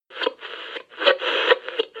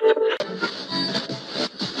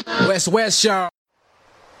West, y'all.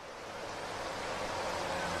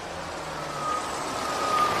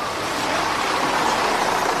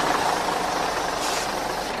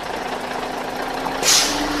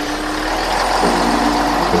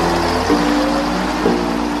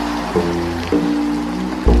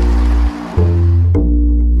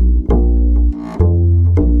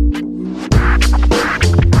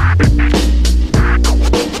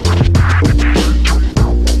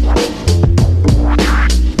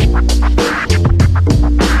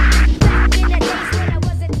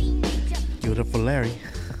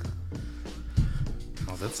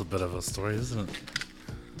 Story, isn't it,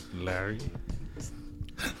 Larry?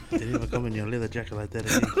 Did you ever come in your leather jacket like that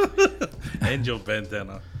again? And your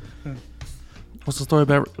bandana. What's the story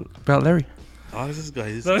about Larry? Oh, this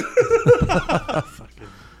guy. Fucking.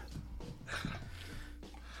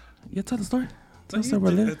 Yeah, tell the story. It's a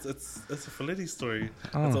Felitti story.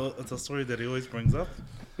 Oh. It's a story that he always brings up.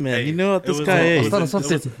 Man, Hey, you know what this guy is? Start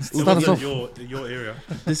us off. Your area.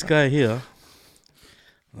 This guy here,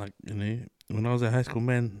 like, you know, when I was at high school,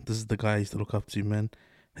 man, this is the guy I used to look up to, man.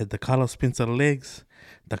 Had the Carlos Spencer legs,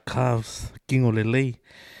 the calves, King Olele.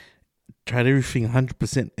 Tried everything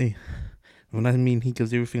 100%, eh? When I mean he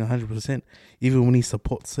gives everything 100%, even when he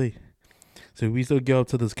supports, eh? So we used to go up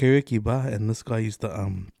to this karaoke bar, and this guy used to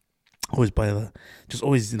always buy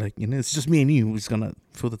always, like, you know, it's just me and you who's gonna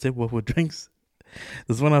fill the table up with drinks.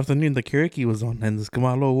 This one afternoon, the karaoke was on, and this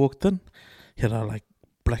Kamalo walked in. He had a, like,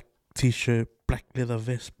 black t-shirt, black leather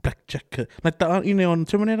vest, black jacket. Like, you know, on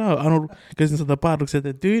Terminator, Arnold goes into the bar, looks at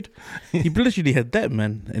that dude. He literally had that,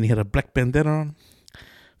 man. And he had a black bandana on.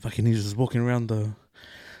 Fucking, he was just walking around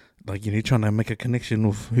like, you know, trying to make a connection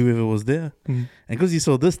with whoever was there. And because he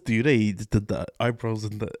saw this dude, he just did the eyebrows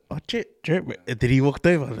and Chet. And then he walked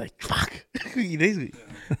over, like, fuck. He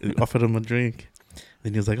offered him a drink.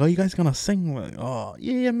 Then he was like, oh, you guys gonna sing? Like, oh,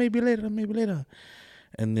 yeah, maybe later.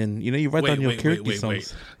 And then, you know, you write down your karaoke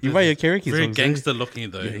songs. You write your karaoke songs. Very gangster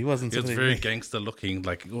looking, though. Yeah, he wasn't. He was very gangster looking,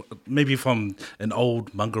 like maybe from an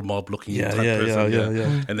old Munger Mob looking type person.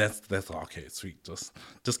 Yeah. And that's okay, sweet.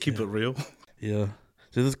 Just keep it real. Yeah.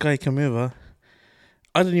 So this guy came over.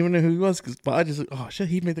 I didn't even know who he was, but I just, oh shit,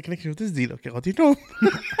 he made the connection with this dude. Okay, do you know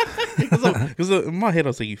him? Because in my head I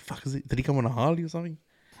was like, fuck, did he come on a Harley or something?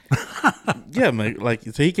 Yeah, mate. Like,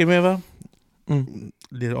 so he came over.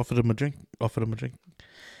 They offered him a drink.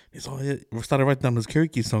 He's all, yeah, we started writing down his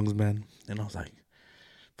karaoke songs, man. And I was like,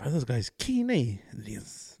 bro, this guy's keen, eh? It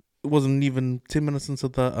wasn't even 10 minutes into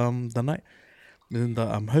the night. And then the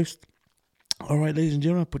host, all right, ladies and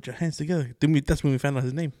gentlemen, put your hands together. That's when we found out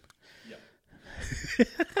his name. Yeah.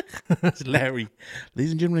 It's Larry.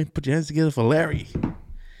 Ladies and gentlemen, put your hands together for Larry.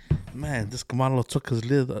 Man, this Kamalo took his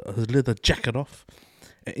leather jacket off.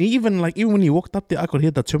 And even when he walked up there, I could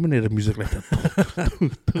hear the Terminator music like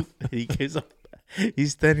that. He goes up.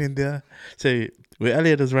 He's standing there. So where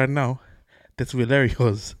Elliot is right now, that's where Larry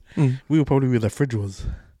was. We were probably where the fridge was.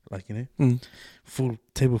 Like, you know, full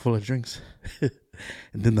table full of drinks. And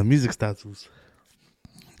then the music starts.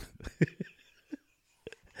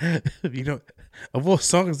 You know, of all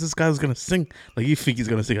songs this guy was going to sing, like, you think he's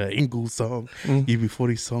going to sing an Ingle song,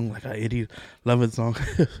 UB40 song, like an Eddie Lovett song.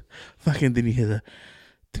 Fucking then you hear the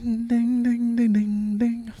ding, ding, ding, ding, ding,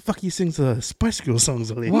 ding. Fuck, he sings Spice Girl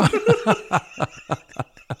songs already. What?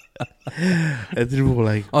 And then we were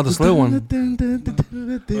like, oh, the slow one.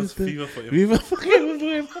 That's Fever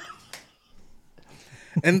Forever.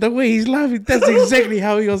 And the way he's laughing, that's exactly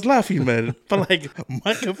how he was laughing, man. But like,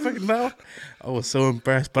 microphone now, I was so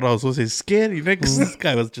embarrassed, but I was also scared, you know, because this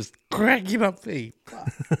guy was just cracking up. Hey.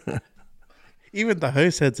 Even the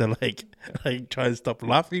host had to like try and stop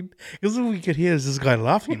laughing, because all we could hear is this guy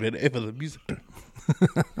laughing whenever the music.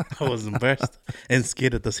 I was embarrassed and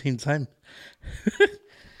scared at the same time.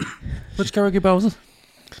 Which karaoke bar was it?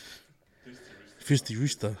 Fusty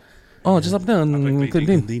Rooster. Oh, just up there in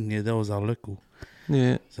Clinton. Yeah, that was our local.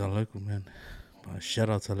 Yeah, it's our local, man. But shout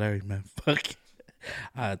out to Larry, man. Fuck.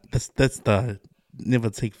 That's the never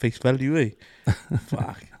take face value, eh?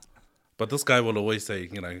 Fuck. But this guy will always say,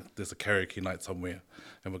 you know, there's a karaoke night somewhere,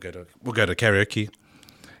 and we'll go to karaoke,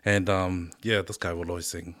 and yeah, this guy will always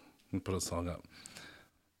sing and put a song up.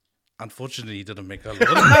 Unfortunately, he didn't make a lot.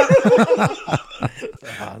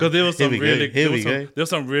 Because there were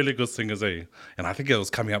some really good singers, eh? And I think it was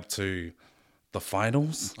coming up to the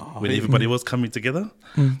finals when everybody was coming together.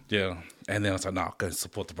 Yeah, and then I was like, "No, go and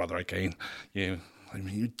support the brother again." Yeah, I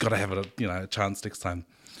mean, you gotta have a chance next time.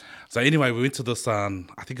 So anyway, we went to this. I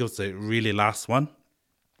think it was the really last one.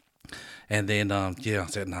 And then, I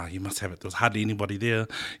said, "Nah, you must have it." There was hardly anybody there.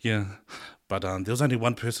 Yeah, but there was only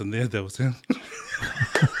one person there that was there.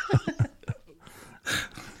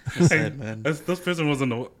 Sad, man. This person was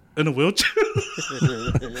in a wheelchair.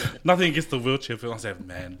 Nothing against the wheelchair people. I said,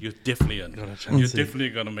 man, you're definitely in. Got a chance, You're eh? definitely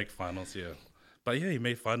gonna make finals, yeah. But yeah, he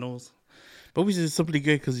made finals. But we just simply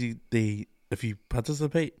good because if you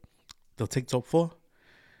participate, they'll take top 4,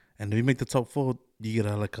 and if you make the top 4, you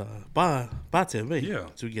get a bar tab, eh? Yeah.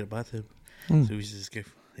 So we get a bar tab. Mm. So we just go,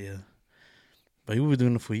 yeah. But we were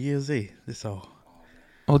doing it for years, eh? That's all.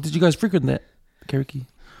 Oh, did you guys frequent that karaoke?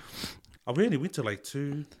 I really went to like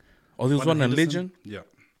 2. Oh, there was one in Henderson. Legend. Yeah.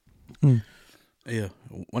 Mm. Yeah,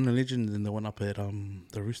 one in Legend, and the one up at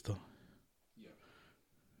the Rooster.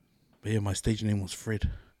 But yeah, my stage name was Fred.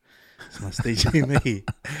 It's my stage name, eh?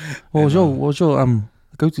 What was your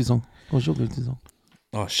go-to song? What was your go-to song?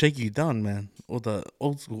 Oh, Shake You Down, man. All the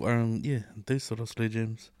old school, yeah, those sort of slow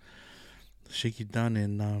jams. Shake You Down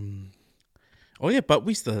and oh yeah, but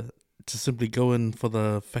we used to simply go in for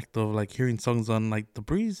the fact of like hearing songs on like the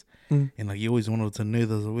breeze, Mm. and like you always wanted to know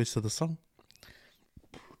the words to the song.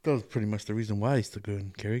 That was pretty much the reason why I used to go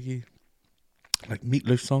in karaoke, like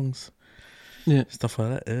Meatloaf songs, Yeah. stuff like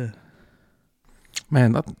that. Yeah.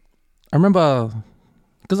 Man, I remember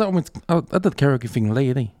because I did karaoke thing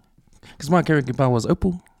late, eh? Because my karaoke bar was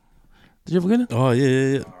Opal. Did you ever get it? Oh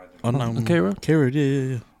yeah. On Kara? Kara,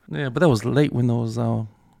 yeah. Yeah, but that was late when there was. I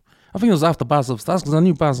think it was after Bars of Stars because I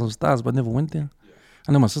knew Bars of Stars, but never went there.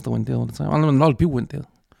 I know my sister went there all the time. I know a lot of people went there,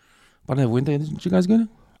 but I never went there. Did you guys go there?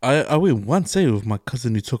 I went once, with my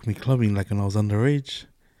cousin who took me clubbing like when I was underage.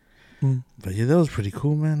 Mm. But yeah, that was pretty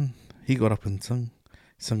cool, man. He got up and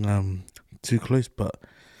sung Too Close, but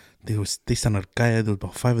they sounded Kaya. There was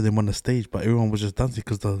about 5 of them on the stage, but everyone was just dancing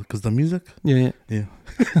because the music. Yeah. Yeah.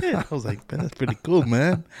 I was like, man, that's pretty cool,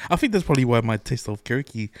 man. I think that's probably why my taste of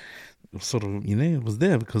karaoke was sort of, was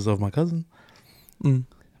there because of my cousin. Mm.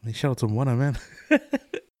 I mean, shout out to Mwana, man.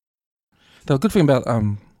 The good thing about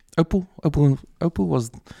Opal was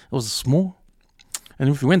it was small, and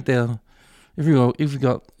if you went there, if you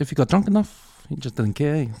got drunk enough, you just didn't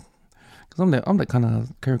care. Because I'm that kind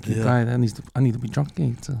of karaoke Yeah. guy that I need to be drunk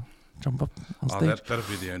to jump up on stage. That'd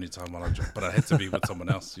be the only time when I jump. But I had to be with someone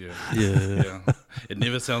else, yeah. Yeah. Yeah. It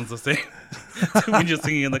never sounds the same when you're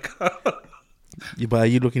singing in the car. Yeah, but are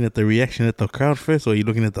you looking at the reaction at the crowd first, or are you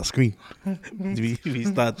looking at the screen? we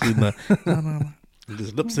start doing the no,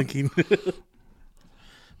 just lip syncing.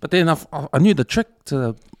 But then I knew the trick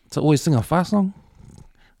to always sing a fast song,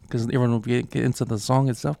 because everyone will get into the song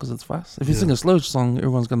itself because it's fast. If you sing a slow song,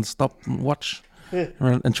 everyone's gonna stop and watch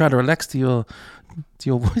and try to relax to your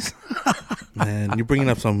voice. Man, you're bringing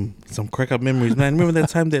up some crack up memories, man. Remember that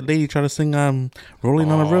time that lady tried to sing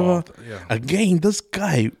 "Rolling on a River"? Yeah. Again, this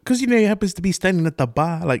guy, because he happens to be standing at the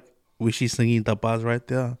bar, like where she's singing the bars right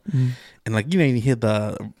there, and like you hear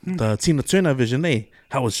the Tina Turner version,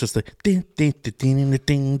 how it's just like ding ding ding ding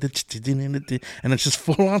ding ding ding, and it's just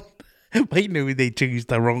full on. But they changed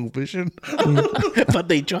the wrong version. But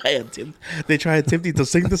they try attempting to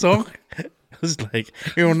sing the song. It's like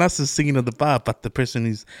everyone else is singing at the bar, but the person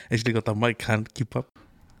who's actually got the mic can't keep up.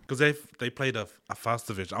 Because they played a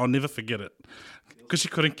faster version. I'll never forget it. Because she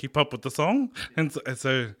couldn't keep up with the song. And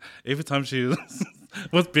so every time she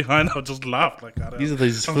was behind, I would just laugh. Like, These are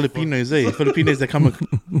those Filipinos, Filipinos that come and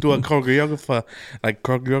do a choreography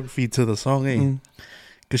to the song,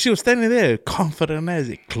 Because she was standing there, confident as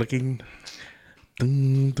it, clicking.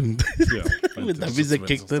 Dun, dun, dun. Yeah. With the music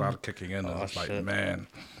kicked in. Started kicking in. And I was like, shit. man.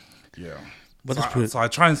 Yeah. But So I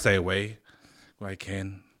try and stay away where I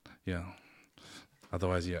can. Yeah.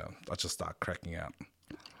 Otherwise, I just start cracking out.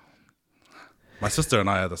 My sister and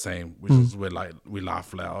I are the same, which is we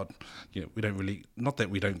laugh loud. We don't really, not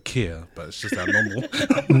that we don't care, but it's just our normal.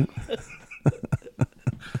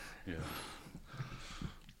 Yeah.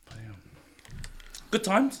 But yeah. Good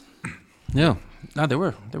times. Yeah, no, they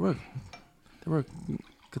were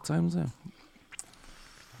good times there.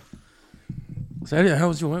 So Elliot, how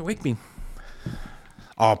was your week been?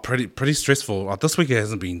 Oh, pretty stressful. This week it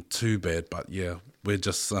hasn't been too bad, but yeah, we're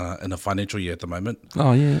just in a financial year at the moment.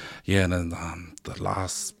 Oh yeah. Yeah, and then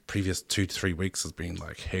the previous 2 to 3 weeks has been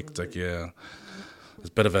like hectic. Yeah, it's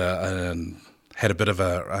a bit of had a bit of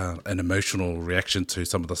an emotional reaction to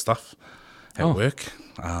some of the stuff at work.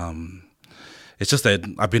 It's just that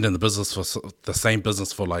I've been in the business the same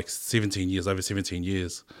business for like 17 years, over 17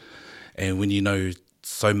 years, and when you know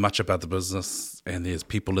so much about the business, and there's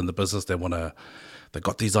people in the business that they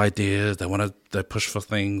got these ideas, they push for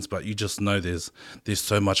things, but you just know there's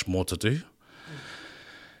so much more to do.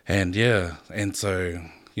 And so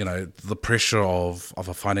the pressure of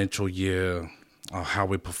a financial year, how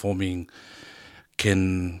we're performing,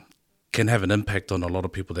 can have an impact on a lot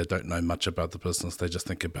of people that don't know much about the business. They just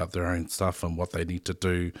think about their own stuff and what they need to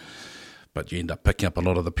do. but you end up picking up a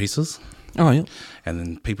lot of the pieces. Oh, yeah. And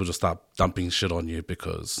then people just start dumping shit on you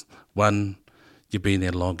because, one, you've been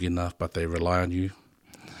there long enough, but they rely on you,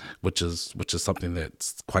 which is something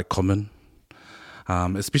that's quite common,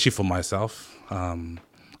 especially for myself.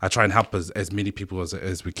 I try and help as many people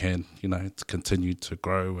as we can, to continue to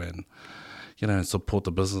grow and, and support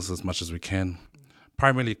the business as much as we can.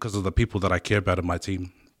 Primarily because of the people that I care about in my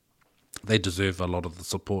team. They deserve a lot of the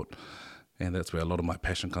support, and that's where a lot of my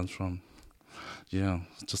passion comes from. Yeah,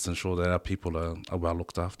 just ensure that our people are well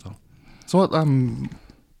looked after. So what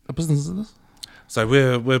a business is this? So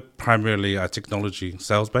we're primarily a technology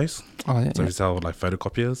sales base. Oh, yeah. So we sell like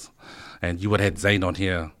photocopiers, and you would have had Zane on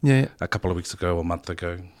here a couple of weeks ago or a month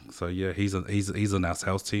ago. So yeah, he's in our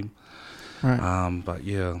sales team. Right. But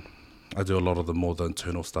yeah, I do a lot of the more the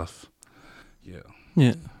internal stuff. Yeah.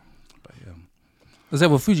 Yeah. But yeah. Is that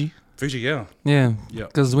with Fuji? Fuji, yeah. Yeah. Yeah.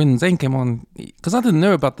 Because when Zane came on, because I didn't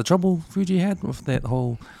know about the trouble Fuji had with that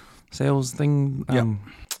whole sales thing. What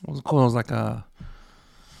was it called? It was like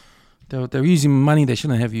they're using money they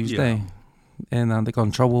shouldn't have used, and they got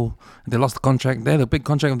in trouble. They lost the contract. They had a big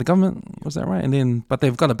contract with the government. Was that right? And then, but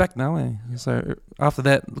they've got it back now. So after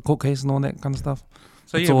that, the court case and all that kind of stuff.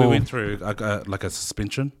 So yeah, we went through like a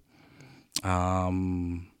suspension,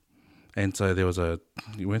 and so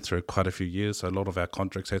we went through quite a few years. So a lot of our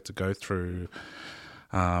contracts had to go through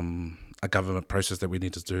a government process that we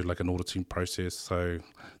need to do, like an auditing process. So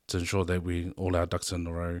to ensure that all our ducks in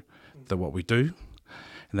a row, that what we do,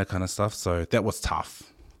 and that kind of stuff. So that was tough.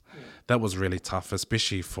 That was really tough,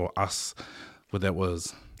 especially for us, where that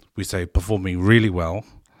was, we say, performing really well,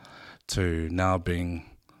 to now being,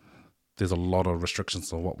 there's a lot of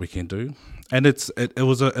restrictions on what we can do. And it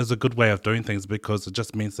was a good way of doing things, because it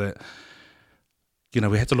just means that,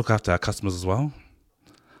 we had to look after our customers as well.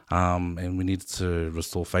 And we needed to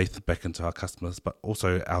restore faith back into our customers, but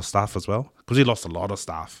also our staff as well, because we lost a lot of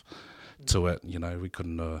staff to it.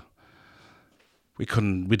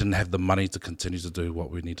 We didn't have the money to continue to do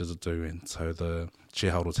what we needed to do, and so the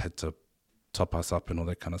shareholders had to top us up and all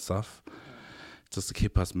that kind of stuff, just to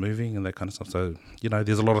keep us moving and that kind of stuff. So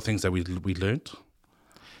there's a lot of things that we learnt.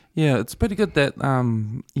 Yeah, it's pretty good that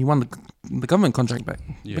you won the government contract back,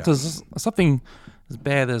 because something as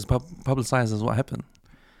bad as publicized as what happened.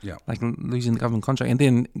 Yeah, like losing the government contract and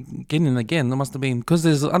then getting it again. It must have been because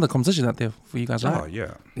there's other competition out there for you guys, right? Oh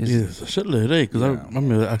yeah, it's a shitload, Because I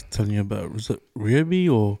remember telling you about, was it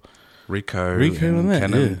Ryobi or Rico and that?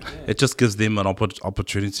 Canon. Yeah. It just gives them an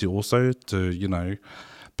opportunity also to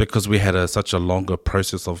because we had such a longer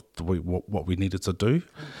process of what we needed to do,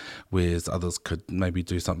 whereas others could maybe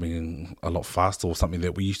do something a lot faster or something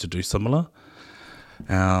that we used to do similar.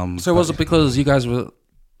 So was it because you guys were?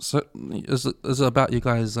 So is it about you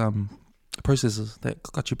guys' processes that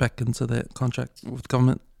got you back into that contract with the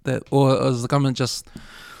government? Or is the government just,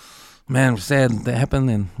 man, we're sad that happened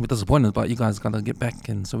and we're disappointed, but you guys got to get back,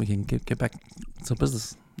 and so we can get back to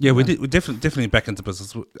business? Yeah, we're definitely back into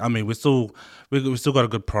business. I mean, we still got a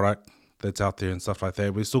good product that's out there and stuff like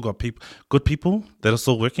that. We've still got good people that are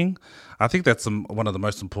still working. I think that's one of the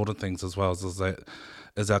most important things as well,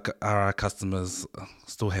 is our customers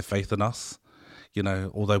still have faith in us.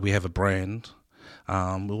 Although we have a brand,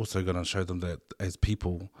 we're also going to show them that as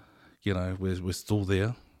people, we're still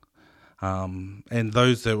there. And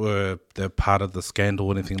those they're part of the scandal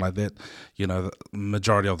or anything like that, the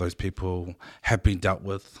majority of those people have been dealt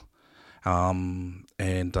with.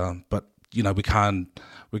 But we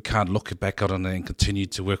can't look back on it and continue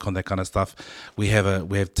to work on that kind of stuff. We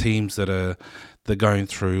have teams that are going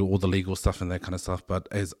through all the legal stuff and that kind of stuff. But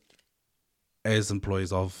as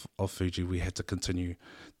employees of Fuji, we had to continue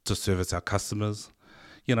to service our customers,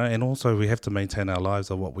 and also we have to maintain our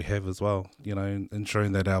lives of what we have as well,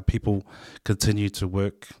 ensuring that our people continue to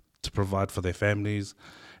work to provide for their families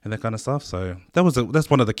and that kind of stuff. So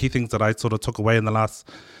that's one of the key things that I sort of took away in the last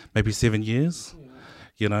maybe 7 years,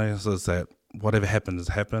 so is that whatever happened has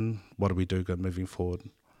happened. What do we do moving forward?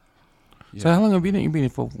 Yeah. So how long have you been? You've been here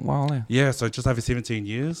for a while now. Yeah, so just over 17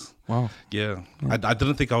 years. Wow. Yeah. I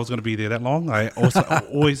didn't think I was going to be there that long. I also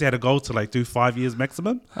always had a goal to do 5 years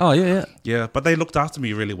maximum. Oh, yeah. Yeah, but they looked after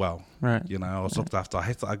me really well. Right. I was looked after.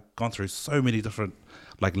 I've gone through so many different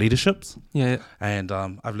leaderships. Yeah. And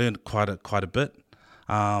I've learned quite a bit.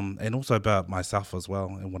 And also about myself as well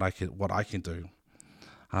and what I can do.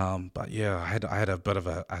 But yeah, I had a bit of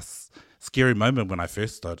a scary moment when I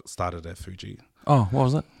first started at Fuji. Oh, what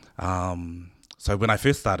was it? So when I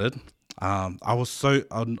first started, I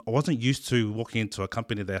wasn't used to walking into a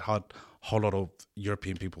company that had a whole lot of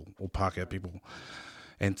European people or Pākehā people,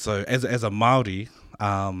 and so as a Māori,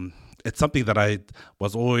 it's something that I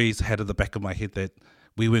was always had at the back of my head that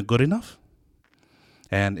we weren't good enough.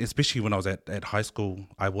 And especially when I was at high school,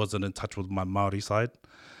 I wasn't in touch with my Māori side.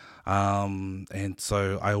 And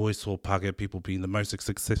so I always saw Pākehā people being the most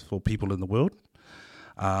successful people in the world.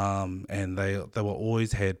 And they were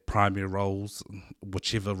always had primary roles,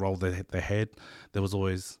 whichever role they had, there was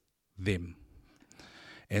always them.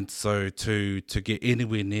 And so to get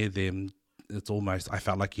anywhere near them, it's almost, I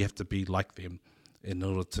felt like you have to be like them in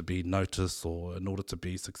order to be noticed, or in order to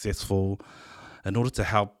be successful, in order to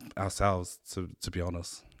help ourselves, to be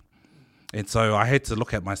honest. And so I had to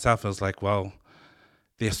look at myself. I was like, well,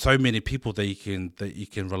 there's so many people that you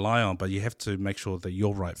can rely on, but you have to make sure that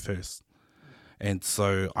you're right first. And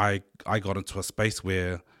so I got into a space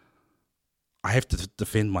where I have to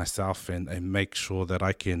defend myself and make sure that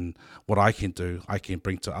what I can do, I can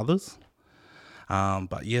bring to others.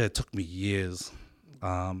 But yeah, it took me years.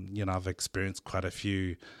 I've experienced quite a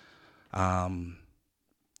few. I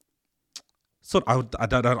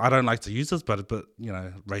don't like to use this, but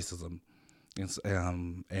racism,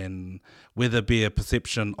 and whether it be a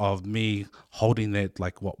perception of me holding that,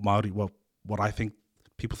 like what Māori, what I think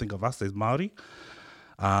people think of us as Māori,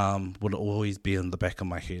 will always be in the back of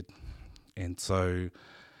my head. And so,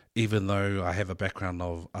 even though I have a background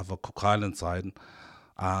of a Cook Island side,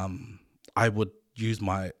 I would use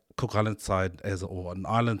my Cook Island side or an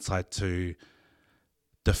island side to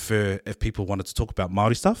defer if people wanted to talk about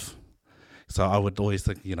Māori stuff. So I would always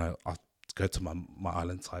think, I'll go to my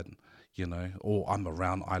island side, or I'm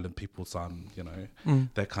around island people, so I'm,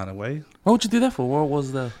 that kind of way. What would you do that for? What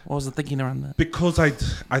was the thinking around that? Because I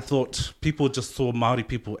thought people just saw Māori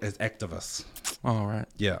people as activists. Oh, right.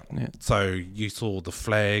 Yeah. So you saw the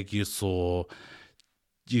flag, you saw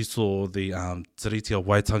the Tiriti of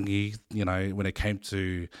Waitangi, when it came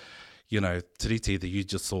to, Tiriti, that you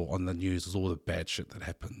just saw on the news is all the bad shit that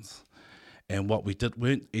happens. And what we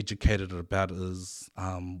weren't educated about is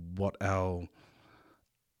what our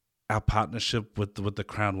partnership with the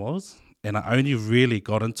Crown was. And I only really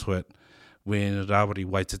got into it when Rawiri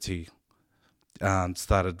Waititi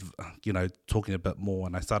started, talking a bit more,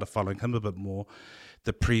 and I started following him a bit more.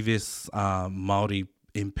 The previous Māori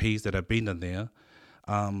MPs that have been in there,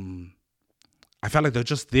 I felt like they're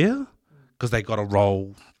just there because they got a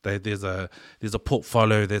role. There's a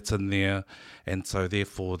portfolio that's in there, and so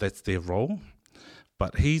therefore that's their role.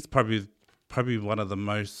 But he's probably one of the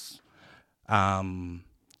most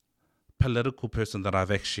political person that I've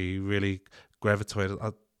actually really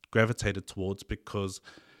gravitated towards, because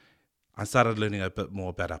I started learning a bit more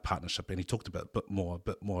about our partnership, and he talked a bit more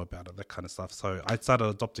about it, that kind of stuff. So I started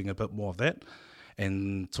adopting a bit more of that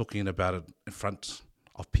and talking about it in front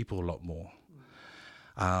of people a lot more.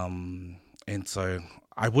 And so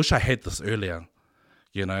I wish I had this earlier,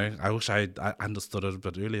 I wish I understood it a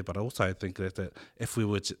bit earlier, but also I think that if we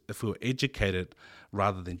were educated,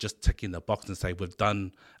 rather than just ticking the box and say we've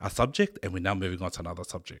done our subject and we're now moving on to another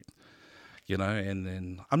subject, and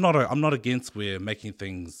then I'm not against we're making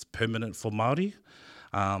things permanent for Māori.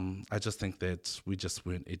 I just think that we just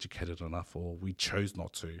weren't educated enough, or we chose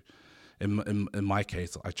not to. In my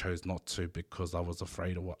case, I chose not to because I was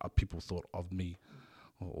afraid of what people thought of me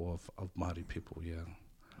or of Māori people. Yeah.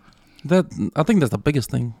 I think that's the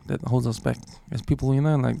biggest thing that holds us back as people,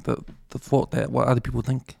 like the thought that what other people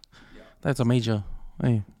think. Yeah. That's a major.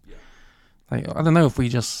 Hey. Yeah. Like, I don't know if we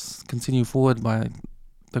just continue forward by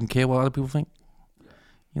don't care what other people think.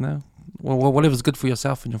 Yeah. Well, whatever's good for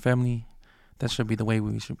yourself and your family, that should be the way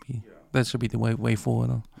we should be. Yeah. That should be the way forward.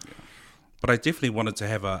 Yeah. But I definitely wanted to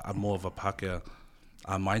have a more of a Pākehā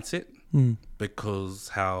mindset, because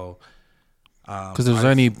how. Because there's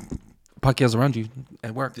only Pākehās around you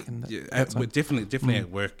at work. We're definitely at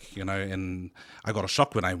work, and I got a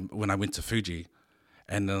shock when I went to Fuji,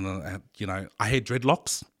 and then I had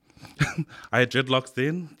dreadlocks. I had dreadlocks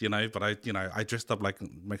then, but I dressed up like,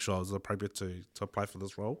 make sure I was appropriate to apply for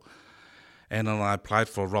this role, and then I applied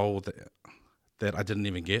for a role that I didn't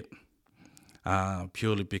even get,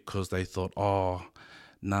 purely because they thought, oh,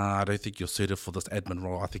 nah, I don't think you're suited for this admin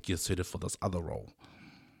role. I think you're suited for this other role.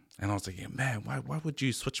 And I was thinking, man, why would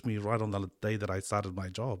you switch me right on the day that I started my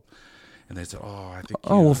job? And they said, oh, I think.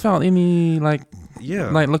 Oh, without any like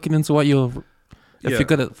looking into what you're, if you're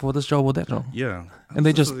good at for this job or that job. Yeah. And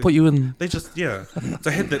they just put you in. They just So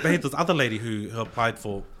they had this other lady who applied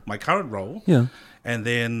for my current role. Yeah. And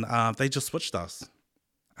then they just switched us.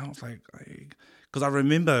 I was like, because I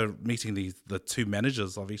remember meeting the two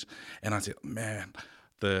managers of each, and I said, man,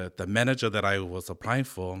 the manager that I was applying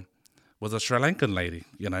for was a Sri Lankan lady,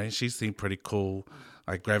 she seemed pretty cool.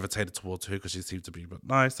 I gravitated towards her because she seemed to be a bit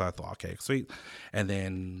nice. So I thought, okay, sweet. And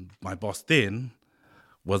then my boss then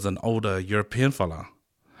was an older European fella.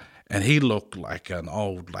 And he looked like an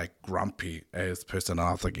old, like grumpy ass person.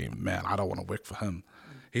 I was thinking, man, I don't want to work for him.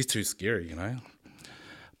 He's too scary, you know.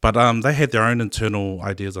 But they had their own internal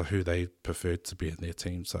ideas of who they preferred to be in their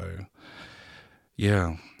team. So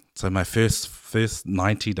yeah. So my first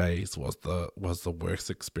 90 days was the worst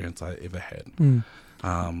experience I ever had. You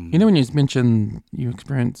know, when you mentioned you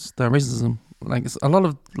experienced the racism, like it's a lot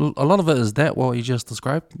of it is that what you just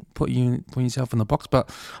described, putting yourself in the box, but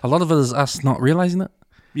a lot of it is us not realizing it.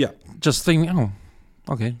 Yeah. Just thinking, oh,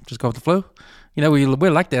 okay, just go with the flow. You know,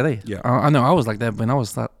 we're like that, eh? Yeah. I know I was like that when I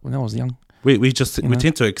was young. We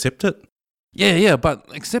tend to accept it. Yeah, but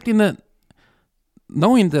accepting it,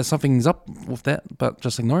 knowing that something's up with that, but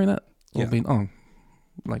just ignoring it, or being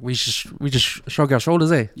like we just shrug our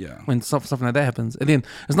shoulders, eh? Yeah. When something like that happens, and then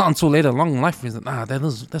it's not until later along in life we think,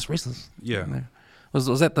 that's racist. Yeah. You know?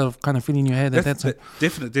 Was that the kind of feeling you had at that time?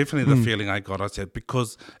 Definitely the feeling I got. I said,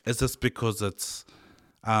 because it's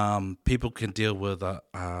people can deal with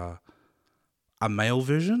a male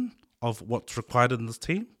version of what's required in this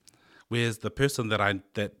team, whereas the person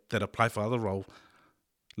that applied for other role,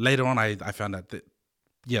 later on I found out that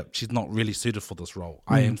she's not really suited for this role.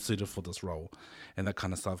 I am suited for this role, and that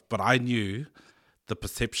kind of stuff. But I knew the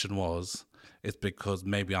perception was it's because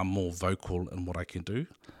maybe I'm more vocal in what I can do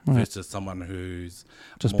versus someone who's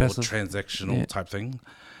just more passive. transactional type thing.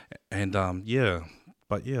 And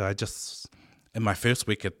I just, in my first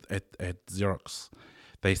week at Xerox,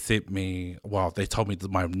 they told me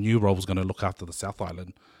that my new role was going to look after the South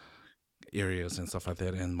Island areas and stuff like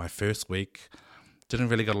that. And my first week, didn't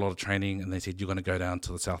really get a lot of training, and they said, you're going to go down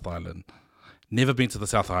to the South Island. Never been to the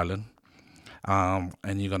South Island.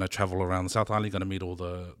 And you're going to travel around the South Island. You're going to meet all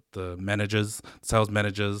the managers, sales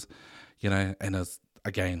managers, you know, and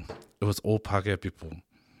it was all Pākehā people.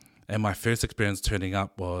 And my first experience turning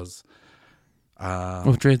up was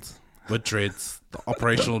With dreads. With dreads. The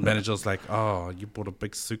operational manager's like, oh, you bought a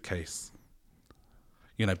big suitcase.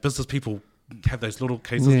 You know, business people have those little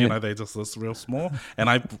cases, you know, they're just this real small. And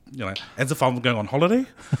I, you know, as if I'm going on holiday,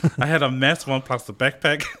 I had a massive one plus the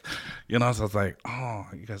backpack. You know, so I was like,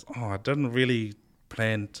 I didn't really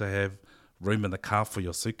plan to have room in the car for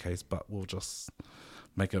your suitcase, but we'll just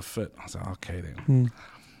make it fit. I was like, okay then.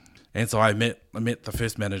 And so I met the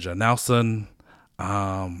first manager, Nelson,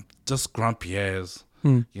 just grumpy as,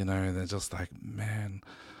 you know, and they're just like, man,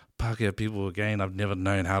 Pākehā people again, I've never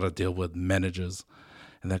known how to deal with managers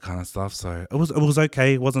and that kind of stuff. So it was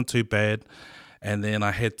okay. It wasn't too bad. And then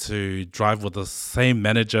I had to drive with the same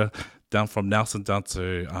manager down from Nelson down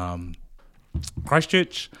to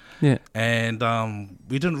Christchurch. Yeah. And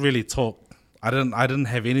we didn't really talk. I didn't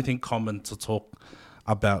have anything common to talk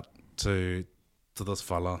about to this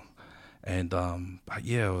fella. And but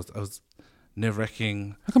yeah, it was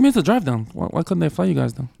nerve-wracking. How come you had to drive down? Why couldn't they fly you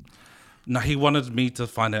guys down? No, he wanted me to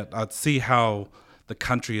find out. I'd see how the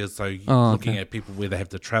country is, so looking at people where they have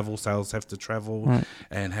to travel, sales have to travel,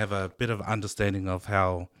 and have a bit of understanding of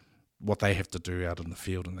what they have to do out in the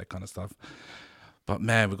field and that kind of stuff. But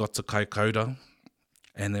man, we got to Kaikoura,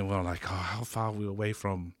 and then we were like, how far are we away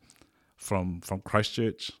from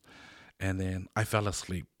Christchurch? And then I fell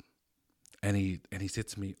asleep, and he said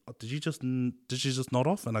to me, did you just nod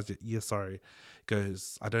off? And I said, yeah, sorry. He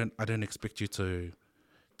goes, I don't expect you to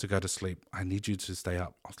go to sleep. I need you to stay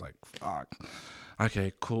up. I was like, fuck.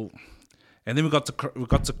 Okay, cool. And then we got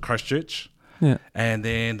to Christchurch. Yeah. And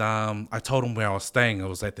then I told him where I was staying. It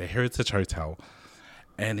was at the Heritage Hotel.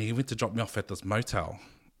 And he went to drop me off at this motel.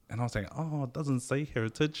 And I was like, oh, it doesn't say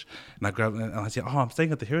Heritage. And I grabbed it and I said, oh, I'm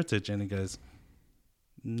staying at the Heritage. And he goes,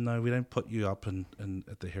 no, we don't put you up in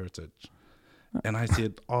at the Heritage. And I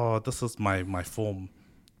said, oh, this is my form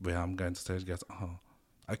where I'm going to stay. He goes, oh,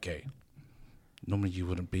 okay. Normally you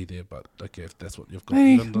wouldn't be there, but okay, if that's what you've got.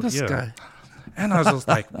 Hey, this guy. And I was just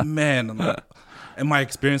like, man. And my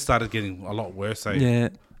experience started getting a lot worse. Yeah.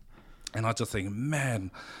 And I was just thinking,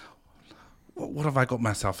 man, what have I got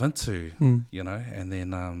myself into? You know? And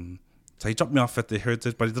then, so he dropped me off at the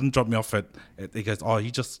Heritage, but he didn't drop me off he goes, oh, you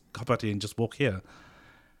just hop out here and just walk here.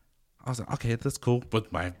 I was like, okay, that's cool.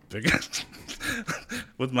 With my big,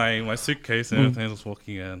 with my suitcase and everything, just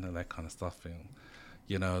walking in and that kind of stuff. And,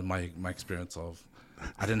 you know, my experience of,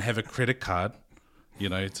 I didn't have a credit card, you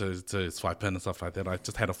know, to swipe in and stuff like that. I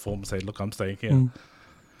just had a form saying, look, I'm staying here.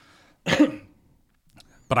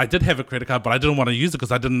 But I did have a credit card, but I didn't want to use it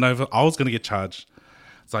because I didn't know if I was going to get charged.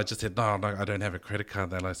 So I just said, no, I don't have a credit card.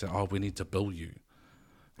 Then I said, oh, we need to bill you.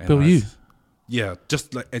 And bill you? Yeah,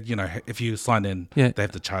 just like, you know, if you sign in, they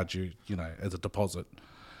have to charge you, you know, as a deposit.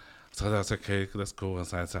 So that's okay, that's cool. And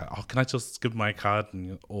so I said, oh, can I just give my card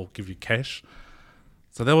or give you cash?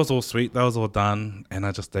 So that was all sweet. That was all done. And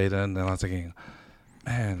I just stayed in and I was thinking,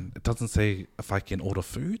 man, it doesn't say if I can order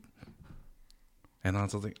food. And I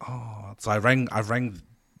was like, oh. So I rang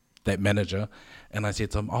that manager, and I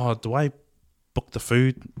said to him, oh, do I book the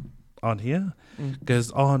food on here?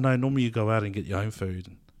 Because, oh, no, normally you go out and get your own food.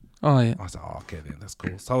 Oh, yeah. I was like, oh, okay, then that's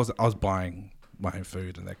cool. So I was buying my own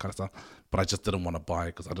food and that kind of stuff, but I just didn't want to buy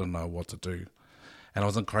it because I didn't know what to do. And I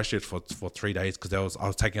was in Christchurch for 3 days because I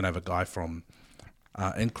was taking over a guy from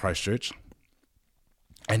in Christchurch,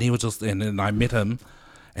 and he was just, and then I met him,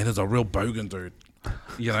 and he's a real bogan dude.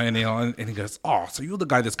 You know, and he goes, oh, so you're the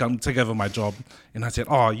guy that's come to take over my job? And I said,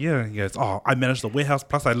 oh, yeah. He goes, oh, I manage the warehouse,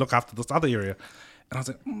 plus I look after this other area. And I was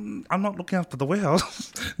like, I'm not looking after the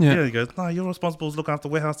warehouse. Yeah. He goes, no, you're responsible to look after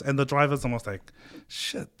the warehouse and the drivers. And I was like,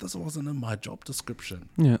 shit, this wasn't in my job description.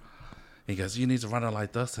 Yeah. He goes, you need to run it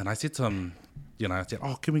like this. And I said to him, you know, I said,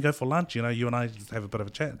 oh, can we go for lunch? You know, you and I just have a bit of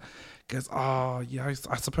a chat. He goes, oh, yeah,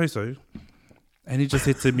 I suppose so. And he just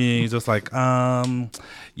said to me, he's just like,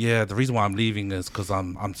 yeah, the reason why I'm leaving is because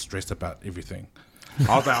I'm stressed about everything.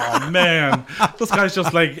 I was like, oh man, this guy's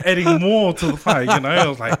just like adding more to the fight, you know. I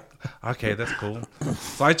was like, okay, that's cool.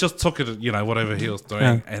 So I just took it, you know, whatever he was doing,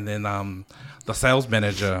 Yeah. and then the sales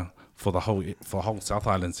manager for whole South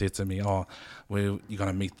Island said to me, oh, well, you're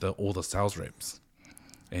gonna meet all the sales reps,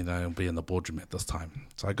 and I'll be in the boardroom at this time.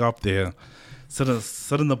 So I go up there, sit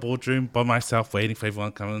in the boardroom by myself, waiting for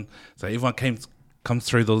everyone coming. So everyone comes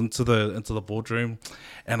through into the boardroom,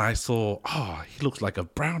 and I saw, oh, he looks like a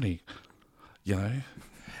brownie, you know.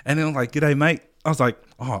 And then I'm like, g'day, mate. I was like,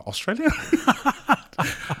 oh, Australia?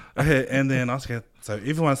 Okay, and then I was like, so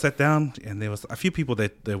everyone sat down, and there was a few people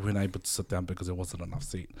that they weren't able to sit down because there wasn't enough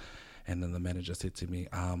seat. And then the manager said to me,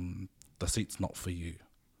 the seat's not for you.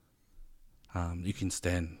 You can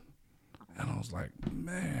stand. And I was like,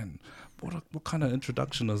 man, what kind of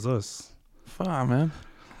introduction is this? Far, man.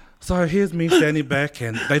 So here's me standing back,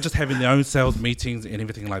 and they just having their own sales meetings and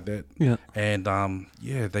everything like that. Yeah. And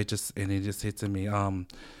he just said to me, oh,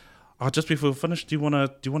 just before we finish, do you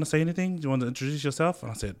wanna say anything? Do you want to introduce yourself?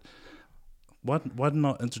 And I said, why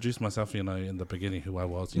not introduce myself? You know, in the beginning, who I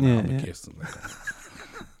was. You know, I'm a guest.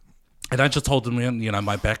 And I just told them, you know,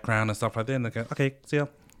 my background and stuff like that. And they go, okay, see ya.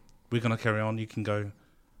 We're gonna carry on. You can go.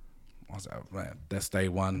 I was like, man, that's day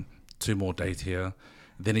one. 2 more days here.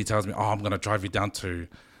 Then he tells me, oh, I'm gonna drive you down to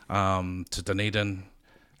Dunedin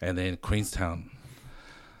and then Queenstown.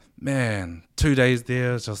 Man, 2 days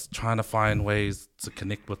there, just trying to find ways to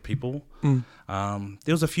connect with people. There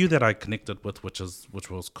was a few that I connected with, which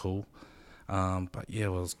was cool. But yeah,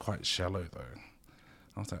 it was quite shallow though.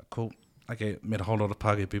 I was like, cool. Okay, met a whole lot of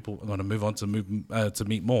Pākehā people. I'm gonna move on to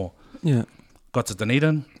meet more. Yeah. Got to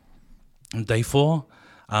Dunedin on day 4.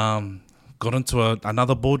 Got into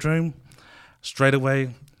another boardroom straight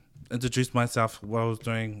away. Introduced myself, what I was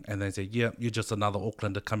doing, and they said, yeah, you're just another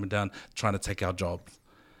Aucklander coming down trying to take our jobs.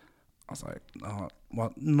 I was like, oh,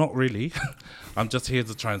 well, not really. I'm just here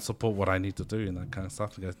to try and support what I need to do and that kind of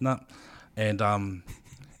stuff. He goes, nah. And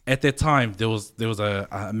at that time, there was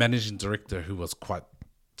a managing director who was quite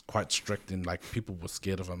strict, and like people were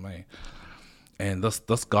scared of him, eh? And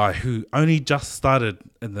this guy who only just started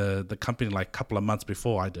in the company like a couple of months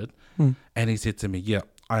before I did, and he said to me, yeah,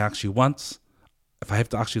 I asked you once. If I have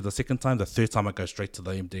to ask you the second time, the third time I go straight to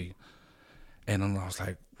the MD. And then I was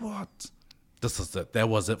like, what? This is it. That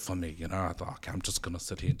was it for me. You know, I thought, okay, I'm just going to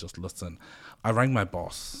sit here and just listen. I rang my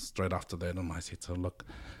boss straight after that, and I said to him, look,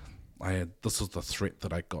 this is the threat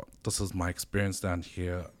that I got. This is my experience down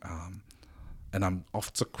here. And I'm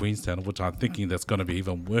off to Queenstown, which I'm thinking that's going to be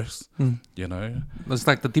even worse, you know. It's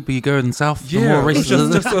like the deeper you go in the south, the more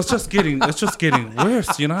racist it's just getting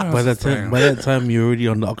worse, you know. By that time, you're already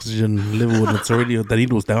on the oxygen level, and it's already the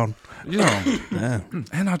needle's down. Yeah.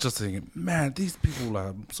 And I just think, man, these people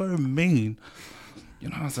are so mean. You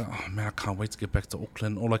know, I was like, oh man, I can't wait to get back to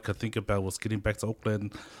Auckland. All I could think about was getting back to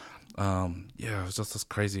Auckland. It was just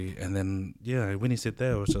crazy. And then, when he said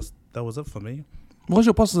that was it for me. What was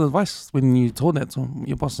your boss's advice when you told that to him?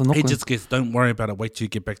 Your boss in Auckland? He just gets, don't worry about it. Wait till you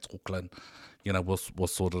get back to Auckland. You know, we'll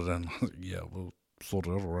sort it in. Yeah, we'll sort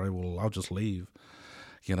it out, all right. Well, I'll just leave,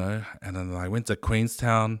 you know. And then I went to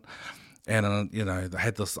Queenstown, and, you know, they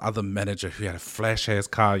had this other manager who had a flash-ass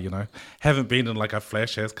car, you know. Haven't been in, like, a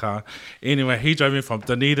flash-ass car. Anyway, he drove me from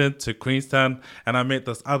Dunedin to Queenstown, and I met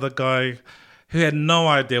this other guy who had no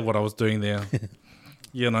idea what I was doing there,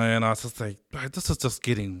 you know. And I was just like, this is just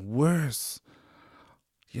getting worse.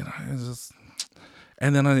 You know, it's just,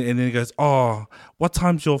 and then he goes, oh, what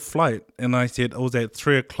time's your flight? And I said, it was at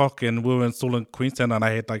 3:00, and we were installed in Queenstown, and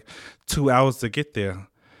I had like 2 hours to get there.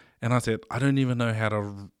 And I said, I don't even know how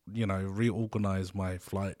to reorganize my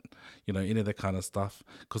flight, any of that kind of stuff.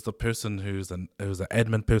 Because the person who's an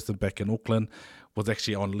admin person back in Auckland was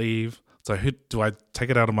actually on leave. So who do I take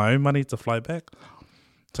it out of my own money to fly back?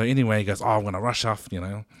 So anyway, he goes, I'm going to rush off,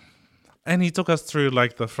 And he took us through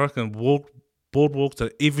like the fucking boardwalk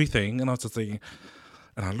to everything. And I was just thinking,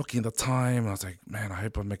 and I'm looking at the time, and I was like, man, I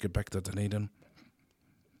hope I make it back to Dunedin.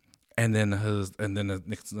 And then the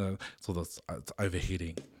next, so it's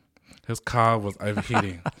overheating. His car was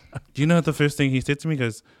overheating. Do you know the first thing he said to me? He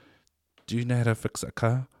goes, do you know how to fix a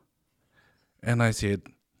car? And I said,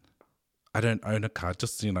 I don't own a car.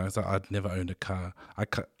 Just, so I'd never owned a car.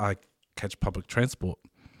 I catch public transport,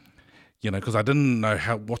 because I didn't know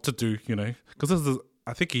what to do, because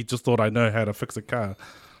I think he just thought I know how to fix a car.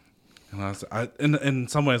 And in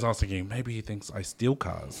some ways I was thinking, maybe he thinks I steal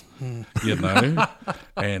cars, and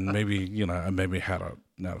maybe how to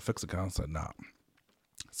fix a car. So nah.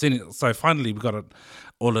 So finally we got it.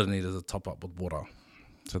 All it needed is a top up with water.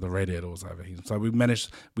 So the radiator was overheating. So we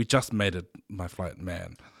just made it, my flight,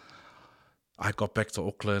 man. I got back to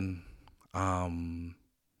Auckland. I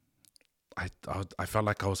felt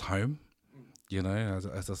like I was home. I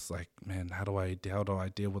was just like, man, how do I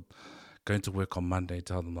deal with going to work on Monday?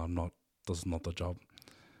 Tell them this is not the job.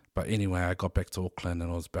 But anyway, I got back to Auckland,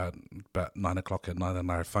 and it was about 9 o'clock at night,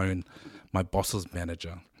 and I phoned my boss's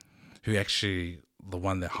manager, who actually the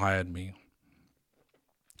one that hired me.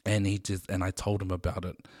 And I told him about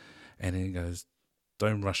it, and he goes,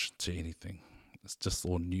 "Don't rush to anything. It's just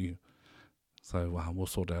all new. So we'll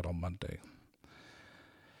sort it out on Monday."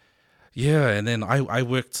 Yeah, and then I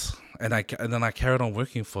worked, and then I carried on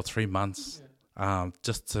working for 3 months,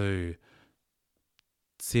 just to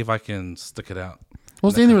see if I can stick it out.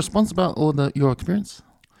 Was there any response about all your experience?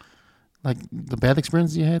 Like the bad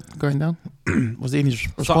experience you had going down? Was there any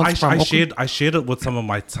response from Auckland? I shared it with some of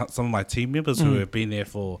my team members who have been there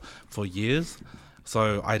for years.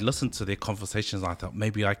 So I listened to their conversations, and I thought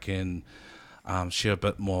maybe I can share a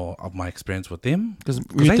bit more of my experience with them.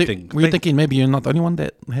 Were you thinking maybe you're not the only one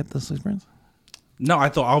that had this experience? No, I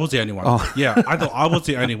thought I was the only one. Oh. Yeah, I thought I was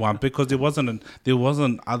the only one, because there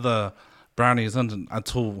wasn't other brownies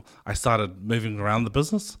until I started moving around the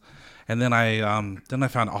business. And then I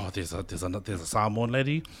found, there's a Samoan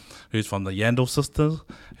lady who's from the Yandel sisters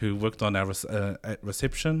who worked on our at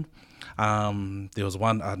reception. There was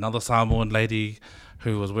another Samoan lady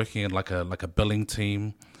who was working in like a billing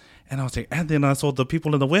team. And I was like, and then I saw the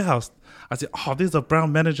people in the warehouse. I said, there's a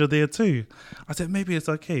brown manager there too. I said, maybe it's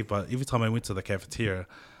okay. But every time I went to the cafeteria,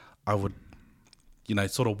 I would,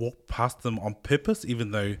 sort of walk past them on purpose,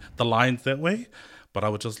 even though the line's that way. But I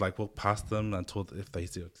would just like walk past them until if they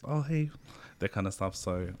said, hey, that kind of stuff.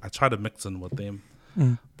 So I tried to mix in with them.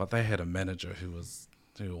 But they had a manager who was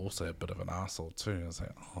also a bit of an arsehole too. I was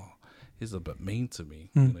like, he's a bit mean to me.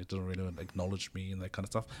 He didn't really acknowledge me and that kind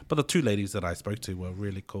of stuff. But the two ladies that I spoke to were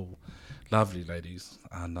really cool, lovely ladies.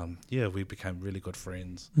 And we became really good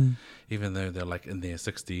friends, even though they're like in their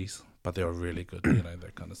 60s, but they were really good,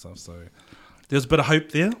 that kind of stuff. So there's a bit of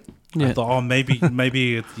hope there. Yeah. I thought, maybe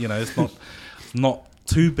it's, it's not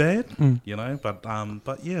too bad,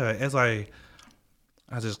 but yeah, as I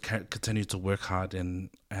just continued to work hard, and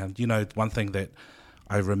one thing that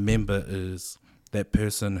I remember is that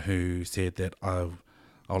person who said that I'll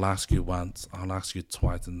ask you once, I'll ask you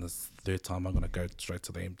twice, and this third time I'm going to go straight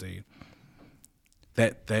to the MD.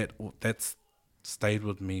 That's stayed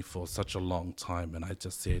with me for such a long time, and I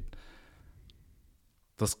just said,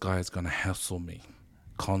 this guy is going to hassle me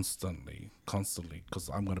constantly, because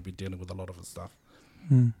I'm going to be dealing with a lot of his stuff.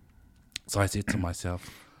 So I said to myself,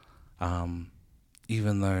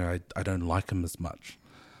 even though I don't like him as much,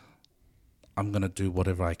 I'm going to do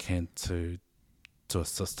whatever I can to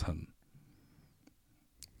assist him.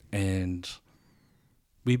 And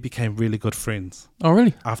we became really good friends. Oh,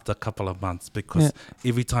 really? After a couple of months, because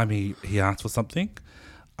every time he asked for something,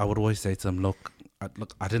 I would always say to him, look,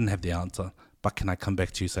 I didn't have the answer, but can I come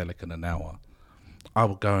back to you, say, like in an hour? I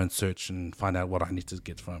would go and search and find out what I need to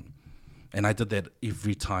get from him. And I did that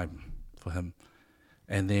every time for him.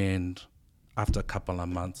 And then after a couple of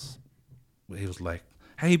months, he was like,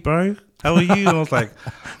 hey, bro, how are you? And I was like...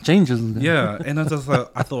 Changes. Yeah. And I just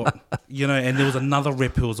I thought, and there was another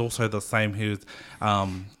rep who was also the same. Who was,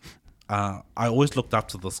 I always looked up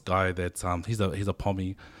to this guy that he's a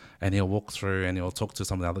pommy, and he'll walk through and he'll talk to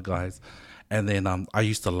some of the other guys. And then I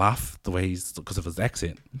used to laugh the way because of his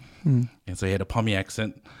accent. And so he had a pommy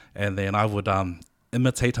accent. And then I would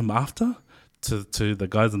imitate him after to the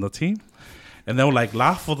guys in the team. And they would like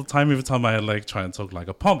laugh all the time every time I like try and talk like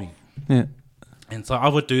a pommy. Yeah. And so I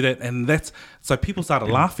would do that. And so people started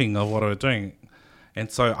laughing at what I was doing.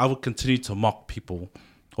 And so I would continue to mock people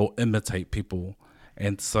or imitate people.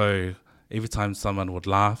 And so every time someone would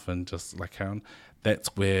laugh and just like Karen, that's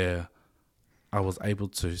where I was able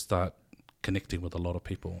to start connecting with a lot of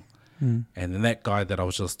people. And then that guy that I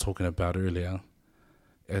was just talking about earlier,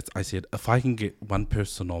 I said, if I can get one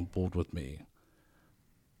person on board with me,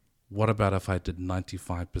 what about if I did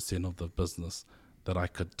 95% of the business that I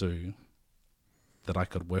could do, that I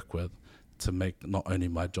could work with, to make not only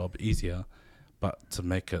my job easier, but to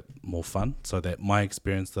make it more fun, so that my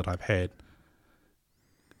experience that I've had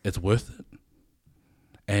is worth it.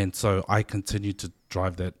 And so I continue to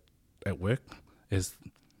drive that at work, is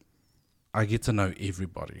I get to know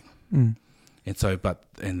everybody. And so,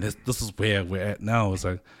 this is where we're at now, is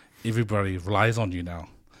like everybody relies on you now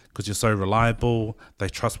because you're so reliable. They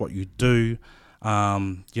trust what you do,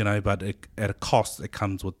 but at a cost, it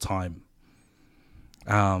comes with time.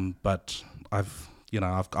 But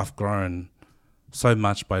I've grown so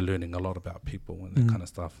much by learning a lot about people and that kind of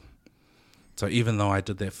stuff. So even though I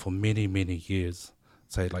did that for many, many years,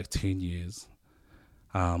 say like 10 years,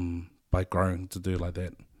 by growing to do like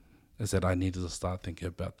that, is that I needed to start thinking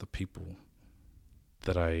about the people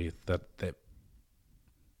that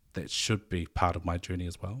should be part of my journey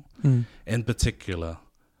as well. In particular,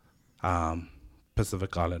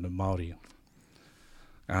 Pacific Islander Māori.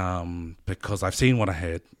 Because I've seen what I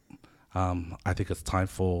had. I think it's time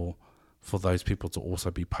for those people to also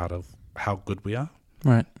be part of how good we are.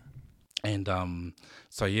 Right. And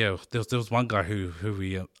so yeah, there was one guy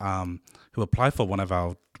who applied for one of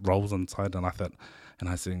our roles inside, and I thought, and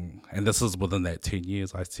I said, and this is within that 10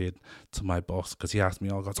 years, I said to my boss, because he asked me,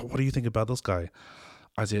 so what do you think about this guy?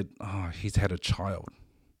 I said, he's had a child,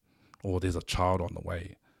 or there's a child on the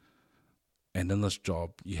way. And in this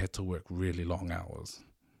job, you had to work really long hours.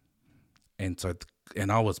 And so,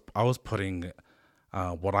 I was putting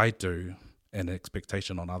what I do and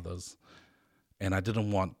expectation on others. And I didn't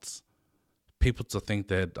want people to think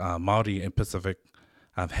that Māori and Pacific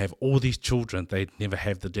have all these children, they never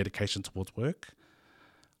have the dedication towards work.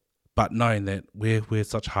 But knowing that we're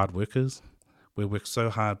such hard workers, we work so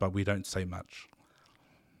hard, but we don't say much.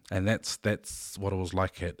 And that's what it was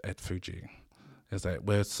like at Fuji, is that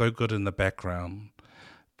we're so good in the background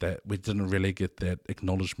that we didn't really get that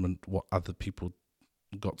acknowledgement what other people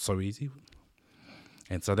got so easy.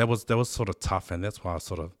 And so that was sort of tough, and that's why I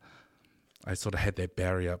sort of had that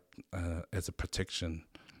barrier as a protection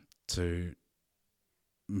to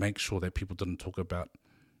make sure that people didn't talk about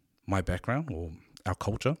my background or our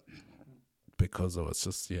culture, because it was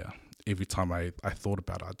just, every time I thought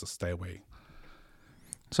about it, I'd just stay away.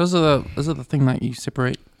 So is it the thing that you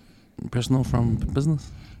separate personal from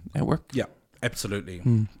business at work? Yeah,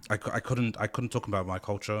 absolutely. I couldn't talk about my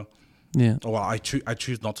culture. Yeah. Well, I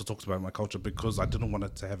choose not to talk about my culture because I didn't want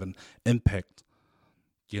it to have an impact,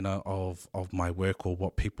 of my work or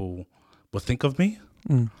what people would think of me.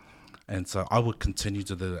 And so I would continue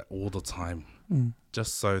to do that all the time,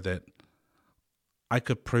 just so that I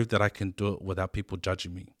could prove that I can do it without people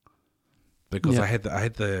judging me, because I had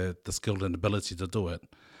the skill and ability to do it,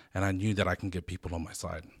 and I knew that I can get people on my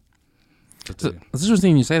side. So it's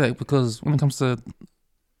interesting you say that, because when it comes to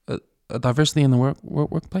a diversity in the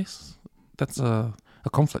workplace, that's a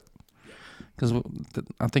conflict, because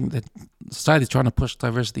I think that society is trying to push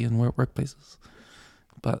diversity in workplaces,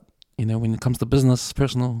 but when it comes to business,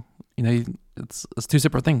 personal, it's two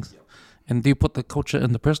separate things. And do you put the culture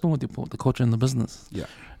in the personal, or do you put the culture in the business? Yeah.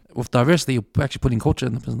 With diversity, you're actually putting culture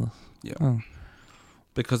in the business. Yeah. Oh.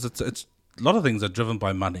 Because it's a lot of things are driven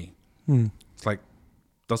by money. It's like,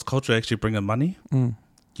 does culture actually bring in money?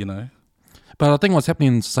 But I think what's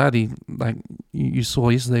happening in society, like you saw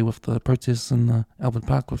yesterday with the protests in Albert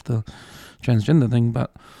Park with the transgender thing,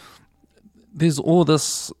 but there's all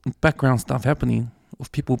this background stuff happening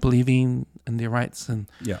with people believing in their rights and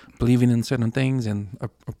believing in certain things and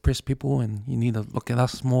oppress people, and you need to look at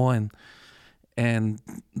us more, and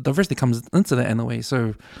diversity comes into that in a way.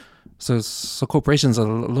 So corporations are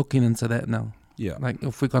looking into that now. Yeah. Like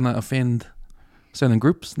if we're gonna offend certain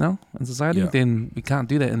groups now in society, then we can't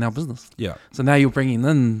do that in our business. Yeah. So now you're bringing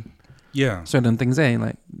in certain things,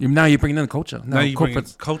 Like now you're bringing in culture. Now you bring in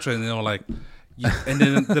culture, and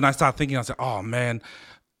and then I start thinking, I say, oh man,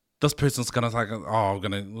 this person's gonna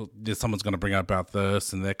someone's gonna bring up about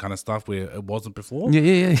this and that kind of stuff where it wasn't before.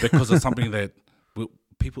 Yeah. Because it's something that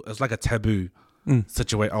people, it's like a taboo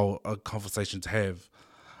situation or a conversation to have.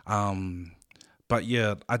 But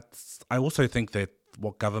yeah, I also think that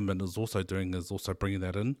what government is also doing is also bringing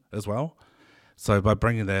that in as well. So by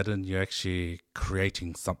bringing that in, you're actually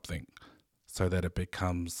creating something so that it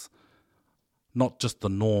becomes not just the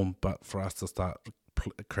norm, but for us to start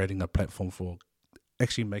creating a platform for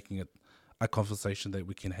actually making it a conversation that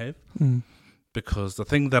we can have. Mm. Because the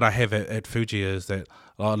thing that I have at Fuji is that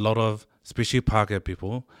a lot of, especially Pākehā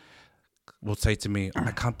people, will say to me,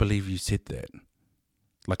 I can't believe you said that.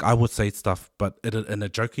 Like, I would say stuff, but in a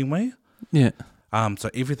joking way. Yeah. So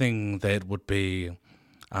everything that would be,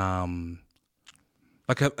 like,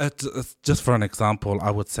 just for an example,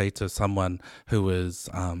 I would say to someone who's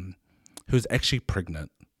actually pregnant,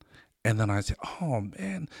 and then I say, oh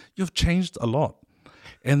man, you've changed a lot.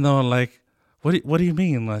 And they were like, what do you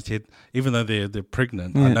mean? And I said, even though they're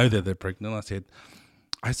pregnant, I know that they're pregnant. I said,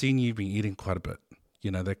 I seen you've been eating quite a bit,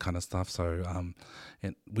 that kind of stuff. So,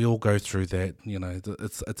 and we all go through that.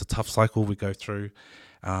 It's a tough cycle we go through.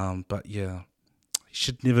 But yeah, you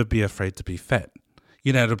should never be afraid to be fat.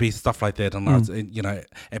 It'll be stuff like that, and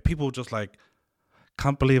and people just like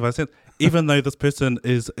can't believe I said. Even though this person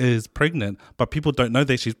is pregnant, but people don't know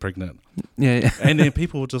that she's pregnant. Yeah. And then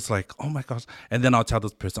people will just like, oh my gosh. And then I'll tell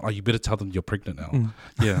this person, oh, you better tell them you're pregnant now.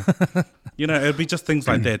 Yeah. It'll be just things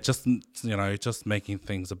like that. Just, just making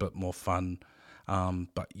things a bit more fun.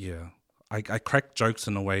 But yeah, I crack jokes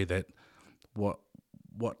in a way that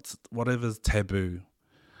whatever's taboo,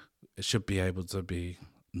 it should be able to be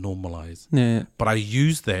normalized. Yeah. But I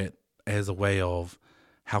use that as a way of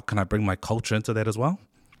how can I bring my culture into that as well?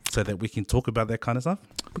 So that we can talk about that kind of stuff.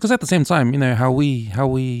 Because at the same time, how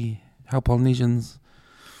Polynesians,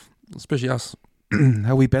 especially us,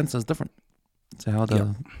 how we banter is different to how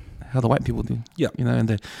the white people do. Yeah.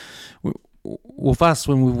 And with us,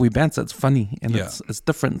 when we banter, it's funny and it's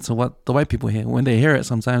different to what the white people hear. When they hear it,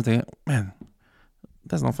 sometimes they go, man,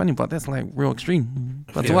 that's not funny, but that's like real extreme.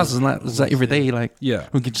 But to us, it's like every day, like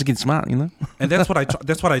we can just get smart, And that's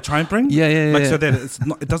what I try and bring. So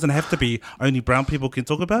that it doesn't have to be only brown people can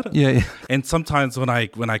talk about it. Yeah. And sometimes when I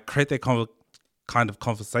create that kind of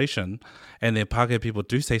conversation, and then Pākehā people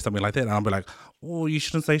do say something like that, and I'll be like, oh, you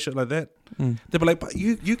shouldn't say shit like that. They'll be like, but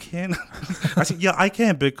you can. I said, yeah, I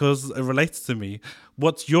can, because it relates to me.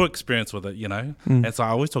 What's your experience with it? And so I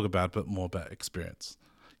always talk about a bit more about experience.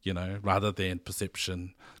 Rather than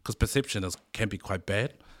perception, because perception can be quite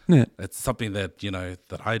bad. Yeah, it's something that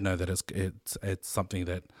that I know that it's something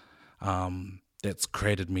that that's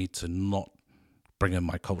created me to not bring in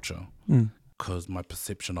my culture, because my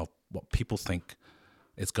perception of what people think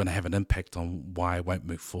is going to have an impact on why I won't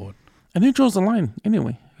move forward. And who draws the line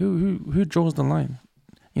anyway? Who draws the line?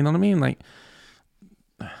 You know what I mean? Like,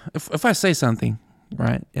 if I say something,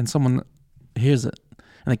 right, and someone hears it,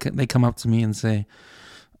 and they come up to me and say,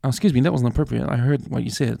 oh, excuse me, that wasn't appropriate. I heard what you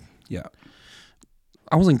said. Yeah.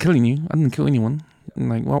 I wasn't killing you. I didn't kill anyone.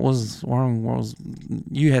 Like, what was wrong?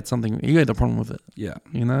 You had something, you had a problem with it. Yeah.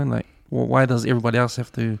 Like, well, why does everybody else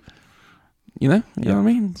have to, you know what I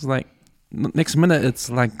mean? It's like, next minute, it's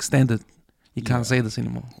like standard. You can't say this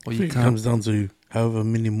anymore. Or you It can't. comes down to however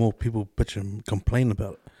many more people bitch and complain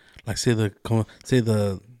about it. Like, say the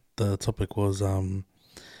topic was,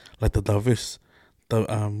 like the diverse,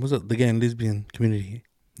 was it the gay and lesbian community?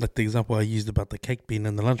 Like the example I used about the cake being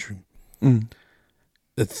in the lunchroom.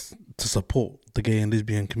 It's to support the gay and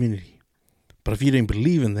lesbian community. But if you don't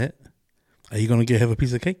believe in that, are you going to go have a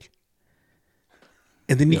piece of cake?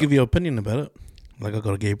 And then you give your opinion about it. Like, I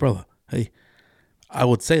got a gay brother. Hey, I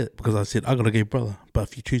would say it because I said, I got a gay brother. But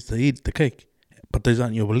if you choose to eat the cake, but those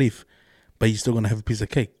aren't your belief, but you're still going to have a piece of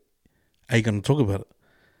cake, are you going to talk about it?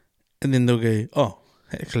 And then they'll go, oh,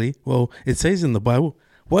 actually, well, it says in the Bible,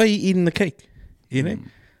 why are you eating the cake? You know?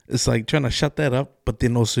 It's like trying to shut that up, but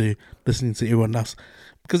then also listening to everyone else,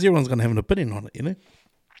 because everyone's going to have an opinion on it, you know?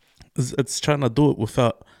 It's trying to do it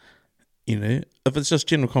without, you know, if it's just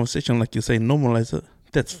general conversation, like you say, normalize it,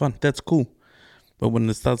 that's fun, that's cool. But when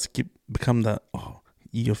it starts to become that, oh,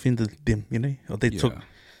 you offended them, you know? Or they took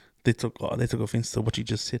offense to what you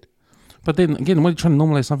just said. But then again, why are you trying to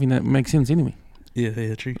normalize something that makes sense anyway?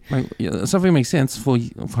 Yeah, true. Like, something makes sense for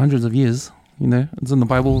hundreds of years, you know? It's in the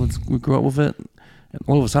Bible, we grew up with it. And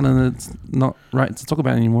all of a sudden, it's not right to talk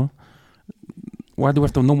about it anymore. Why do we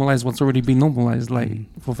have to normalize what's already been normalized, like,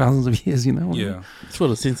 for thousands of years, you know? Yeah. It's what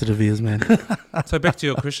a sensitive is, man. So back to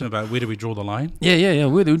your question about where do we draw the line? Yeah.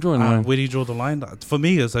 Where do we draw the line? Where do you draw the line? For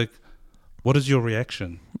me, it's like, what is your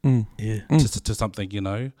reaction to something, you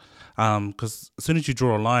know? Because as soon as you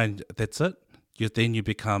draw a line, that's it. You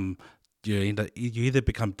either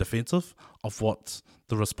become defensive of what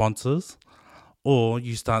the response is, or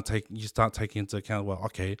you start taking into account, well,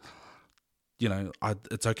 okay, you know,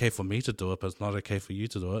 it's okay for me to do it, but it's not okay for you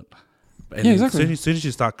to do it. And exactly. As soon as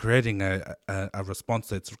you start creating a response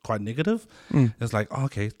that's quite negative, it's like, oh,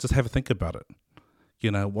 okay, just have a think about it. You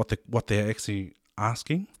know, what they're actually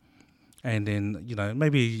asking. And then, you know,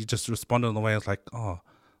 maybe you just respond in a way it's like, oh,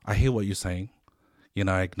 I hear what you're saying.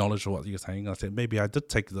 I acknowledge what you're saying. I said, maybe I did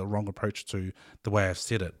take the wrong approach to the way I've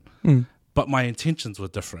said it, but my intentions were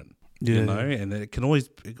different, and it can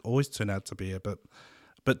always turn out to be a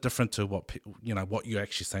bit different to what what you're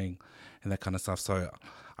actually saying and that kind of stuff. So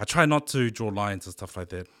I try not to draw lines and stuff like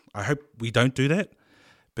that. I hope we don't do that,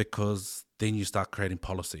 because then you start creating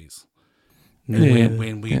policies. And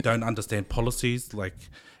when we don't understand policies, like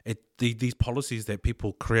these policies that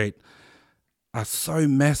people create are so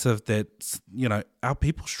massive that our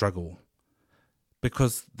people struggle,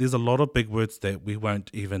 because there's a lot of big words that we won't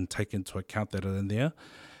even take into account that are in there.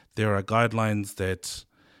 There are guidelines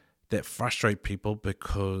that frustrate people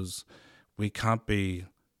because we can't be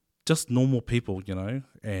just normal people,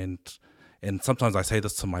 and sometimes I say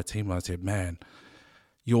this to my team. I say, man,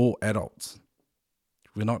 you're all adults.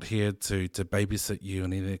 We're not here to babysit you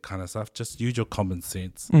and any of that kind of stuff. Just use your common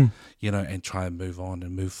sense, and try and move on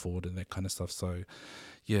and move forward and that kind of stuff. So,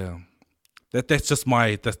 yeah, that's just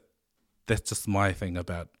my thing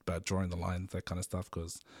about drawing the lines, that kind of stuff.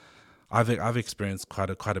 Because I've experienced quite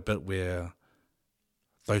a bit where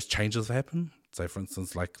those changes happen. So, for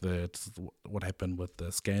instance, like what happened with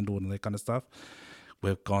the scandal and that kind of stuff.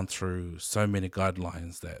 We've gone through so many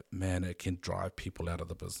guidelines that, man, it can drive people out of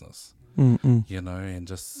the business. And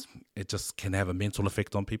it just can have a mental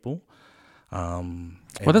effect on people. Well,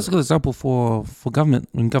 that's a good example for government,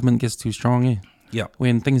 when government gets too strong. Yeah.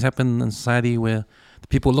 When things happen in society where the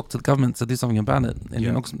people look to the government to do something about it,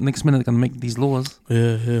 and next minute they're going to make these laws.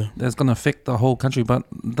 That's going to affect the whole country, but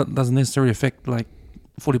that doesn't necessarily affect like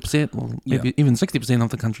 40% or maybe even 60% of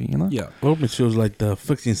the country. Yeah. Well, it feels like they're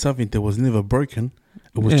fixing something that was never broken.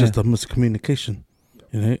 It was just a miscommunication,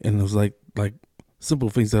 and it was like simple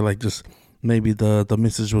things that like just maybe the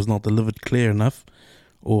message was not delivered clear enough,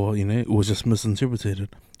 or it was just misinterpreted.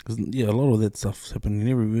 Because a lot of that stuff's happening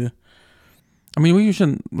everywhere. I mean, we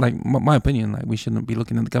shouldn't, like, my opinion, like, we shouldn't be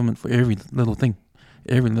looking at the government for every little thing.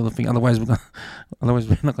 Otherwise we're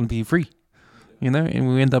not going to be free,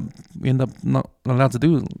 and we end up not allowed to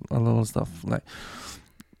do a lot of stuff, like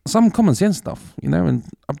some common sense stuff, and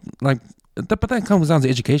but that comes down to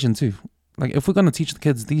education too. Like, if we're going to teach the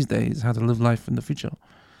kids these days how to live life in the future,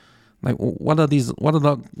 like, what are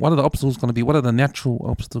the obstacles going to be? What are the natural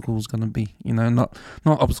obstacles going to be? Not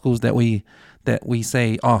obstacles that we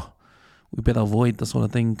say, we better avoid this sort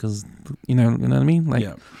of thing, because you know what I mean. Like,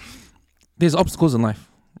 there's obstacles in life,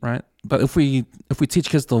 right? But if we teach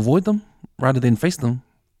kids to avoid them rather than face them,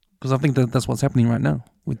 because I think that's what's happening right now.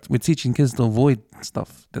 We're teaching kids to avoid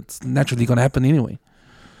stuff that's naturally going to happen anyway.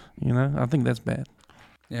 I think that's bad.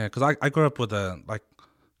 Yeah, because I grew up with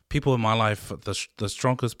people in my life. The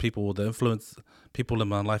strongest people, the influence people in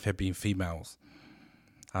my life have been females,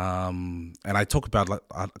 and I talk about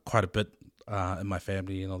quite a bit in my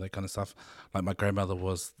family and all that kind of stuff. Like, my grandmother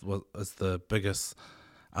is the biggest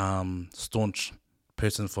staunch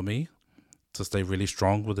person for me to stay really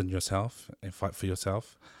strong within yourself and fight for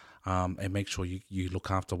yourself, and make sure you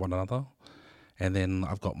look after one another. And then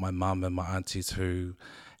I've got my mum and my aunties who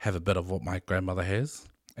have a bit of what my grandmother has,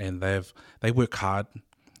 and they work hard,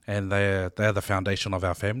 and they're the foundation of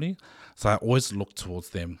our family. So I always look towards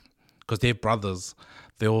them, because they're brothers.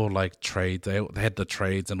 They're all like trades. They had the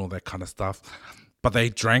trades and all that kind of stuff, but they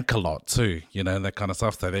drank a lot too, and that kind of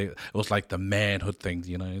stuff. So it was like the manhood thing,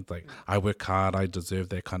 it's like, I work hard, I deserve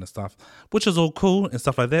that kind of stuff, which is all cool and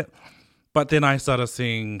stuff like that. But then I started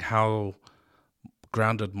seeing how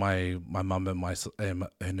grounded my mum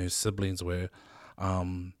and her siblings were.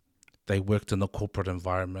 They worked in the corporate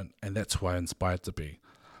environment, and that's who I inspired to be,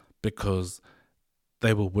 because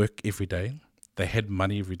they will work every day. They had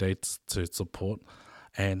money every day to support.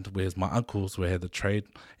 And whereas my uncles had the trade,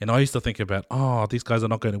 and I used to think about, these guys are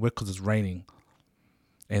not going to work because it's raining.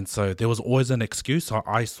 And so there was always an excuse. So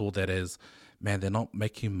I saw that as, man, they're not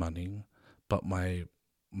making money, but my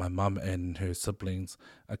mum and her siblings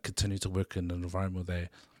continue to work in an environment where they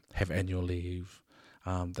have annual leave.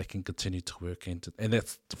 They can continue to work, and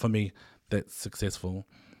that's, for me, that's success.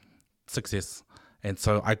 And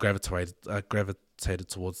so I gravitated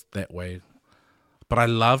towards that way. But I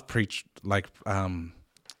love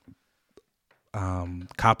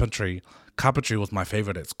carpentry. Carpentry was my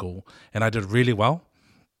favorite at school, and I did really well.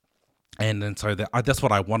 And then so that's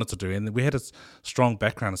what I wanted to do. And we had a strong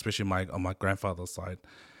background, especially on my grandfather's side,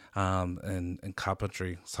 in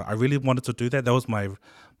carpentry. So I really wanted to do that. That was my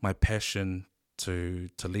passion to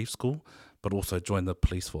leave school, but also join the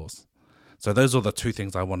police force. So those are the two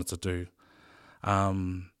things I wanted to do.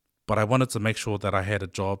 But I wanted to make sure that I had a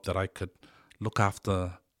job that I could look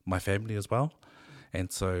after my family as well. And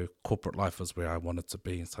so corporate life was where I wanted to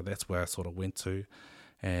be. And so that's where I sort of went to.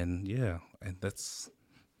 And and that's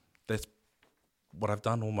what I've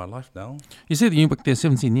done all my life now. You said you worked there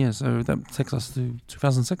 17 years, so that takes us to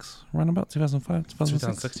 2006, around about 2005,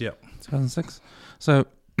 2006. 2006, yeah. 2006. So,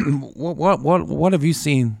 what have you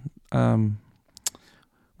seen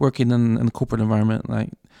working in the corporate environment? Like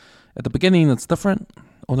at the beginning, it's different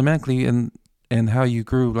automatically, and how you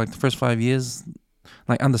grew like the first 5 years,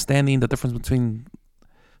 like understanding the difference between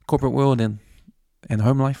corporate world and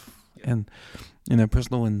home life, and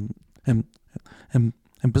personal and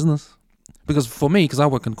business. Because for me, because I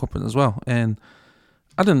work in corporate as well, and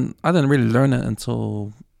I didn't really learn it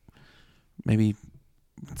until maybe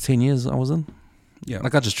 10 years I was in. Yeah.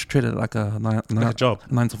 Like I just treated it like a job.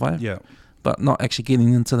 9 to 5. Yeah. But not actually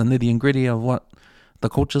getting into the nitty and gritty of what the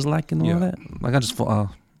culture's like and all that. Like I just thought,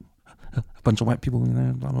 a bunch of white people,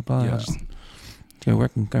 blah, blah, blah. Yeah. I just go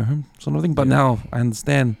work and go home sort of thing. But now I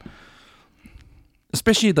understand,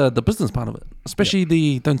 especially the business part of it, especially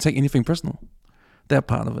the don't take anything personal, that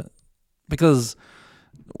part of it. Because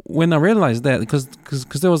when I realized that, because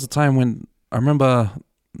there was a time when I remember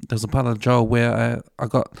there was a part of the job where I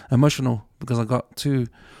got emotional because I got too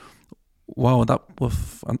wound up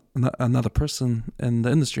with another person in the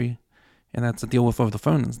industry, and I had to deal with over the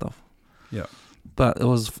phone and stuff. Yeah. But it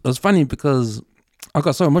was funny because I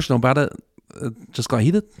got so emotional about it, it just got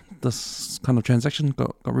heated. This kind of transaction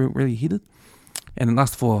got really heated, and it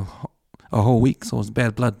lasted for a whole week. So it was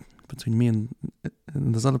bad blood between me and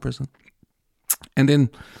this other person. And then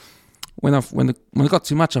when it got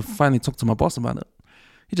too much, I finally talked to my boss about it.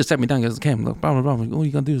 He just sat me down and goes, Cam, look, blah, blah, blah. All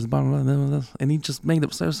you gotta do is blah, blah, blah, blah, blah. And he just made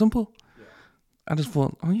it so simple. Yeah. I just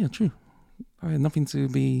thought, oh yeah, true. I had nothing to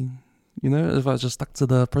be, if I was just stuck to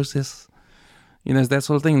the process. It's that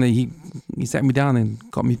sort of thing that he sat me down and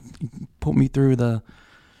put me through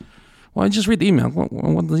just read the email.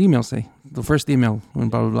 What does the email say? The first email, and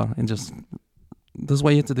blah, blah, blah. And just, this is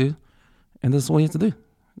what you have to do. And this is what you have to do.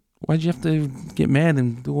 Why'd you have to get mad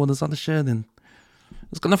and do all this other shit? And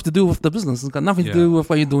it's got nothing to do with the business. It's got nothing to do with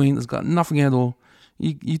what you're doing. It's got nothing at all.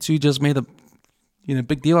 You two just made a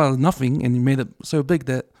big deal out of nothing, and you made it so big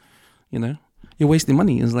that, you're wasting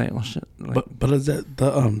money. It's like, oh shit. Like, but is that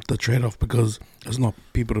the trade off, because it's not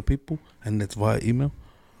people to people and it's via email?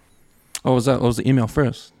 Oh, it was the email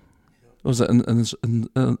first. It was an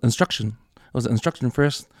instruction. It was an instruction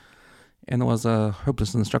first, and it was a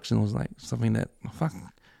hopeless instruction. It was like something that, fuck,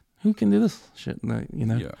 who can do this shit? Like,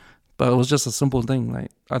 Yeah. But it was just a simple thing.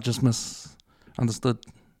 Like I just misunderstood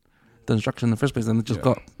the instruction in the first place, and it just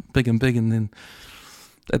got big, and then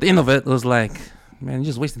at the end of it, it was like, man, you're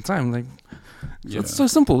just wasting time. Like it's so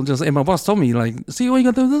simple. And my boss told me, like, see, what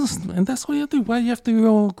you gotta do this, and that's what you do. Why you have to do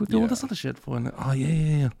all this other shit for? And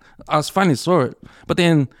yeah. I finally saw it, but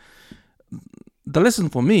then the lesson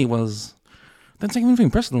for me was, don't take anything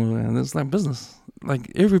personal, man. It's like business.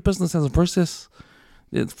 Like every business has a process.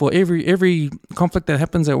 For every conflict that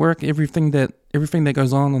happens at work, everything that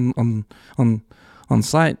goes on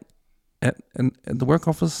site at the work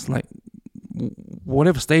office, like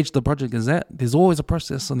whatever stage the project is at, there's always a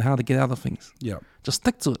process on how to get out of things. Yeah. Just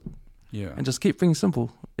stick to it. Yeah. And just keep things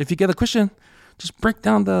simple. If you get a question, just break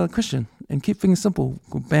down the question and keep things simple.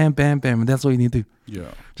 Go bam, bam, bam, and that's all you need to do.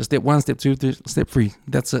 Yeah. Just step 1, step 2, step 3.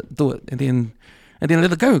 That's it. Do it, and then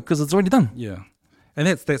let it go, because it's already done. Yeah. And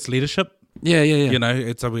that's leadership. Yeah.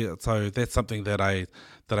 It's so that's something that I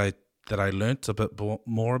learnt a bit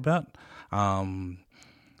more about, and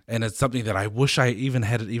it's something that I wish I even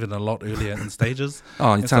had it even a lot earlier in stages.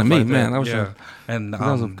 Oh, you're telling me, like man. that. I wish and that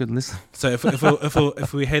was a good listen. So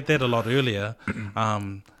if we had that a lot earlier,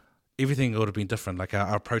 everything would have been different. Like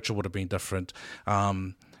our approach would have been different.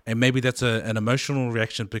 And maybe that's an emotional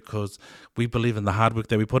reaction because we believe in the hard work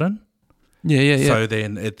that we put in. Yeah. So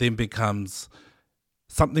then it becomes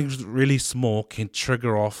something really small can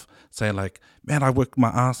trigger off saying like, man, I worked my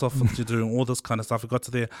ass off into doing all this kind of stuff. I got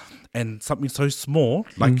to there, and something so small,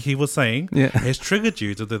 like he was saying, has triggered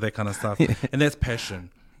you to do that kind of stuff. And that's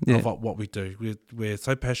passion of what we do. We're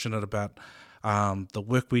so passionate about the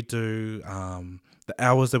work we do, the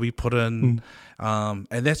hours that we put in, and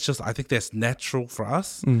that's just, I think that's natural for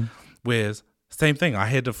us. Whereas same thing, I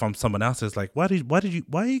heard it from someone else. It's like, why do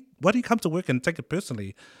you come to work and take it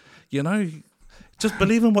personally? Just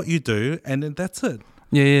believe in what you do, and then that's it.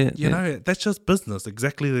 Yeah. That's just business.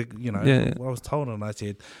 Exactly, what I was told, and I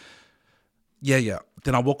said, yeah.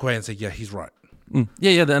 Then I walk away and say, yeah, he's right.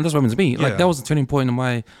 Yeah, and that's what it means to me. Like that was a turning point in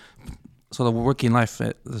my sort of working life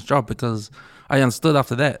at this job, because I understood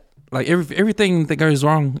after that, like everything that goes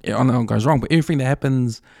wrong, but everything that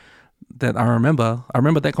happens that I remember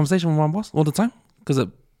that conversation with my boss all the time, because it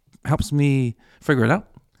helps me figure it out.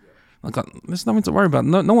 Like, there's nothing to worry about.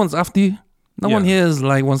 No one's after you. No one here is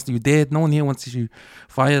like wants you dead. No one here wants you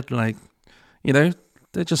fired. Like, You know,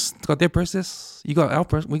 they just got their process. You got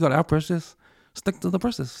our we got our process. Stick to the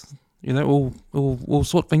process. You know, we'll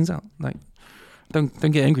sort things out. Like, don't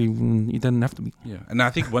get angry when you don't have to be. Yeah, and I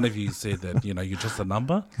think one of you said that you're just a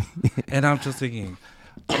number, and I'm just thinking,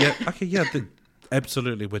 yeah, okay, yeah,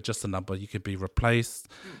 absolutely, we're just a number. You could be replaced,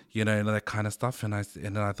 and that kind of stuff. And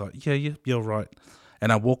then I thought, yeah, you're right.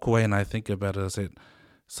 And I walk away and I think about it. I said,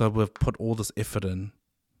 so we've put all this effort in,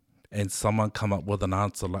 and someone come up with an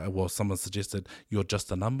answer someone suggested you're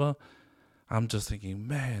just a number. I'm just thinking,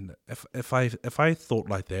 man, if I thought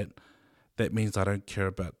like that, that means I don't care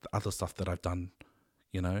about the other stuff that I've done,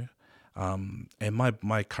 And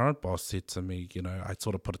my current boss said to me, I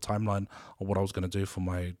sort of put a timeline on what I was going to do for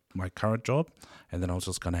my current job, and then I was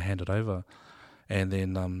just going to hand it over. And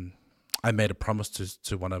then I made a promise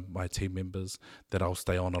to one of my team members that I'll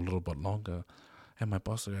stay on a little bit longer. And my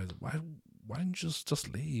boss goes, why don't you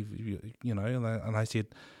just leave? And I said,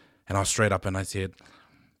 and I was straight up and I said,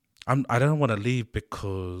 I don't want to leave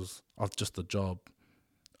because of just the job.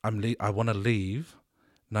 I want to leave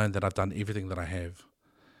knowing that I've done everything that I have,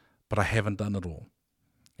 but I haven't done it all.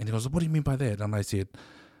 And he goes, what do you mean by that? And I said,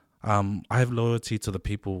 I have loyalty to the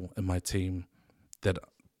people in my team that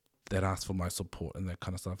ask for my support and that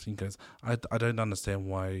kind of stuff. He goes, I don't understand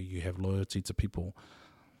why you have loyalty to people.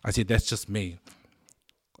 I said, that's just me.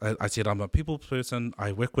 I said, I'm a people person.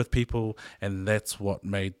 I work with people, and that's what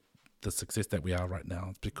made the success that we are right now.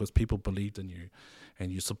 It's because people believed in you,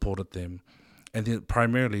 and you supported them. And then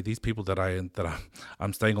primarily, these people that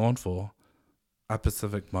I'm staying on for are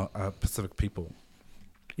Pacific people.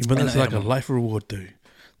 Yeah, but that's like a life reward, dude.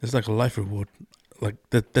 That's like a life reward. Like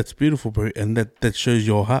that's beautiful, bro. And that shows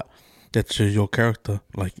your heart. That shows your character.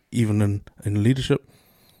 Like even in leadership,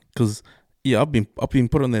 because I've been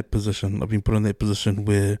put in that position. I've been put in that position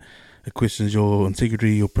where it questions your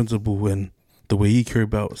integrity, your principle, and the way you care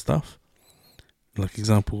about stuff. Like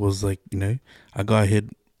example was like a guy had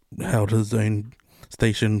held his own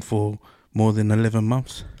station for more than 11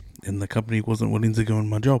 months, and the company wasn't willing to give him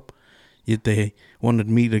my job. Yet they wanted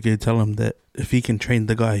me to go tell him that if he can train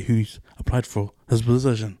the guy who's applied for his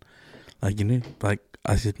position, like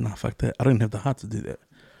I said, nah, fuck that. I don't have the heart to do that,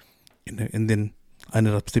 And then I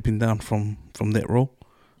ended up stepping down from that role,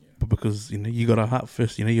 but because you got a heart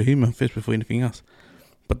first, you're human first before anything else.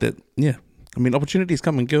 But opportunities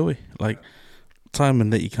come and go away, like time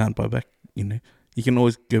and that you can't buy back. You can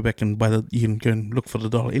always go back and you can go and look for the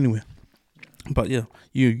dollar anywhere. But yeah,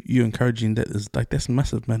 you encouraging that is like, that's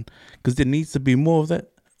massive, man, because there needs to be more of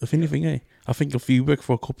that. If anything, I think if you work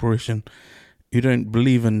for a corporation, you don't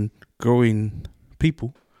believe in growing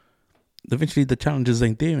people, eventually the challenges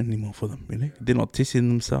ain't there anymore for them. They're not testing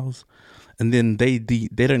themselves, and then they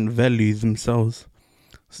don't value themselves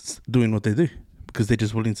doing what they do because they're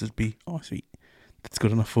just willing to be, oh sweet, that's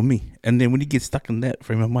good enough for me. And then when you get stuck in that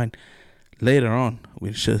frame of mind, later on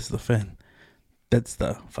when shit's the fan, that's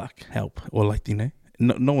the fuck help, or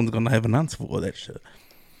no one's gonna have an answer for all that shit.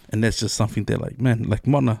 And that's just something that like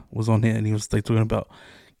Mona was on here and he was talking about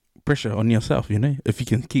pressure on yourself. If you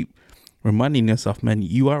can keep reminding yourself, man,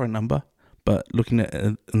 you are a number, but looking at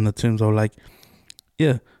it in the terms of well,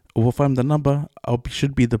 if I'm the number,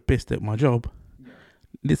 should be the best at my job.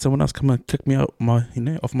 Let someone else come and kick me out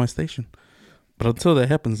off my station. But until that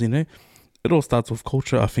happens, it all starts with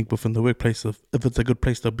culture, I think, within the workplace, if it's a good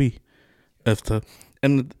place to be.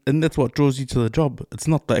 And that's what draws you to the job. It's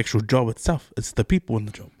not the actual job itself, it's the people in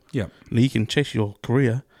the job. Yeah. You can chase your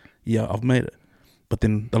career, I've made it. But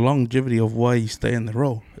then the longevity of why you stay in the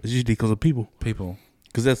role is usually because of people. People.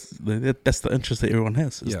 Because that's the interest that everyone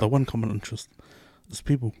has. It's the one common interest. It's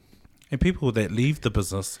people. And people that leave the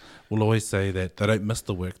business will always say that they don't miss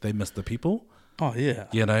the work, they miss the people. Oh yeah.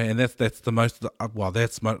 And that's the most,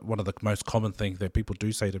 that's one of the most common things that people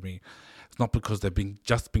do say to me. It's not because they've been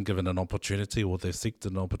given an opportunity or they've seeked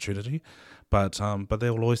an opportunity, but they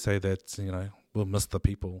will always say that, we'll miss the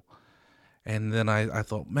people. And then I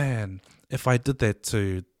thought, man, if I did that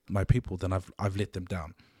to my people, then I've let them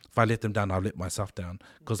down. If I let them down, I've let myself down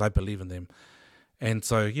because I believe in them. And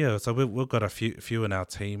so we've got a few in our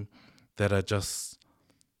team that are just,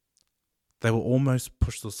 they were almost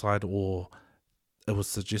pushed aside, or it was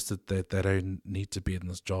suggested that they don't need to be in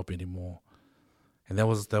this job anymore. And that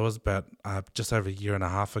was about just over a year and a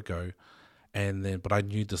half ago. But I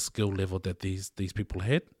knew the skill level that these people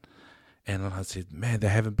had. And I said, man, they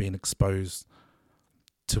haven't been exposed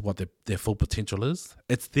to what their full potential is.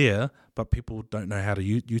 It's there, but people don't know how to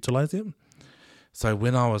utilize them. So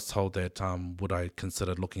when I was told that, would I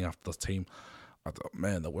consider looking after this team, I thought,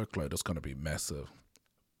 man, the workload is going to be massive.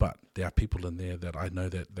 But there are people in there that I know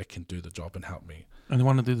that they can do the job and help me. And they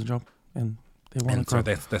want to do the job. And They want And to so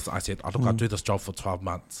grow. that's I said, oh, look, I'll do this job for 12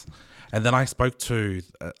 months. And then I spoke to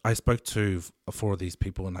 4 of these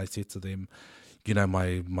people, and I said to them, you know,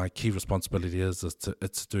 my key responsibility is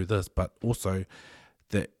to do this, but also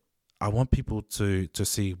that I want people to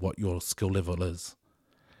see what your skill level is.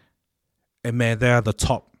 And man, they are the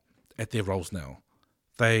top at their roles now.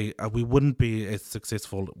 We wouldn't be as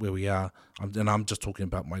successful where we are, and I'm just talking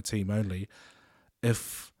about my team only,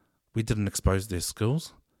 if we didn't expose their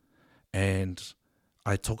skills. And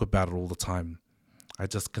I talk about it all the time. I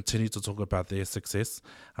just continue to talk about their success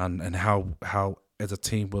and how as a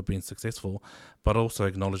team we're being successful, but also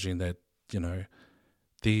acknowledging that, you know,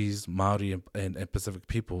 these Maori and Pacific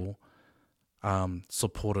people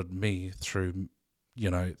supported me through,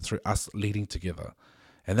 you know, through us leading together.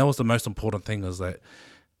 And that was the most important thing, is that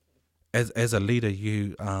as a leader,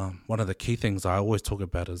 you one of the key things I always talk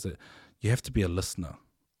about is that you have to be a listener.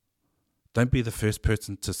 Don't be the first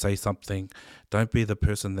person to say something. Don't be the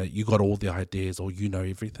person that you got all the ideas or you know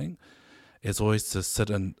everything. It's always to sit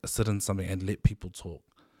in something and let people talk.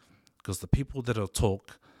 Because the people that'll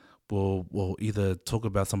talk will either talk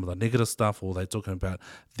about some of the negative stuff, or they're talking about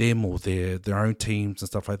them or their own teams and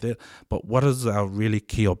stuff like that. But what is our really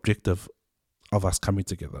key objective of us coming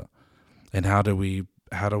together? And how do we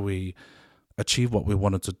achieve what we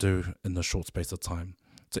wanted to do in the short space of time?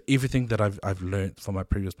 So everything that I've learned from my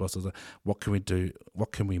previous bosses, what can we do?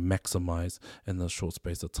 What can we maximize in the short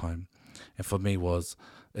space of time? And for me is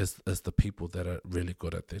the people that are really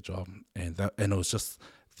good at their job, and it was just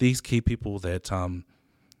these key people that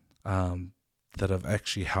that have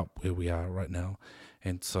actually helped where we are right now.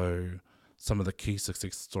 And so some of the key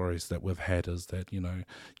success stories that we've had is that, you know,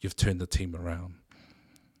 you've turned the team around.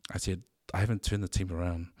 I said, I haven't turned the team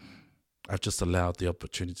around. I've just allowed the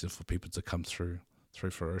opportunity for people to come through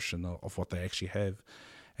fruition of what they actually have.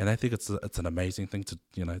 And I think it's an amazing thing to,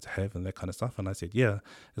 you know, to have and that kind of stuff. And I said, yeah,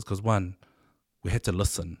 it's because, one, we had to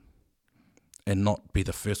listen and not be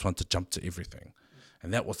the first one to jump to everything.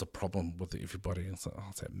 And that was the problem with everybody. And so I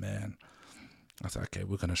said, man, okay,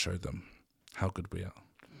 we're going to show them how good we are.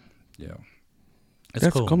 Yeah. It's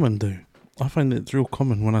That's cool. common, though. I find it's real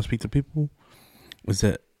common when I speak to people, is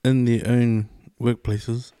that in their own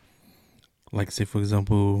workplaces, like, say, for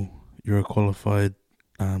example, you're a qualified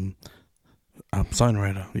sign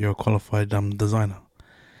writer, you're a qualified designer,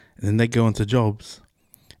 and then they go into jobs,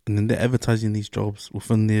 and then they're advertising these jobs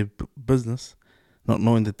within their business, not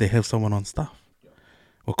knowing that they have someone on staff.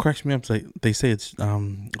 What cracks me up is like they say it's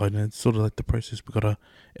it's sort of like the process. We gotta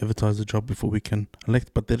advertise the job before we can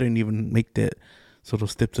elect, but they don't even make that sort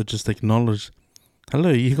of step to just acknowledge,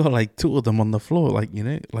 hello, you got like 2 of them on the floor, like, you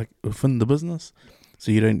know, like within the business.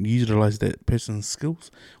 So you don't utilize that person's skills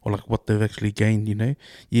or like what they've actually gained, you know,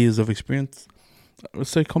 years of experience. It's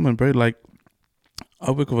so common, bro. Like, I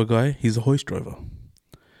work with a guy, he's a hoist driver.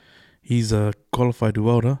 He's a qualified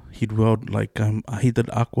welder. He'd weld like, he did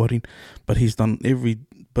arc welding, but he's done every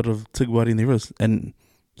bit of TIG welding there is. And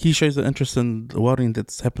he shows the interest in the welding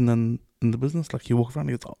that's happening in the business. Like, he walks around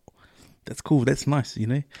and he goes, oh, that's cool, that's nice, you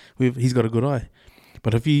know. He's got a good eye.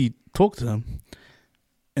 But if you talk to him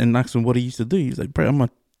and ask him what he used to do, he's like, bro, I'm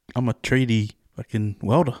a tradie fucking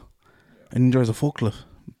welder, and he drives a forklift.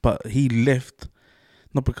 But he left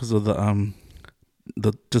not because of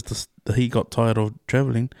he got tired of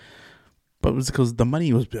traveling, but it was because the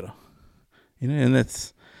money was better, you know. And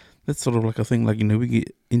that's sort of like a thing. Like, you know, we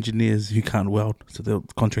get engineers who can't weld, so they'll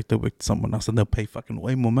contract their work to someone else, and they'll pay fucking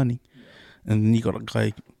way more money. And then you got a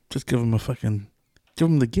guy, just give him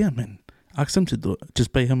the gear, man. Ask him to do it.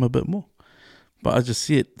 Just pay him a bit more. But I just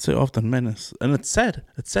see it so often, man. And it's sad.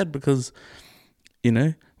 It's sad because, you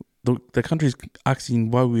know, the country's asking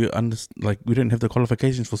why we don't have the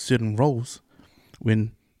qualifications for certain roles,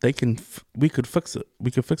 when we could fix it.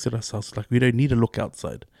 We could fix it ourselves. Like, we don't need to look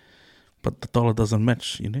outside. But the dollar doesn't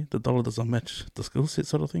match, you know. The dollar doesn't match the skill set,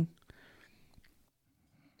 sort of thing.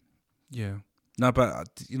 Yeah. No, but,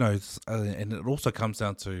 you know, and it also comes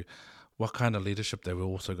down to what kind of leadership that we're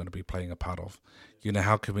also going to be playing a part of. You know,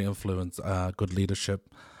 how can we influence good leadership?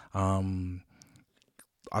 I've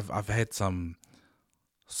had so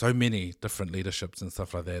many different leaderships and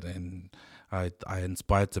stuff like that, and I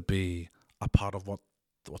inspired to be a part of what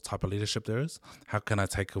type of leadership there is. How can I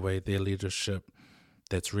take away their leadership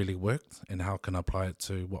that's really worked, and how can I apply it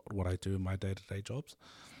to what I do in my day-to-day jobs?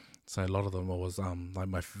 So a lot of them was like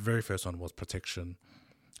my very first one was protection.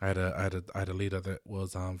 I had a leader that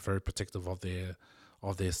was very protective of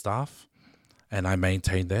their staff, and I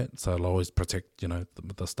maintained that. So I'll always protect, you know,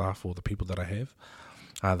 the staff or the people that I have.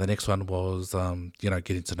 The next one was you know,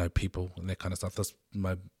 getting to know people and that kind of stuff. That's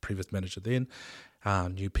my previous manager then.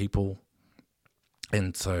 New people.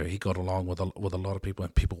 And so he got along with a lot of people,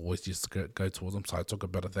 and people always used to go towards him. So I took a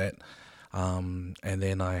bit of that. And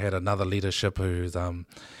then I had another leadership who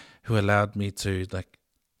allowed me to, like,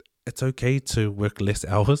 it's okay to work less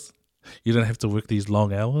hours. You don't have to work these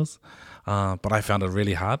long hours. But I found it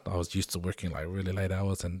really hard. I was used to working like really late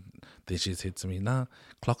hours, and then she said to me, "Nah,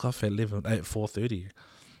 clock off at 4:30."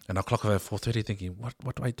 And I clock off at 4:30 thinking,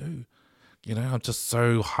 what do I do? You know, I'm just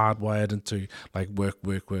so hardwired into like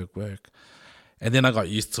work. And then I got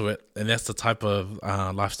used to it, and that's the type of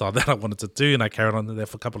lifestyle that I wanted to do, and I carried on there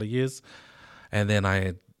for a couple of years. And then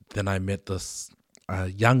I met this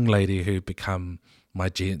young lady who became my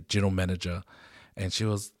general manager, and she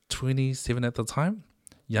was 27 at the time,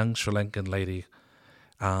 young Sri Lankan lady.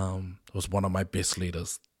 Was one of my best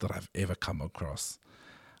leaders that I've ever come across.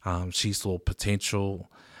 She saw potential,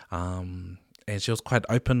 and she was quite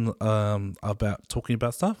open about talking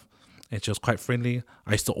about stuff, and she was quite friendly.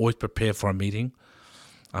 I used to always prepare for a meeting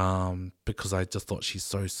because I just thought she's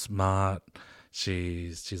so smart.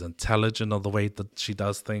 She's intelligent of the way that she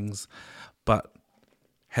does things, but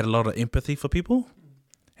had a lot of empathy for people.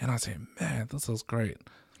 And I said, man, this is great.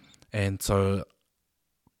 And so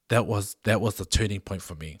that was the turning point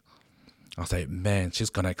for me. I was like, man, she's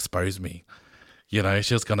going to expose me. You know,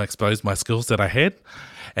 she was going to expose my skills that I had.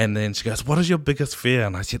 And then she goes, what is your biggest fear?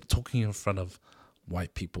 And I said, talking in front of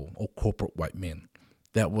white people or corporate white men.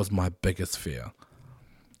 That was my biggest fear.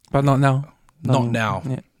 But not now. Not now.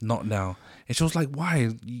 Yeah. Not now. And she was like, why?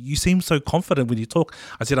 You seem so confident when you talk.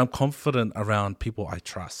 I said, I'm confident around people I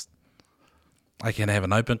trust. I can have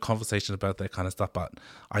an open conversation about that kind of stuff, but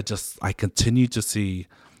I continue to see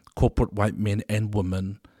corporate white men and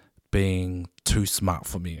women being too smart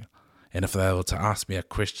for me. And if they were to ask me a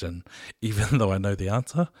question, even though I know the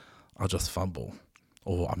answer, I'll just fumble,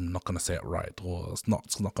 or I'm not going to say it right, or it's not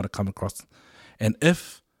going to come across. And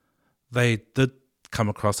if they did come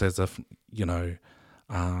across as if, you know,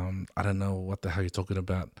 I don't know what the hell you're talking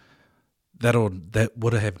about, that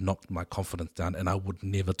would have knocked my confidence down, and I would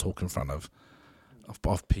never talk in front of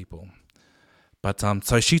people. But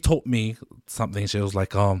so she taught me something. She was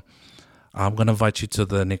like, I'm going to invite you to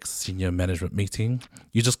the next senior management meeting.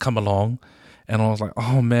 You just come along. And I was like,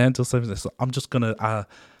 oh man, I'm just going to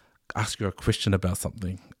ask you a question about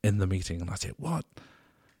something in the meeting. And I said, what?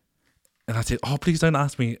 And I said, oh, please don't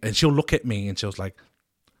ask me. And she'll look at me and she was like,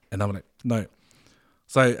 and I'm like, no.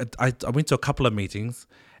 So I went to a couple of meetings,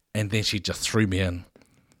 and then she just threw me in,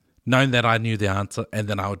 knowing that I knew the answer. And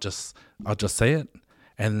then I'll just say it.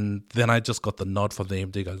 And then I just got the nod from the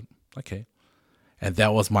MD, goes, okay. And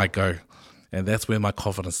that was my go. And that's where my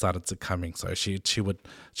confidence started to coming. So she would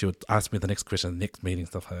ask me the next question, the next meeting,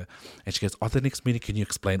 stuff like that. And she goes, the next meeting, can you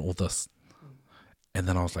explain all this? And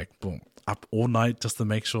then I was like, boom, up all night just to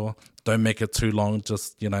make sure. Don't make it too long,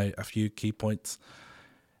 just, you know, a few key points.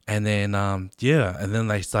 And then, and then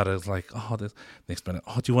they started like, this next minute,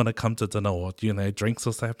 do you want to come to dinner, or do you know, drinks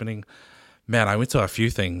was happening? Man, I went to a few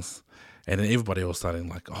things, and then everybody was starting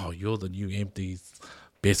like, you're the new MD's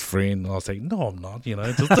best friend. And I was like, no, I'm not, you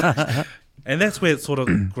know. Just and that's where it sort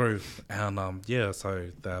of grew. And so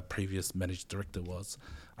the previous managing director was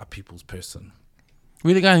a people's person. Were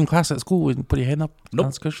you the guy in class at school and put your hand up? Nope.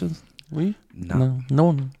 Ask questions? Were you? No. No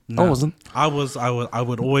one. No. I wasn't. I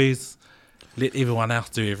would always let everyone else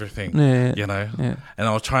do everything. Yeah. You know? Yeah. And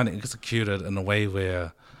I was trying to execute it in a way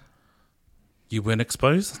where you weren't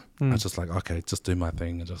exposed. I was just like, okay, just do my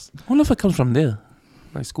thing and just. I wonder if it comes from there,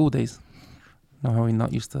 like school days. Know how we're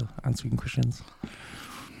not used to answering questions.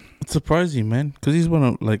 It's surprising, man, because he's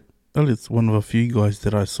Elliot's one of a few guys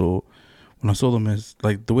that I saw when I saw them as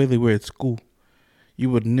like the way they were at school.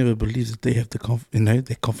 You would never believe that they have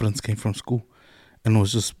their confidence came from school, and it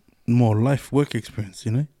was just more work experience,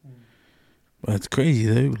 you know. But it's crazy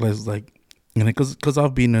though, like, you know, because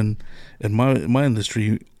I've been in my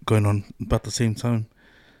industry going on about the same time,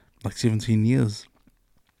 like 17 years,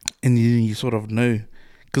 and you sort of know.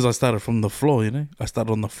 Because I started from the floor, you know. I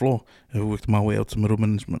started on the floor and worked my way up to middle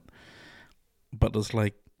management. But it's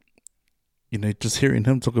like, you know, just hearing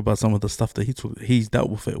him talk about some of the stuff that he's dealt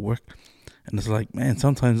with at work. And it's like, man,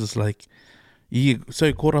 sometimes it's like, you get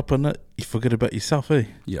so caught up in it, you forget about yourself, eh?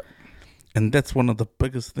 Yeah. And that's one of the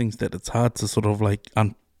biggest things that it's hard to sort of like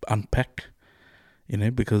unpack, you know,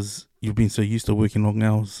 because you've been so used to working long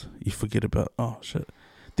hours, you forget about, oh, shit.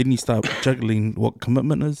 Then you start juggling what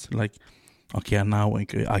commitment is, like, okay, now I won't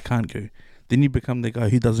go. I can't go. Then you become the guy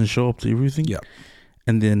who doesn't show up to everything. Yeah.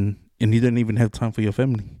 And you don't even have time for your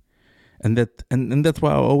family. And that's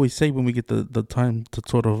why I always say when we get the time to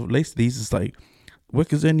sort of lace these, it's like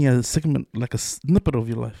work is only a segment, like a snippet of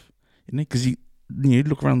your life. You know, because you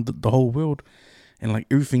look around the whole world, and like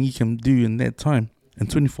everything you can do in that time, in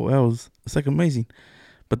 24 hours. It's like amazing.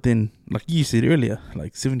 But then, like you said earlier,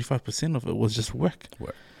 like 75% of it was just work.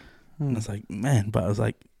 And it's like, man, but I was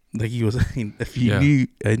like you were saying, if you knew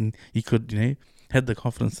and you could, had the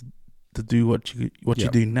confidence to do what you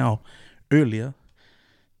do now earlier,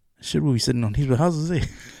 shit, we'll be sitting on heaps of houses there.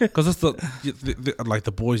 Because it's like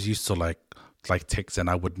the boys used to like text and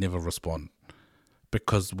I would never respond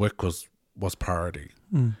because work was priority.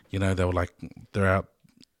 They were like, they're out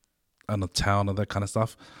in the town and that kind of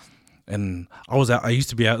stuff. And I used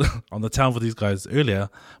to be out on the town with these guys earlier,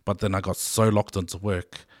 but then I got so locked into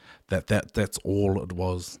work that's all it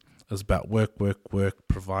was. It was about work,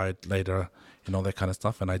 provide later, that kind of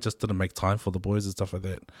stuff. And I just didn't make time for the boys and stuff like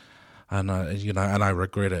that. And, and I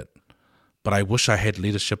regret it. But I wish I had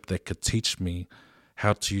leadership that could teach me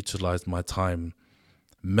how to utilize my time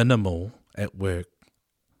minimal at work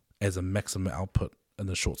as a maximum output in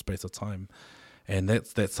a short space of time. And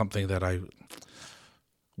that's something that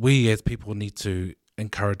we as people need to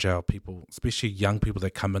encourage our people, especially young people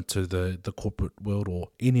that come into the corporate world or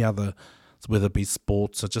any other, whether it be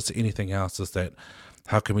sports or just anything else, is that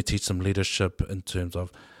how can we teach them leadership in terms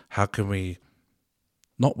of how can we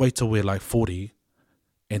not wait till we're like 40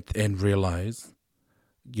 and realize,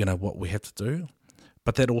 what we have to do.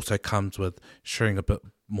 But that also comes with sharing a bit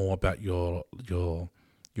more about your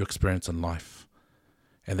experience in life.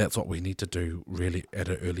 And that's what we need to do really at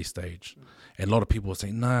an early stage. And a lot of people will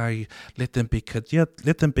say, no, let them be kids. Yeah,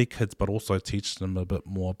 let them be kids, but also teach them a bit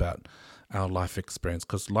more about our life experience,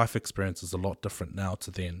 because life experience is a lot different now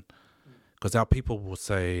to then. Because our people will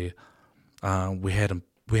say we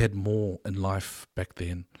had more in life back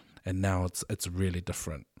then, and now it's really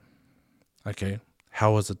different. Okay,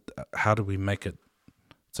 how is it? How do we make it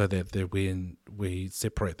so that we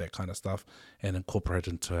separate that kind of stuff and incorporate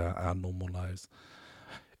it into our normal lives?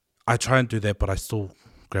 I try and do that, but I still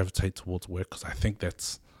gravitate towards work because I think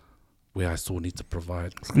that's where I still need to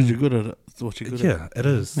provide. Because you're good at it. It's what you're good at. Yeah, it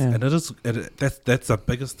is. Yeah. And it is. That's the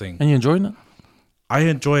biggest thing. And you enjoying it? I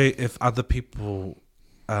enjoy if other people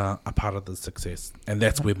are part of the success. And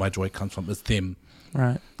that's where my joy comes from, is them.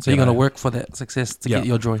 Right. So you're going to work for that success to get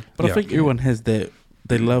your joy. But I think everyone has that.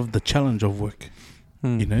 They love the challenge of work.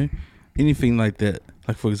 Anything like that.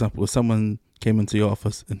 Like, for example, if someone came into your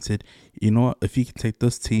office and said, you know what, if you can take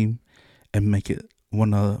this team and make it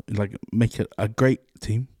a great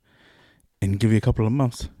team and give you a couple of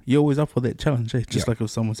months, you're always up for that challenge. Just like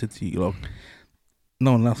if someone said to you, look,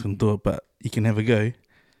 no one else can do it, but you can have a go,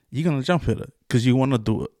 you're going to jump at it because you want to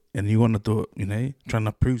do it, and you want to do it, trying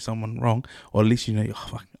to prove someone wrong, or at least,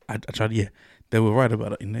 I tried, they were right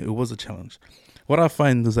about it, it was a challenge. What I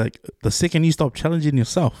find is like the second you stop challenging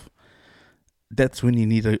yourself, that's when you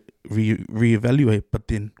need to reevaluate, but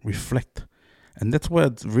then reflect. And that's why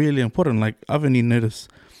it's really important. Like, I've only noticed,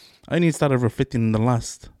 I only started reflecting in the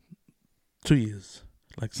last 2 years,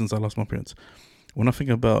 like since I lost my parents. When I think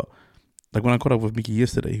about, like when I caught up with Mickey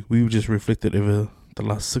yesterday, we just reflected over the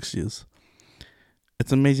last 6 years.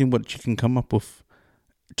 It's amazing what you can come up with,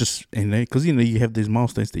 just, because, you have these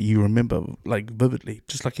milestones that you remember, like, vividly.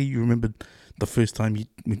 Just like you remembered the first time you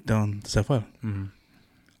went down to South Island. Mm-hmm.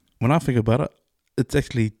 When I think about it, it's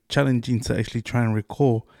actually challenging to actually try and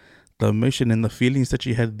recall the emotion and the feelings that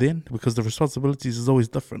you had then, because the responsibilities is always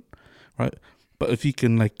different, right? But if you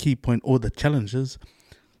can key point all the challenges,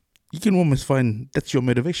 you can almost find that's your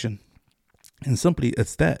motivation. And simply,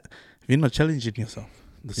 it's that. If you're not challenging yourself,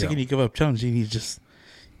 the second you give up challenging, you're just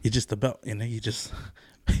about, you just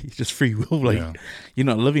free will. You're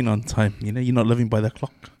not living on time, you're not living by the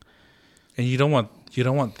clock. And you don't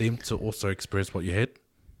want them to also experience what you had.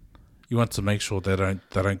 You want to make sure they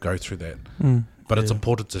don't go through that. But it's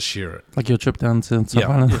important to share it. Like your trip down to South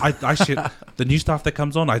Island. I share the new stuff that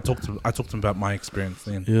comes on. I talk to them about my experience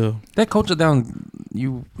then. Yeah. That culture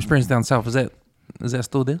you experienced down south, is that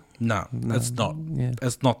still there? No, it's not. Yeah.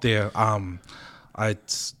 It's not there. I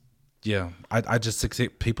just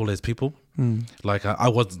accept people as people. Like I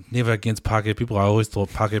was never against Pākehā people. I always thought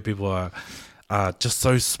Pākehā people are just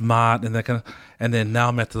so smart and that kind of. And then now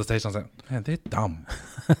I'm at the stage. I was like, man, they're dumb,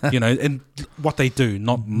 and what they do.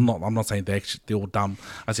 Not. I'm not saying they're all dumb.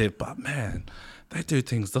 I said, but man, they do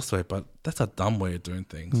things this way. But that's a dumb way of doing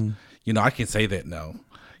things. I can say that now.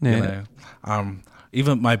 Yeah.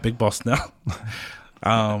 Even my big boss now.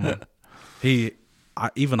 I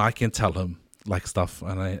can tell him like stuff,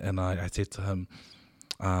 and I said to him,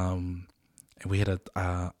 and we had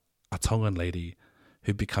a Tongan lady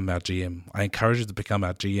who become our GM. I encouraged her to become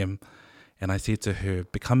our GM. And I said to her,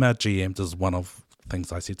 become our GM. This is one of the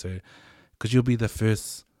things I said to her. Because you'll be the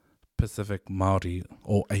first Pacific Māori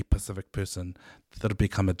or a Pacific person that'll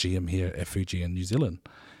become a GM here at Fuji in New Zealand.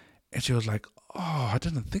 And she was like, I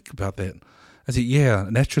didn't think about that. I said, yeah,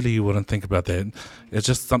 naturally you wouldn't think about that. It's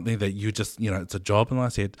just something that you just, it's a job. And I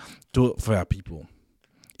said, do it for our people.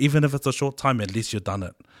 Even if it's a short time, at least you've done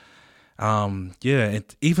it. And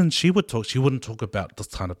even she wouldn't talk about this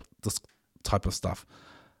type of stuff.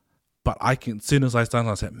 But as soon as I started,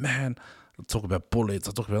 I said, man, I'll talk about bullets,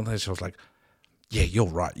 I'll talk about that. She was like, yeah, you're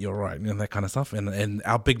right, and that kind of stuff. And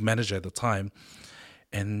our big manager at the time,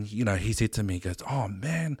 and, he said to me, he goes, oh,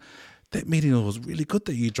 man, that meeting was really good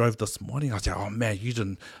that you drove this morning. I said, oh, man, you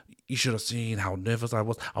should have seen how nervous I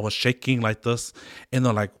was. I was shaking like this. And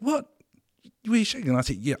they're like, what? Were you shaking? I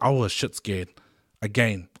said, yeah, I was shit scared.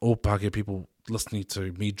 Again, all Pākehā people listening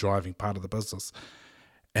to me driving part of the business.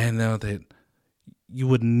 And now that you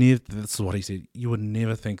would never, this is what he said, you would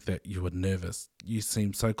never think that you were nervous. You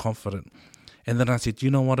seem so confident. And then I said,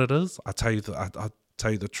 you know what it is? I'll tell you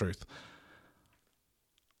the truth.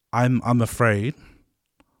 I'm afraid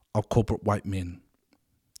of corporate white men.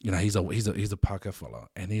 He's a Pākehā fella.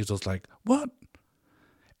 And he was just like, what?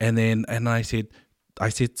 And I said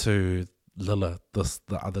to Lila,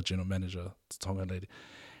 the other general manager, the Tonga lady,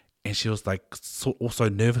 and she was like also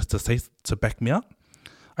nervous to back me up.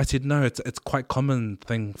 I said, no, it's quite common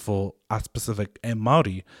thing for us Pacific and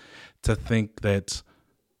Māori to think that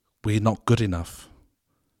we're not good enough.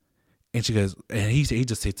 And she goes, and he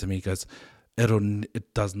just said to me, he goes,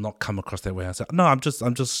 it does not come across that way. I said, no, I'm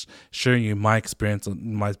just sharing you my experience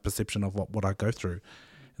and my perception of what I go through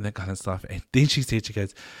and that kind of stuff. And then she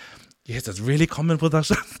goes, yes, it's really common with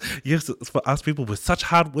us. Yes, it's for us people. We're such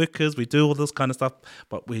hard workers. We do all this kind of stuff,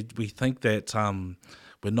 but we think that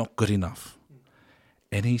we're not good enough.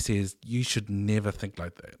 And he says, you should never think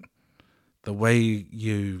like that. The way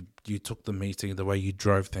you took the meeting, the way you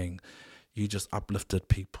drove things, you just uplifted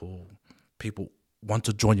people. People want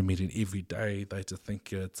to join your meeting every day. They just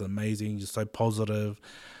think it's amazing. You're so positive.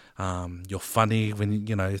 You're funny when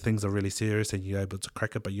things are really serious and you're able to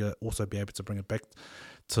crack it, but you also be able to bring it back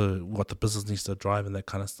to what the business needs to drive and that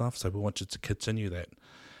kind of stuff. So we want you to continue that.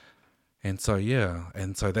 And so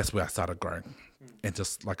that's where I started growing. And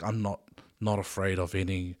just like I'm not afraid of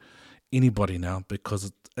anybody now,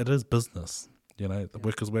 because it is business. The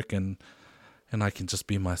work is work, and I can just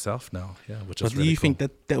be myself now. Yeah, which is really cool. Do you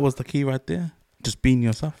think that was the key right there? Just being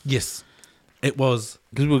yourself? Yes, it was.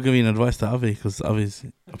 Because we were giving advice to Ave, because Ave's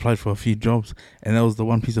applied for a few jobs, and that was the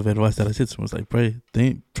one piece of advice that I said to him. I was like, bro,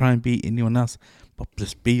 don't try and be anyone else, but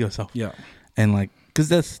just be yourself. Yeah. And like, because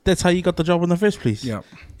that's how you got the job in the first place. Yeah.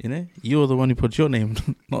 You're the one who put your name,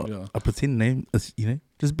 not a pretend name.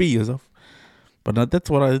 Just be yourself. But that's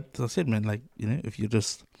what I said, man. Like, if you're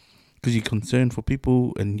just, because you're concerned for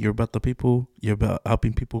people and you're about the people, you're about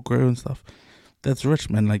helping people grow and stuff, that's rich,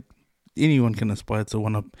 man. Like, anyone can aspire to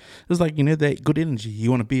want to, it's like, that good energy. You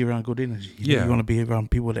want to be around good energy. You want to be around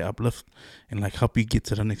people that uplift and like help you get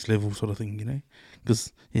to the next level sort of thing,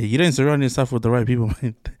 because you don't surround yourself with the right people,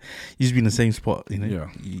 man. You just be in the same spot,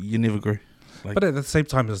 you never grow. Like, but at the same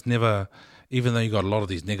time, it's never, even though you got a lot of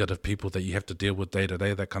these negative people that you have to deal with day to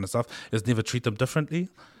day, that kind of stuff, it's never treat them differently.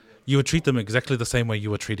 You would treat them exactly the same way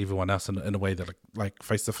you would treat everyone else in a way that like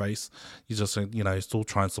face to face. You just still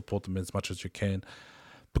try and support them as much as you can.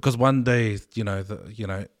 Because one day,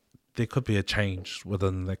 there could be a change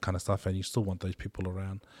within that kind of stuff, and you still want those people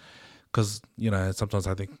around. Because sometimes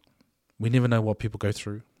I think we never know what people go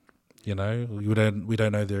through. We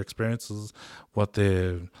don't know their experiences, what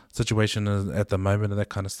their situation is at the moment, and that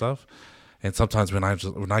kind of stuff. And sometimes when I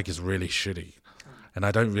get really shitty, and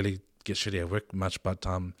I don't really get shitty at work much, but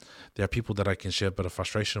there are people that I can share a bit of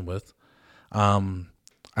frustration with. I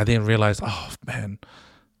then realize, oh man,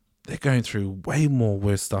 they're going through way more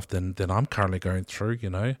worse stuff than I'm currently going through,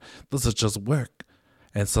 This is just work.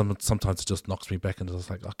 And sometimes it just knocks me back and it's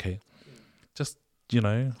like, okay, just,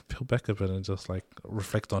 peel back a bit and just like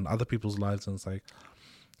reflect on other people's lives, and it's like,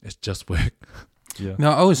 it's just work. Yeah.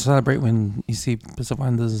 Now, I always celebrate when you see Pacific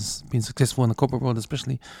Islanders being successful in the corporate world,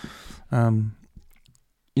 especially.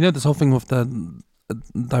 This whole thing with the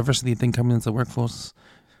diversity thing coming into the workforce,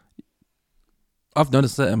 I've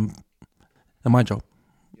noticed it in my job.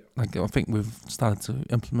 Like, I think we've started to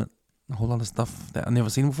implement a whole lot of stuff that I've never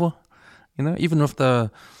seen before. Even with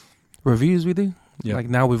the reviews we do. Yeah. Like,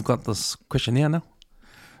 now we've got this questionnaire now.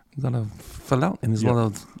 We've got to fill out, and there's a lot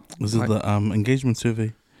of... Was it the engagement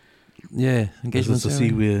survey? Yeah, engagement survey. To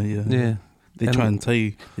see where, yeah. They try and tell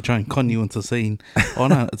you, they try and con you into saying, oh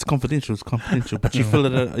no, it's confidential, but you fill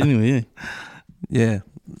it out anyway, yeah.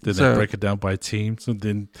 Then they break it down by teams, and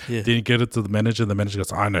then you get it to the manager, and the manager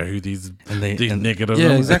goes, I know who these negative are.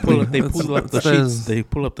 Yeah, exactly. They pull up the sheets. They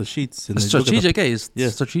pull up the sheets. And strategic, It's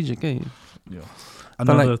strategic, Yeah.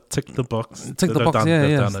 another tick the box. Tick the They've box, done- yeah,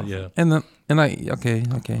 they've yeah. done it, yeah. And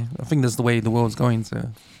okay. I think that's the way the world's going. So,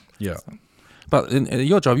 Yeah. but in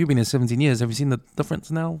your job, you've been here 17 years. Have you seen the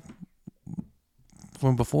difference now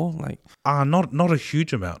from before? Like, Not a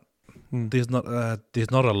huge amount. hmm. There's not a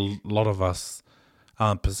lot of us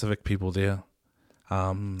Pacific people there.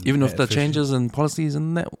 Even with the especially- changes in policies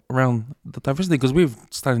and that around the diversity, because we've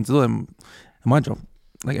starting to do them in my job.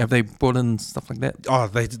 Like, have they brought in stuff like that? Oh,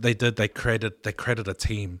 they did. They created a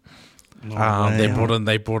team. No They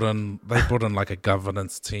way. brought in like a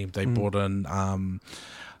governance team. They brought in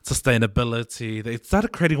sustainability. They started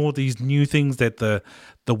creating all these new things that the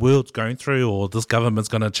world's going through, or this government's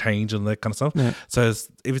going to change and that kind of stuff. Yeah. So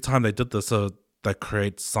every time they did this, they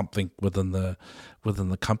create something within the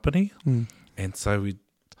company. Mm. And so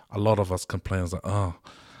a lot of us complain, I was like, oh,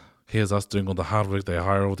 here's us doing all the hard work. They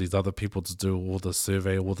hire all these other people to do all the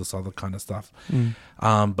survey, all this other kind of stuff.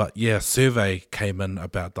 Mm. But yeah, survey came in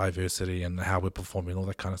about diversity and how we're performing, all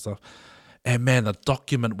that kind of stuff. And man, the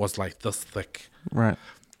document was like this thick. Right.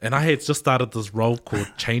 And I had just started this role called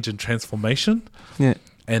Change and Transformation. Yeah.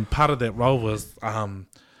 And part of that role was I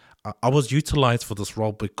was utilized for this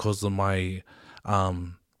role because of my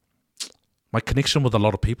connection with a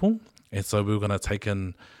lot of people. And so we were going to take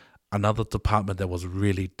in another department that was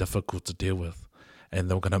really difficult to deal with. And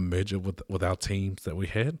they were going to merge it with our teams that we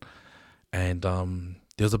had. And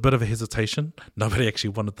there was a bit of a hesitation. Nobody actually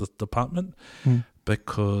wanted this department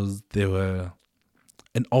because there were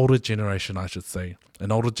an older generation, I should say,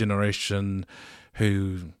 an older generation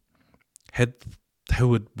who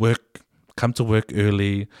would come to work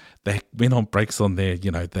early. They went on breaks on their,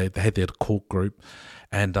 they had their core group,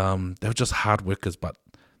 and they were just hard workers, but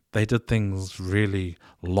they did things really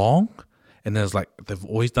long, and it was like they've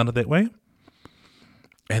always done it that way.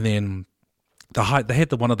 And then they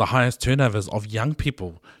had one of the highest turnovers of young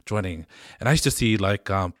people joining, and I used to see like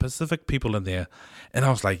Pacific people in there, and I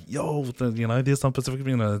was like, "Yo, there's some Pacific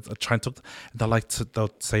people." I try and talk, and they'll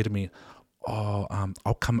say to me, "Oh,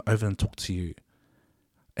 I'll come over and talk to you."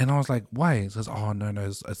 And I was like, "Why?" It says, "Oh, no,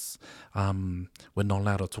 it's we're not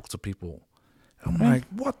allowed to talk to people." I'm like,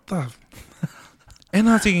 "What the?" And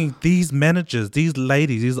I'm thinking, these managers, these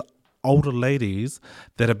ladies, these older ladies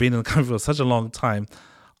that have been in the company for such a long time,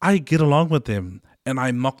 I get along with them and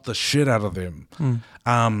I mock the shit out of them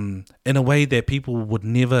in a way that people would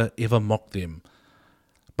never, ever mock them.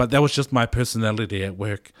 But that was just my personality at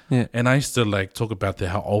work. Yeah. And I used to like talk about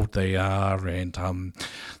how old they are and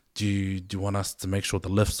do you want us to make sure the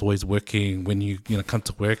lift's always working when you come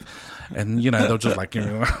to work? And, they'll just like,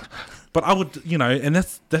 But I would, and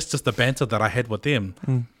that's just the banter that I had with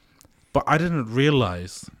them. But I didn't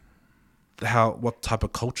realize what type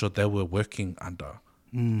of culture they were working under.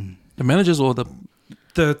 The managers or the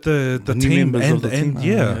new team members of the team.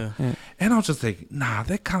 yeah. yeah. And I was just like, nah,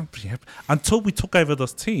 that can't be happening. Until we took over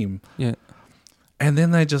this team. Yeah. And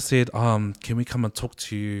then they just said, can we come and talk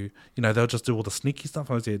to you? They'll just do all the sneaky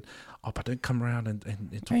stuff. I said, oh, but don't come around and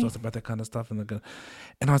talk to us about that kind of stuff. And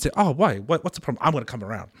I said, oh, why? What's the problem? I'm going to come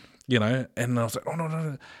around, And I was like, oh,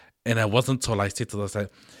 no. And it wasn't until I said to them,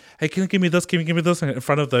 hey, can you give me this? Can you give me this? In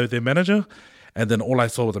front of their manager. And then all I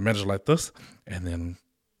saw was the manager like this. And then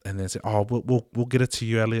said, oh, we'll get it to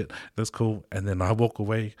you, Elliot. That's cool. And then I walk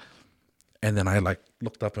away. And then I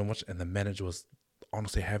looked up and watched, and the manager was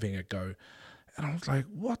honestly having a go. And I was like,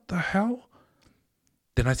 what the hell?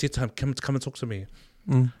 Then I said to him, come and talk to me.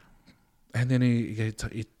 And then he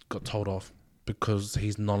got told off because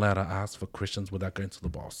he's not allowed to ask for questions without going to the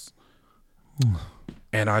boss.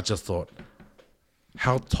 And I just thought,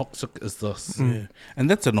 how toxic is this? Yeah. And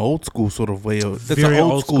that's an old school sort of way of, that's Very an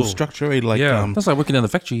old old school school. structure. Like, Yeah. That's like working in the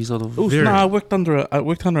factory, sort of. No, I worked under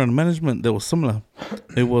a management that was similar.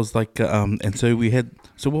 It was like, and so we had.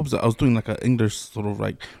 So what was it? I was doing like an English sort of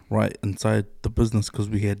like right inside the business because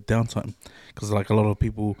we had downtime because like a lot of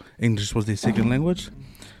people English was their second language.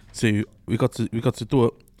 So we got to do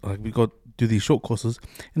it. Like we got to do these short courses,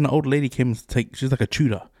 and the old lady came to take. She's like a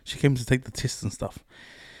tutor. She came to take the tests and stuff.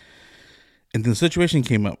 And then the situation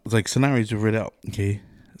came up. It's like scenarios were read out. Okay,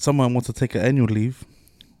 someone wants to take an annual leave,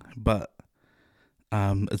 but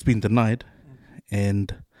it's been denied,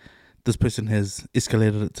 and this person has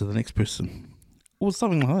escalated it to the next person. Or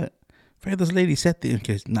something like that. Fair, this lady sat there and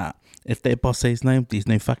goes, nah, if their boss says no, there's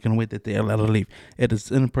no fucking way that they're allowed to leave. It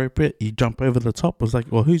is inappropriate. You jump over the top. I was like,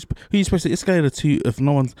 well, who you supposed to escalate it to if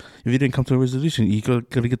you didn't come to a resolution? You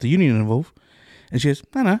got to get the union involved. And she goes,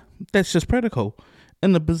 no, that's just protocol.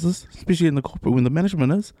 In the business, especially in the corporate, when the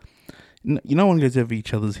management is, No one goes over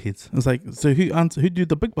each other's heads. It's like, so who do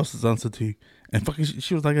the big bosses answer to? And fucking,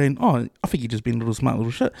 she was like going, oh, I think you just been a little smart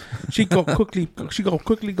little shit. She quickly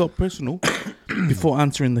got personal before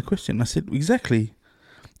answering the question. I said, exactly.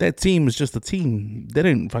 That team is just a team. They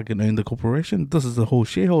don't fucking own the corporation. This is the whole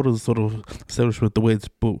shareholders sort of establishment, the way it's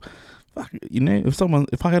built. Fuck,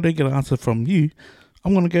 if I don't get an answer from you,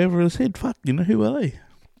 I'm gonna go over his head. Fuck, who are they?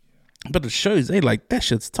 But it shows, like, that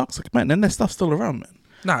shit's toxic, man, and that stuff's still around, man.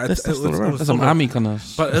 No, it was That's some army kind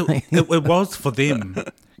of. But it was for them,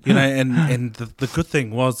 and the good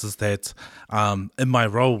thing is that in my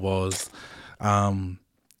role was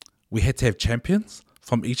we had to have champions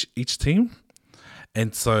from each team,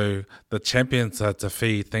 and so the champions are to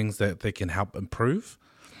feed things that they can help improve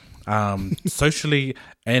socially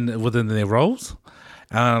and within their roles.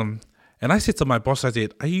 And I said to my boss, I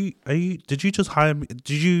said, did you just hire me?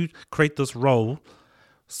 Did you create this role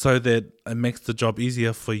so that it makes the job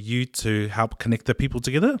easier for you to help connect the people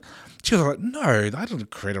together? She was like, no, I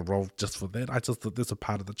didn't create a role just for that. I just thought this is a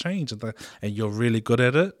part of the change, and you're really good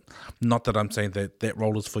at it. Not that I'm saying that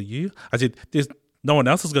role is for you. I said, there's no one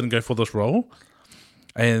else is going to go for this role.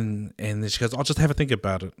 And then she goes, I'll just have a think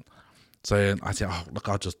about it. So I said, oh, look,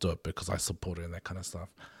 I'll just do it because I support her and that kind of stuff.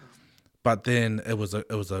 But then it was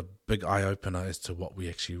a big eye-opener as to what we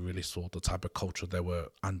actually really saw, the type of culture they were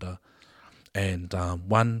under. And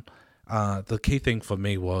the key thing for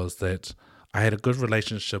me was that I had a good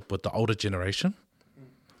relationship with the older generation.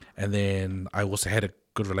 And then I also had a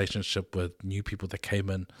good relationship with new people that came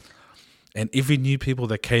in. And every new people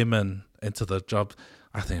that came into the job,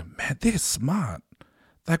 I think, man, they're smart.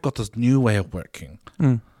 They've got this new way of working.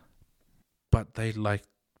 But they like a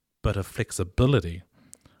bit of flexibility,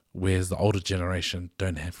 whereas the older generation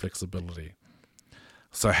don't have flexibility.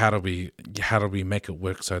 So how do we make it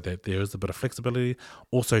work so that there is a bit of flexibility,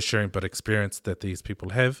 also sharing a bit of experience that these people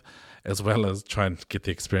have, as well as trying to get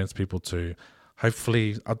the experienced people to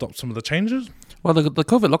hopefully adopt some of the changes? Well, the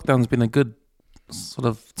COVID lockdown has been a good sort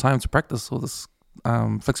of time to practice all this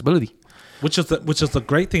flexibility. Which is the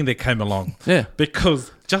great thing that came along. Yeah.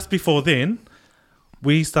 Because just before then,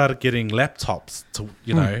 we started getting laptops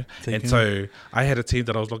and so I had a team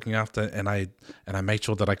that I was looking after, and I made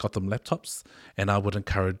sure that I got them laptops, and I would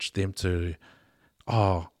encourage them to,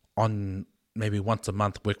 on maybe once a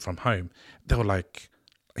month work from home. They were like,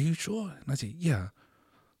 "Are you sure?" And I said, "Yeah,"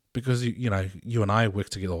 because you and I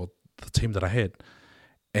worked together, or the team that I had,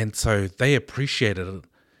 and so they appreciated it,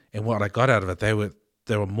 and what I got out of it, they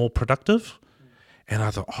were more productive, and I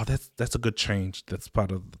thought, that's a good change. That's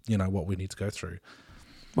part of what we need to go through.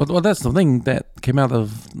 Well, that's the thing that came out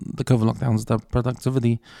of the COVID lockdowns, the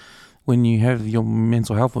productivity, when you have your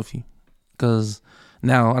mental health with you. Because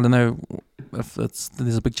now, I don't know if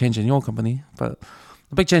there's a big change in your company, but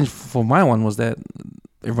the big change for my one was that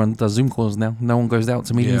everyone does Zoom calls now. No one goes out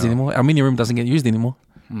to meetings anymore. Our meeting room doesn't get used anymore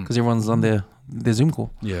because everyone's on their Zoom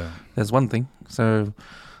call. Yeah. That's one thing. So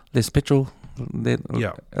less petrol,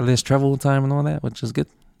 less travel time and all that, which is good.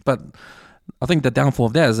 But I think the downfall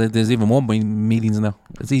of that is that there's even more meetings now.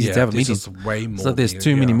 It's easy to have a meeting. Just way more. So there's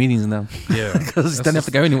too many meetings now. Yeah, because you don't have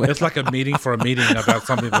to go anywhere. It's like a meeting for a meeting about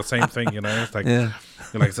something, the same thing. It's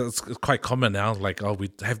like so it's quite common now. Like, we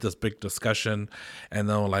have this big discussion, and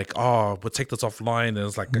they're like, we'll take this offline, and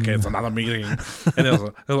it's like, okay, it's another meeting, and then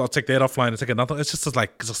I'll take that offline and take another. It's just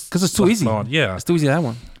like because it's too easy. Yeah, it's too easy to have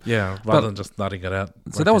one. Yeah, rather than just nutting it out.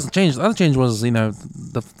 So that was the change. The other change was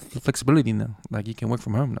the flexibility now. Like, you can work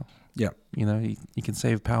from home now. Yeah. You can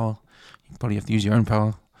save power. You probably have to use your own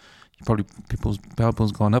power. People's power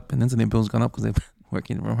bills gone up and internet bills gone up because they're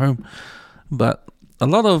working from home. But a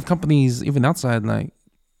lot of companies, even outside, like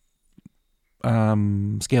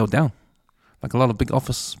scaled down. Like a lot of big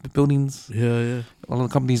office buildings. Yeah. A lot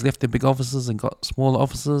of companies left their big offices and got smaller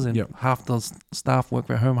offices, and half the staff work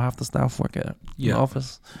at home, half the staff work at the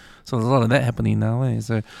office. So there's a lot of that happening now.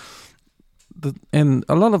 So. And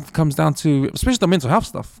a lot of it comes down to, especially the mental health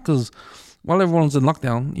stuff, because while everyone's in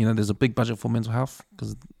lockdown, there's a big budget for mental health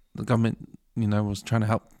because the government, was trying to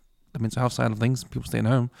help the mental health side of things, people staying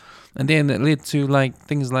home. And then it led to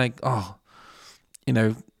things like, now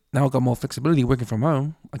I've got more flexibility working from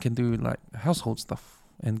home. I can do household stuff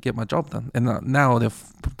and get my job done. And now the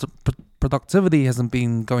productivity hasn't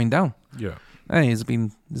been going down. Yeah. It's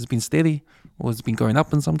been steady, or it's been going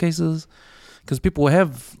up in some cases. Because people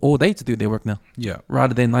have all day to do their work now. Yeah.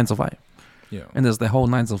 Rather than 9 to 5. Yeah. And there's the whole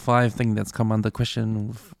 9 to 5 thing that's come under question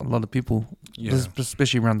with a lot of people,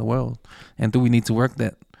 especially around the world. And do we need to work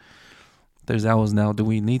those hours now? Do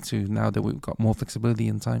we need to, now that we've got more flexibility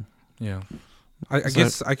in time? Yeah. I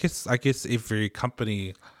guess every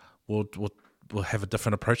company will have a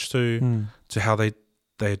different approach to how they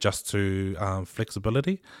adjust to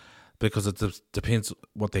flexibility, because it depends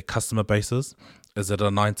what their customer base is. Is it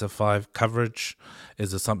a 9 to 5 coverage?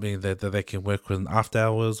 Is it something that they can work with after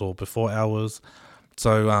hours or before hours?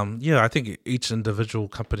 So I think each individual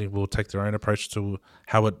company will take their own approach to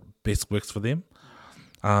how it best works for them.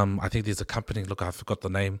 I think there's a company, look, I forgot the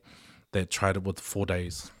name, that tried it with 4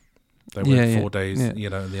 days. They worked 4 days,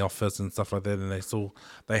 in the office and stuff like that, and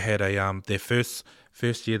they had a their first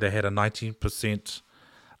year they had a 19%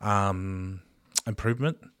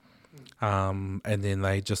 improvement, and then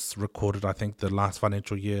they just recorded, I think the last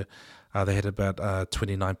financial year, they had about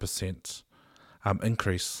 29%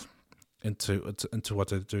 increase into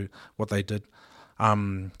what they did.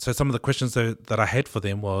 So some of the questions that I had for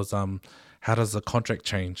them was, how does the contract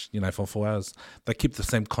change? For 4 hours, they keep the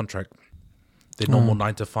same contract, their normal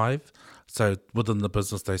 9 to 5. So within the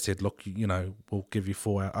business, they said, look, we'll give you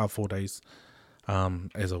 4 days,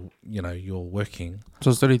 as you're working.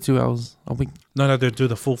 So it's 32 hours a week? No, they do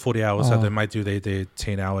the full 40 hours. So they might do their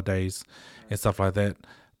 10-hour days and stuff like that.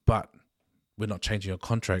 But we're not changing your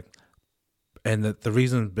contract. And the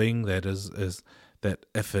reason being that is that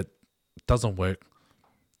if it doesn't work,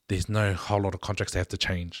 there's no whole lot of contracts they have to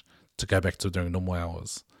change to go back to doing normal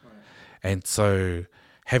hours. Right. And so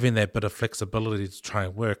having that bit of flexibility to try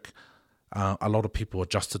and work, a lot of people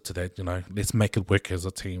adjusted to that. Let's make it work as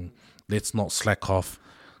a team. Let's not slack off,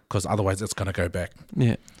 because otherwise it's going to go back.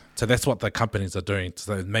 Yeah. So that's what the companies are doing.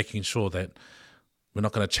 So making sure that we're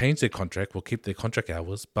not going to change their contract. We'll keep their contract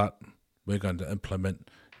hours, but we're going to implement,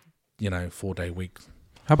 4-day weeks.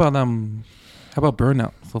 How about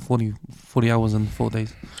burnout for 40 hours in 4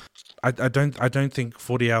 days? I don't think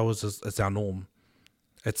 40 hours is our norm.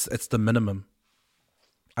 It's the minimum.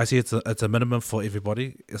 I see it's a minimum for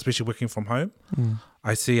everybody, especially working from home.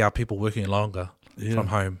 I see our people working longer from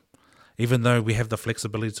home. Even though we have the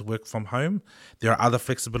flexibility to work from home, there are other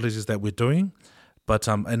flexibilities that we're doing. But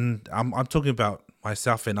and I'm talking about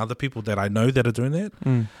myself and other people that I know that are doing that.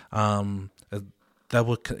 They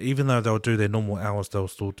will, even though they'll do their normal hours, they'll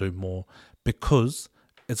still do more, because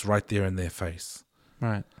it's right there in their face.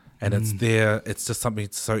 Right. And it's there. It's just something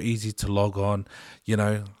so easy to log on.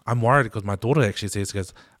 I'm worried because my daughter actually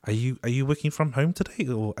says, "Are you working from home today,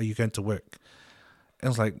 or are you going to work?" And I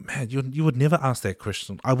was like, "Man, you would never ask that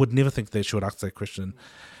question. I would never think that she would ask that question."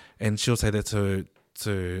 And she'll say that to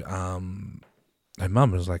her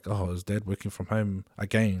mum. Is like, "Oh, is Dad working from home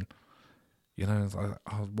again?" It's like,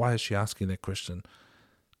 oh, why is she asking that question?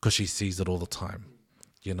 Because she sees it all the time.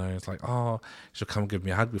 It's like, oh, she'll come give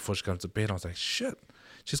me a hug before she goes to bed. I was like, shit,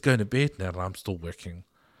 she's going to bed now and I'm still working.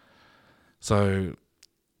 So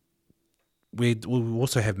we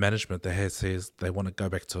also have management that says they want to go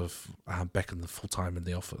back to back in the full time in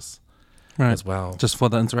the office, right, as well, just for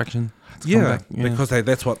the interaction. Because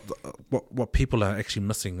that's what people are actually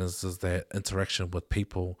missing is that interaction with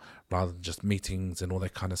people rather than just meetings and all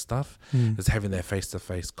that kind of stuff. Is having that face to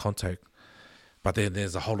face contact. But then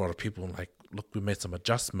there's a whole lot of people like, look, we made some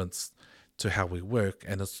adjustments to how we work,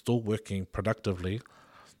 and it's still working productively,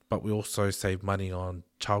 but we also save money on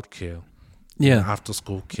childcare, after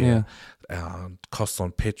school care, costs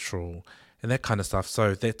on petrol, and that kind of stuff.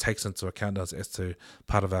 So that takes into account as to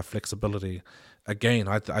part of our flexibility. Again,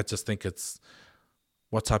 I just think it's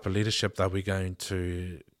what type of leadership are we going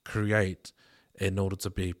to create in order to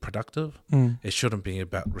be productive. It shouldn't be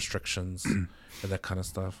about restrictions and that kind of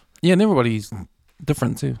stuff. Yeah, and everybody's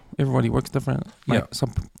different too. Everybody works different. Like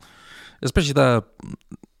especially the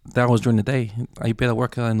hours during the day. Are you better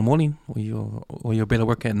work in the morning, or you're better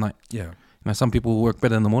work at night? Yeah. Some people work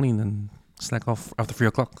better in the morning and slack off after 3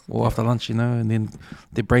 o'clock or after lunch, and then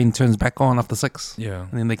their brain turns back on after 6. Yeah.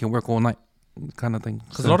 And then they can work all night, kind of thing.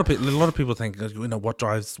 Because a lot of people think, what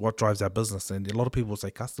drives our business, and a lot of people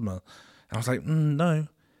say customer. And I was like, no,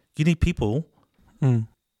 you need people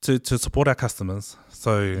to support our customers.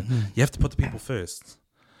 So you have to put the people first,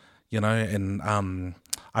 and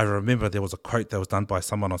I remember there was a quote that was done by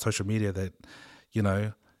someone on social media that,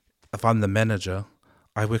 if I'm the manager,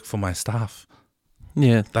 I work for my staff.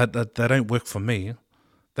 Yeah. They don't work for me.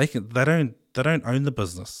 They don't own the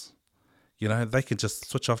business. They can just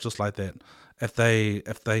switch off just like that. If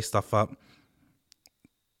they stuff up,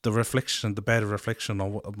 the bad reflection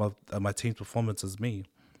of my team's performance is me.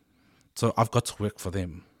 So I've got to work for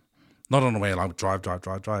them. Not on the way like drive.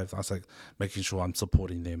 I was like making sure I'm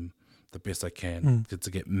supporting them the best I can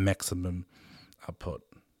to get maximum output,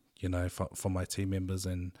 for my team members,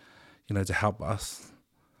 and, to help us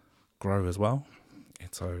grow as well.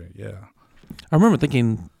 And so, yeah. I remember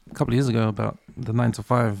thinking a couple of years ago about the 9 to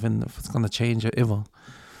 5 and if it's going to change ever.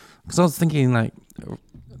 Because I was thinking, like,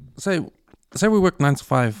 say we work 9 to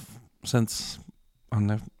 5 since I don't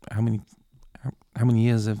know how many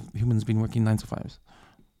years have humans been working 9 to 5s?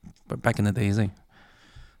 But back in the days, eh?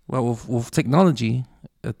 Well, with technology,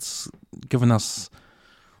 it's given us,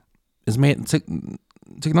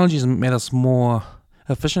 technology has made us more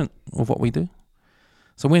efficient with what we do.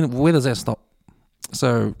 So where does that stop?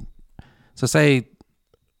 So say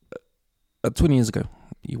 20 years ago,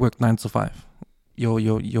 you worked 9 to 5.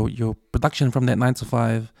 Your production from that 9 to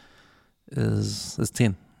 5 is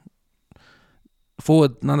 10.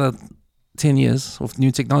 Forward another 10 years with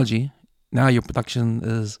new technology, now your production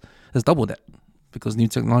is double that, because new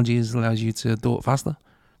technologies allows you to do it faster,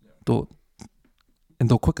 do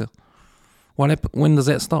it quicker. When does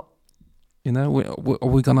that stop? You know,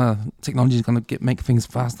 technology is gonna make things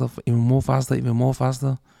faster, even more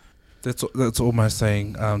faster. That's almost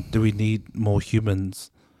saying, do we need more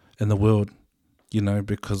humans in the world? You know,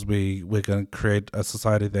 because we're going to create a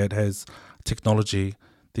society that has technology.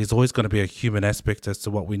 There's always going to be a human aspect as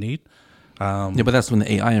to what we need. Yeah, but that's when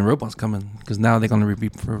the AI and robots come in, because now they're going to be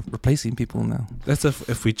replacing people now. That's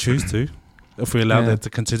if we choose to, if we allow that to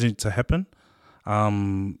continue to happen.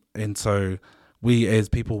 And so we as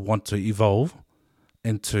people want to evolve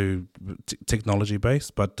into technology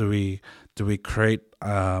based, but do we create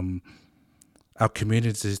our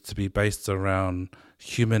communities to be based around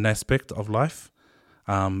human aspect of life?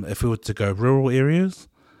 If we were to go rural areas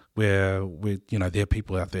where there are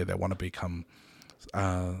people out there that want to become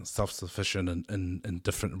self-sufficient in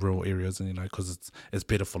different rural areas, and because it's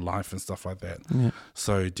better for life and stuff like that. Yeah.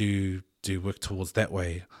 So do you work towards that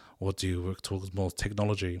way, or do you work towards more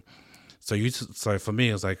technology? So for me,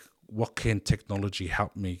 it's like, what can technology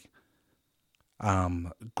help me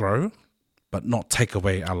grow, but not take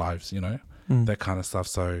away our lives? That kind of stuff.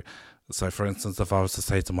 So for instance, if I was to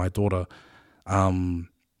say to my daughter, I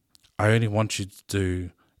only want you to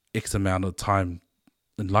do X amount of time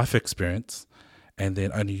in life experience, and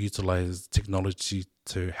then only utilize technology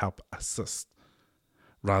to help assist,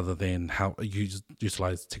 rather than how you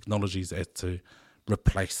utilize technologies as to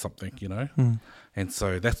replace something, And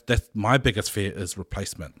so that's my biggest fear, is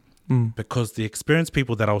replacement. Because the experienced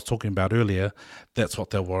people that I was talking about earlier, that's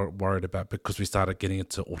what they're worried about, because we started getting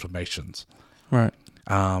into automations. Right.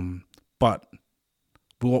 But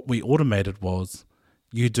what we automated was,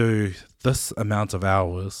 you do this amount of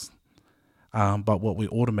hours, but what we're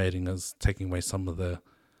automating is taking away some of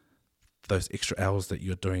those extra hours that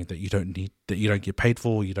you're doing that you don't need, that you don't get paid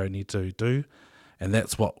for, you don't need to do. And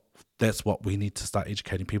that's what we need to start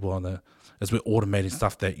educating people on, is we're automating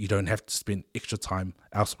stuff that you don't have to spend extra time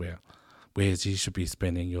elsewhere, whereas you should be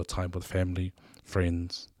spending your time with family,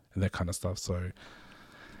 friends, and that kind of stuff. So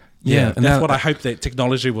Yeah, and that's what I hope that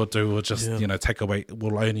technology will do. Will just take away.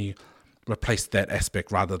 Will only replace that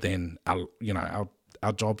aspect, rather than our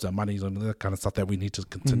jobs, our money, and that kind of stuff that we need to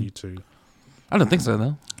continue to. I don't think so,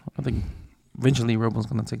 though. I think eventually robots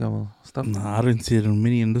going to take over stuff. Nah, I don't see it in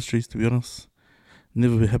many industries, to be honest.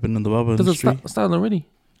 Never happened in the barber industry. It's starting already,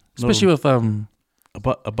 especially with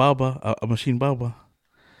a barber, a machine barber.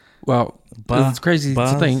 Well, it's crazy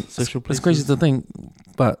to think. It's crazy to think,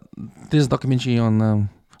 but there's a documentary on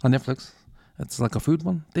Netflix. It's like a food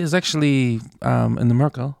one. There's actually in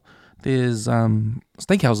America, there's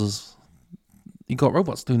steakhouses. You got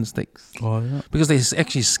robots doing the steaks. Oh yeah. Because they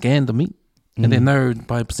actually scan the meat, and they know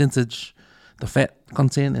by percentage the fat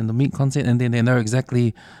content and the meat content, and then they know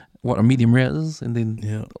exactly what a medium rare is, and then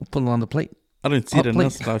put it on the plate. I don't see it in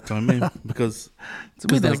this lifetime, man, because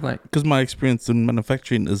to me that's like, because my experience in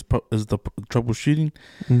manufacturing is the troubleshooting,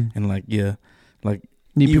 and you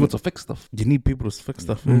need people to fix stuff. You need people to fix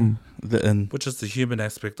stuff, which is the human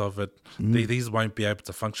aspect of it. These won't be able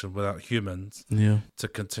to function without humans. To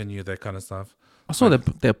continue that kind of stuff. I saw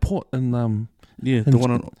their port in the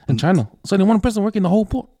one in China. So only one person working the whole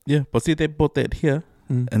port. Yeah, but see, they bought that here,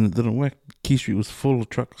 and it didn't work. Key Street was full of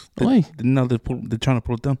trucks. Now they're trying to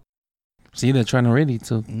pull it down. See, they're trying already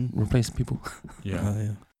to replace people.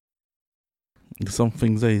 Yeah. Some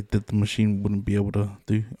things that the machine wouldn't be able to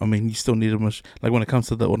do. I mean, you still need a machine. Like when it comes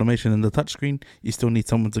to the automation and the touchscreen, you still need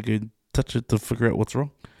someone to go touch it to figure out what's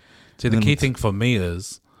wrong. See, the key thing for me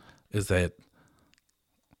is that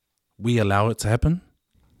we allow it to happen,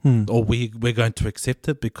 or we're going to accept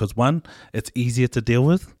it, because one, it's easier to deal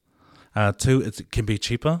with. Two, it can be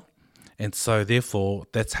cheaper. And so therefore,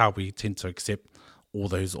 that's how we tend to accept all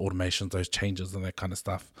those automations, those changes and that kind of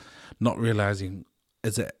stuff, not realizing,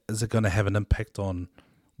 is it going to have an impact on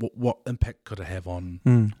what impact could it have on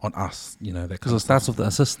us? That because it starts with the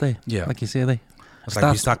assist there. Yeah, like you say there. It's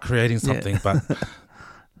like you start creating something, but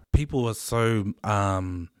people are so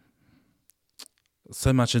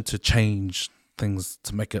much into change things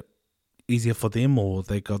to make it easier for them, or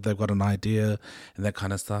they've got an idea and that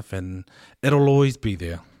kind of stuff, and it'll always be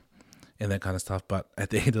there and that kind of stuff. But at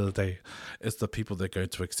the end of the day, it's the people that are going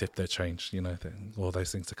to accept that change, you know, all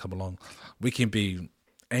those things that come along. We can be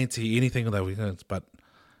anti anything that we can, but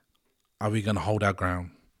are we going to hold our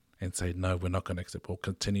ground and say, no, we're not going to accept, we'll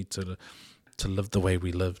continue to live the way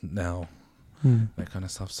we live now, that kind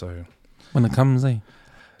of stuff. So when it comes,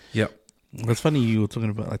 Yep. It's funny you were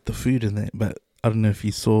talking about like the food and that, but I don't know if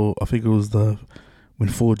you saw. I think it was when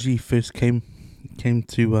 4G first came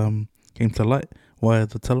to light via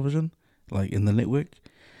the television, like in the network,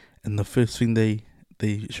 and the first thing they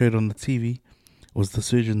showed on the TV was the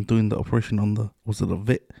surgeon doing the operation on a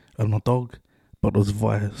vet on a dog, but it was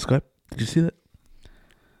via Skype. Did you see that?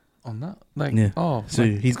 on that, like, Yeah. oh, So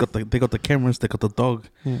like, they got the cameras, they got the dog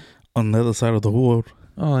on the other side of the world,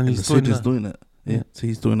 oh, and and he's the surgeon's doing doing it. Yeah. So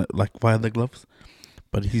he's doing it like via the gloves,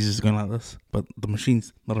 but he's just going like this. But the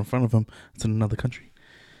machine's not in front of him; it's in another country.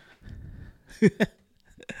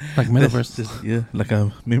 like metaverse. Just, like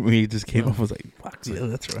a memory just came up. I was like, "Fuck yeah,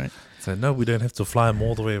 that's right." So no, we don't have to fly them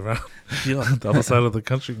all the way around the other side of the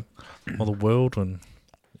country or the world, and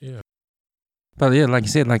But yeah, like you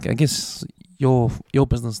said, like I guess your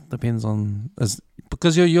business depends on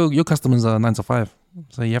because your customers are 9 to 5,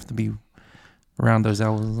 so you have to be around those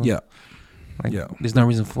hours. Like, there's no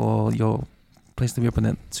reason for your place to be open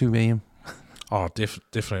at 2 a.m. Oh,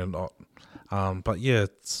 definitely not. But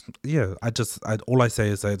all I say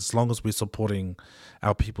is that as long as we're supporting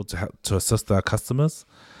our people to assist our customers,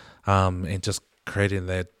 and just creating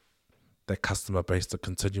that customer base to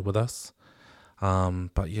continue with us.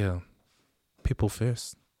 But yeah, people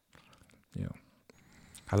first. Yeah,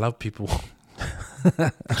 I love people.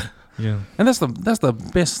 Yeah, And that's the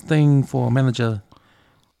best thing for a manager.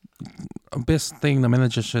 Best thing the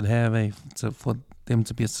manager should have for them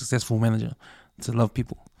to be a successful manager, to love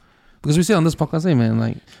people. Because we see on this podcast, man,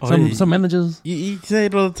 like some managers. You say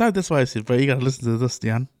it all the time. That's why I said, bro, you gotta listen to this,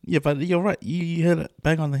 Dion. Yeah, but you're right. You hit it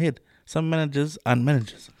bang on the head. Some managers aren't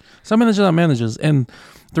managers. Some managers are managers, and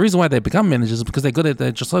the reason why they become managers is because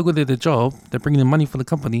they're just so good at their job. They're bringing in money for the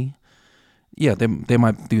company. Yeah, they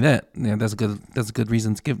might do that. Yeah, that's a good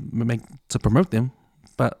reason to promote them.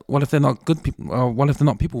 But what if they're not good people? Or what if they're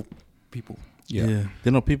not people? Yeah.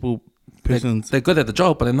 They're not people. Persons. They're good at the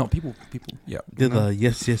job, but they're not people. Yeah, They're the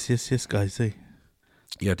yes guys. Eh?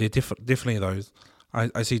 yeah, they're definitely those.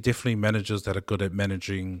 I see definitely managers that are good at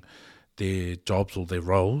managing their jobs or their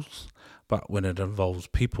roles, but when it involves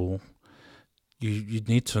people, you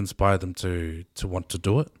need to inspire them to want to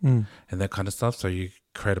do it and that kind of stuff. So you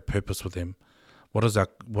create a purpose with them. What is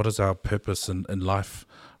our purpose in life,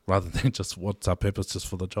 rather than just what's our purpose just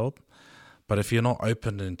for the job? But if you're not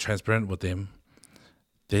open and transparent with them,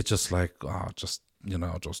 they're just like, I'll just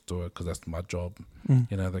do it because that's my job,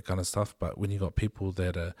 that kind of stuff. But when you got people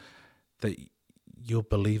that you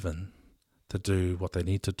believe in to do what they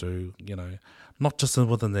need to do, not just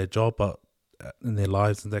within their job, but in their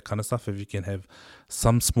lives and that kind of stuff, if you can have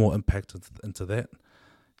some small impact into that,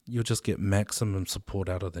 you'll just get maximum support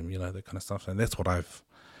out of them, that kind of stuff. And that's what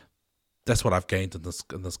I've gained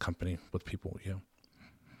in this company with people. Yeah.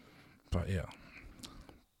 But yeah,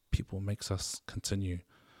 people makes us continue,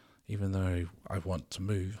 even though I want to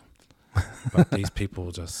move. But these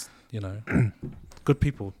people just, good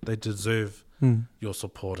people, they deserve your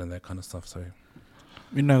support and that kind of stuff. So,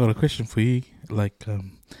 I got a question for you. Like, so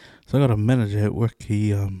I got a manager at work.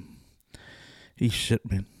 He's shit,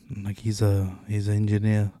 man. Like, he's an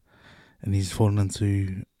engineer, and he's fallen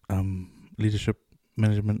into leadership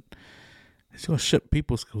management. He's got shit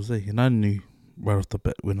people skills, and I knew right off the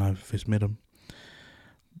bat when I first met him.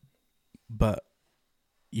 But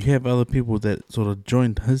you have other people that sort of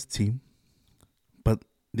joined his team, but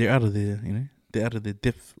they're out of their, they're out of their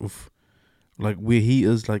depth of like where he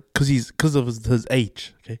is, like because of his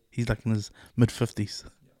age. Okay, he's like in his mid-50s.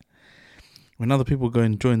 When other people go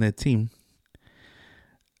and join their team,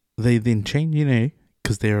 they then change,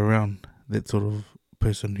 because they're around that sort of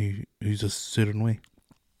person who's a certain way.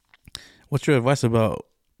 What's your advice about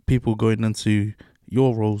people going into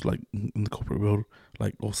your roles, like in the corporate world,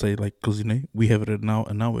 like, or say, like, because we have it in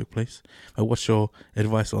our workplace? Like, what's your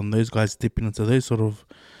advice on those guys stepping into those sort of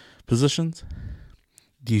positions?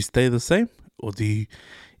 Do you stay the same, or do you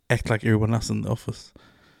act like everyone else in the office?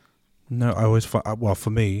 No, I always for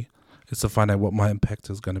me, it's to find out what my impact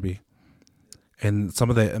is going to be, and some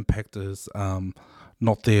of that impact is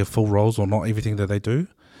not their full roles or not everything that they do.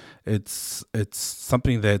 It's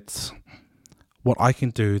something that what I can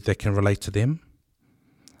do that can relate to them.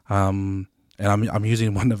 And I'm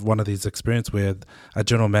using one of these experiences where a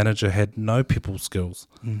general manager had no people skills,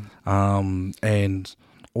 and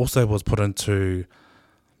also was put into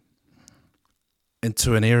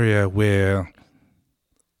an area where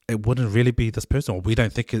it wouldn't really be this person, or we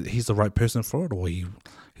don't think he's the right person for it, or he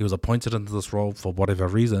was appointed into this role for whatever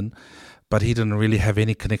reason, but he didn't really have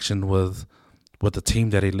any connection with the team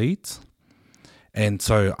that he leads. And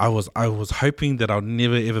so I was hoping that I'll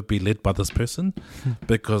never ever be led by this person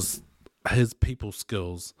because his people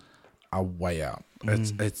skills are way out.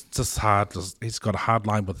 It's just hard. He's got a hard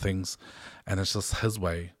line with things, and it's just his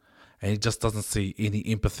way, and he just doesn't see any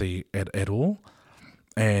empathy at all.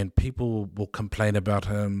 And people will complain about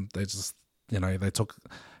him. They just, they talk.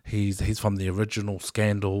 He's from the original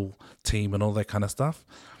Scandal team and all that kind of stuff.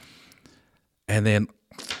 And then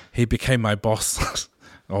he became my boss.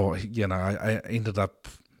 Or, I ended up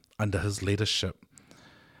under his leadership.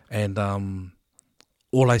 And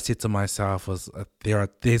all I said to myself was,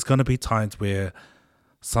 there's going to be times where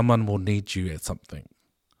someone will need you at something,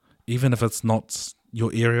 even if it's not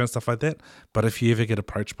your area and stuff like that. But if you ever get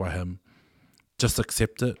approached by him, just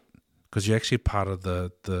accept it, because you're actually part of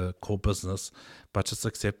the core business. But just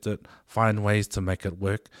accept it, find ways to make it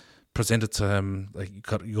work, present it to him like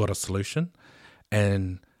you got a solution,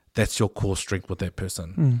 and that's your core strength with that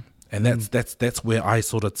person. And that's where I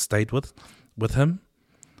sort of stayed with him.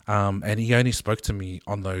 And he only spoke to me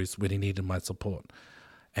on those when he needed my support.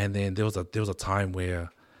 And then there was a time where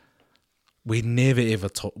we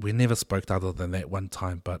never spoke other than that one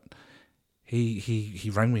time. But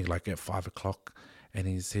he rang me like at 5 o'clock, and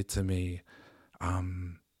he said to me,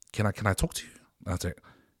 can I talk to you? And I said,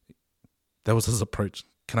 that was his approach.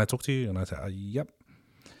 Can I talk to you? And I said, yep.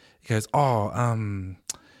 He goes, I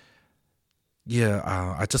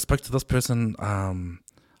just spoke to this person. I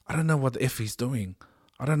don't know what the F he's doing.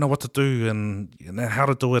 I don't know what to do and how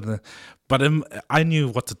to do it. But I knew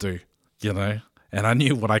what to do, and I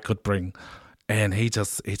knew what I could bring. And he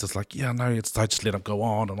just like, I just let him go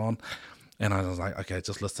on and on. And I was like, okay,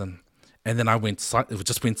 just listen. And then it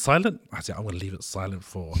just went silent. I said, I'm going to leave it silent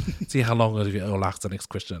for, see how long it'll ask the next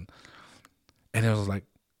question. And he was like,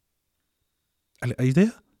 are you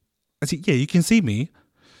there? I said, yeah, you can see me,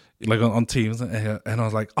 like on Teams. And I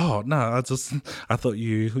was like, oh, no, I thought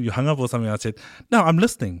you hung up or something. I said, no, I'm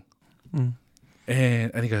listening.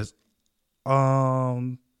 And he goes,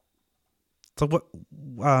 so what,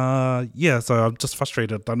 so I'm just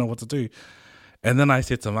frustrated. Don't know what to do. And then I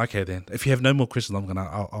said to him, okay, then, if you have no more questions,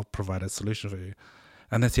 I'll provide a solution for you.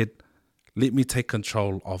 And I said, let me take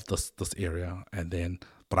control of this area,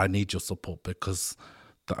 but I need your support because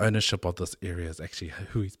the ownership of this area is actually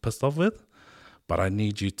who he's pissed off with. But I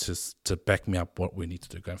need you to back me up what we need to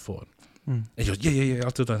do going forward. And he goes, yeah, I'll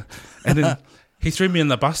do that. And then he threw me in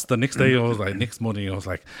the bus the next day. Next morning, I was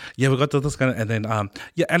like, yeah, we got to this kind of, and then,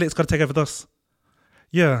 Elliot's got to take over this.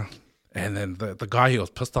 Yeah. And then the guy, he was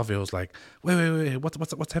pissed off. He was like, wait,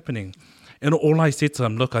 what's happening? And all I said to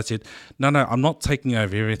him, look, I said, no, I'm not taking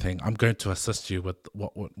over everything. I'm going to assist you with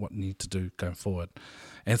what need to do going forward.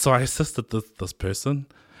 And so I assisted this person,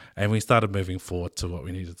 and we started moving forward to what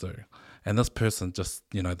we need to do. And this person just,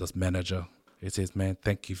 this manager, he says, man,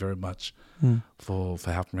 thank you very much for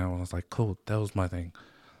helping me out. And I was like, cool, that was my thing.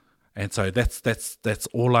 And so that's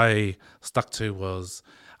all I stuck to was,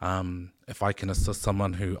 if I can assist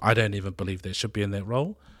someone who I don't even believe they should be in that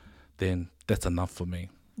role, then that's enough for me.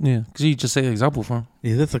 Yeah, because you just set an example for him.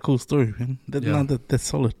 Yeah, that's a cool story, man. That's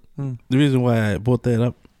solid. The reason why I brought that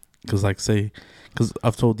up, because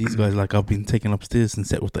I've told these guys, like, I've been taken upstairs and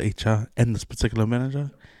sat with the HR and this particular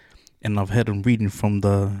manager, and I've had him reading from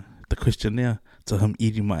the questionnaire to him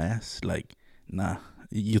eating my ass. Like, nah,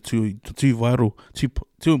 you're too vital, too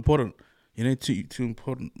important. Too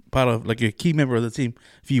important part of, like, you're a key member of the team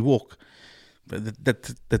if you walk. But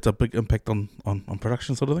that's a big impact on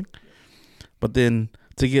production sort of thing. But then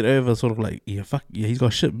to get over sort of like, he's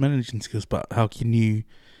got shit managing skills, but how can you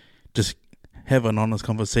just have an honest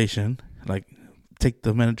conversation, like take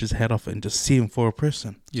the manager's hat off and just see him for a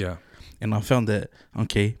person? Yeah. And I found that,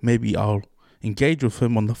 okay, maybe I'll engage with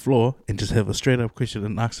him on the floor and just have a straight up question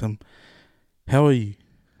and ask him, how are you?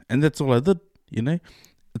 And that's all I did,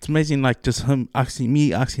 It's amazing, like, just him asking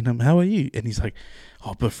him, how are you? And he's like,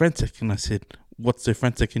 oh, but frantic. And I said, what's so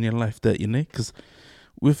frantic in your life that, because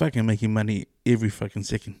we're fucking making money every fucking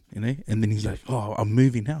second, And then he's like, oh, I'm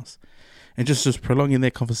moving house. And just prolonging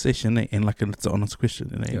that conversation, and like, it's an honest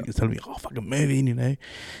question, He's telling me, oh, fucking moving,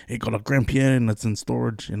 He got a grand piano and it's in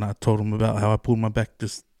storage. And I told him about how I pulled my back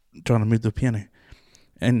just trying to move the piano.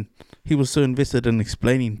 And he was so invested in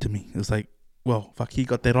explaining to me. It was like, well, fuck, he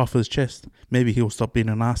got that off his chest. Maybe he'll stop being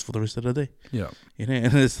an ass for the rest of the day. Yeah. You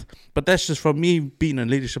know, but that's just from me being in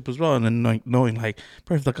leadership as well, and then knowing like,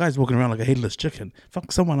 bro, if the guy's walking around like a headless chicken,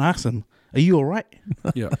 fuck, someone ask him, are you all right?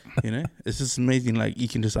 Yeah. You know, it's just amazing. Like, you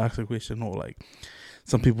can just ask a question, or like,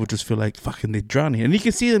 some people just feel like fucking they're drowning, and you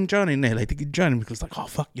can see them drowning there, like they keep drowning because like, oh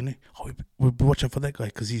fuck, you know, we're watching for that guy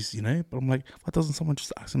because he's, you know. But I'm like, why doesn't someone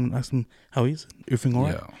just ask him how he is, everything all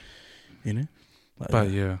right? Yeah. You know, like, But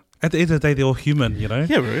yeah, at the end of the day, they're all human, you know?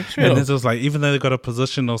 yeah, bro. Straight And up. it's just like, even though they've got a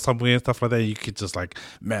position or somewhere and stuff like that, you could just like,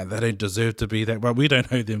 man, they don't deserve to be that. But we don't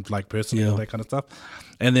know them like personally or that kind of stuff.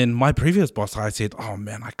 And then my previous boss, I said, oh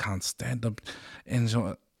man, I can't stand him. And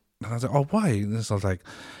I said, oh, why? And so I was like,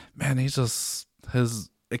 man, his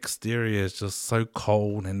exterior is just so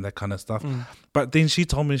cold and that kind of stuff. But then she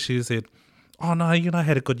told me, she said, oh no, you know, I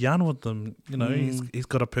had a good yarn with him. You know, he's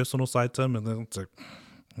got a personal side to him. And then it's like,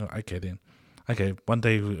 oh, okay then. Okay, one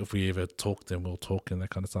day if we ever talk, then we'll talk and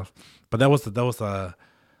that kind of stuff. But that was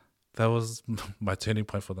my turning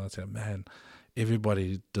point for that. I said, man,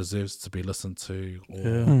 everybody deserves to be listened to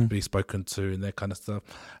or be spoken to and that kind of stuff.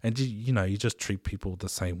 And you know, you just treat people the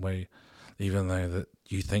same way, even though that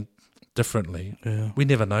you think differently. Yeah. We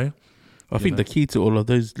never know. I think the key to all of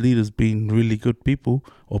those leaders being really good people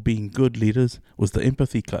or being good leaders was the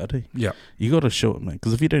empathy card. Eh? Yeah. You got to show it, man.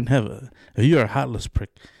 Because if you don't have it, if you're a heartless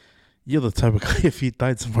prick, you're the type of guy, if you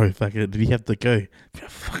died tomorrow, did you have to go?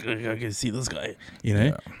 Fuck, I can see this guy, you know?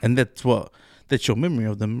 Yeah. And that's your memory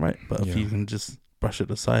of them, right? But if you can just brush it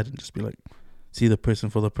aside and just be like, see the person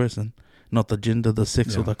for the person, not the gender, the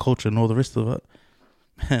sex, or the culture, and all the rest of it.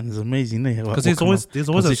 Man, it's amazing. Because there's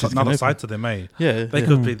always another side to them, eh? Yeah. They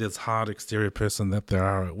could be this hard exterior person that they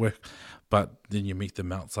are at work, but then you meet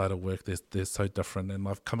them outside of work, they're so different. And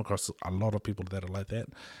I've come across a lot of people that are like that,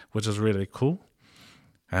 which is really cool.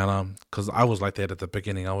 And because I was like that at the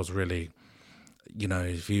beginning, I was really, you know,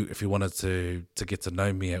 if you wanted to get to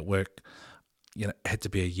know me at work, you know, it had to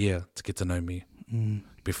be a year to get to know me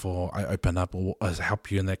before I open up or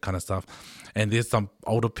help you and that kind of stuff. And there's some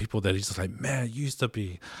older people that are just like, man, you used to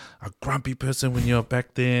be a grumpy person when you were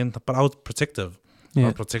back then, but I was protective. I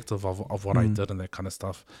was protective of what I did and that kind of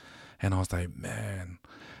stuff. And I was like, man.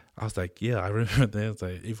 I was like, yeah, I remember that. It's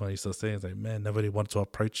like, even I used to say, it's like, man, nobody wants to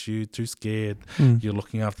approach you, too scared. You're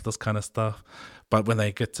looking after this kind of stuff. But when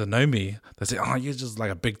they get to know me, they say, oh, you're just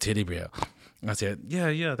like a big teddy bear. And I said,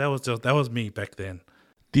 yeah, that was me back then.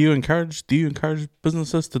 Do you encourage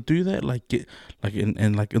businesses to do that? Like get like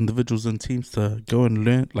like individuals and teams to go and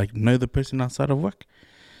learn, like know the person outside of work?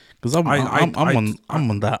 Because I'm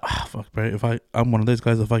on that. Fuck, bro. I'm one of those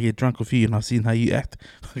guys. If I get drunk with you and I've seen how you act,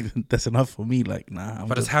 that's enough for me. Like, nah.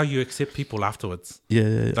 But it's how you accept people afterwards.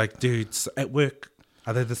 Yeah. Like, dudes at work,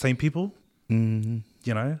 are they the same people? Mm-hmm.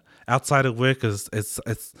 You know, outside of work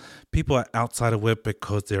it's people are outside of work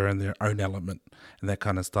because they're in their own element and that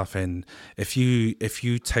kind of stuff. And if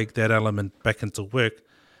you take that element back into work,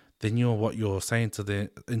 then what you're saying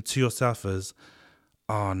to yourself is,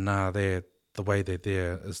 oh nah, the way they're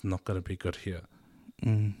there is not going to be good here.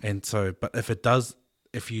 And so, but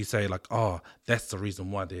if you say like, oh, that's the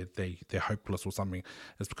reason why they're hopeless or something,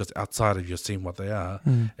 it's because outside of you seeing what they are,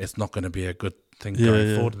 it's not going to be a good thing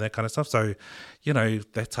going forward and that kind of stuff. So, you know,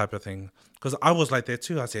 that type of thing. Because I was like that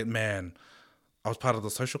too. I said, man, I was part of the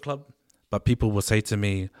social club, but people would say to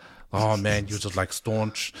me, oh man, you're just like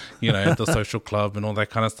staunch, you know, at the social club and all that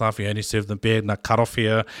kind of stuff. You only serve the bed and I cut off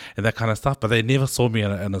here and that kind of stuff. But they never saw me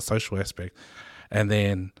in a social aspect. And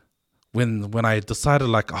then when I decided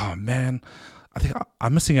like, oh man, I think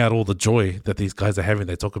I'm missing out all the joy that these guys are having.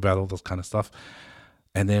 They talk about all this kind of stuff.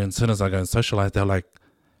 And then as soon as I go and socialize, they're like,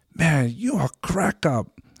 man, you are crack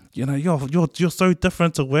up. You know, you're so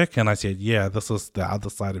different to work. And I said, yeah, this is the other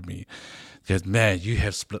side of me. Because, man, you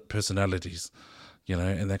have split personalities, you know,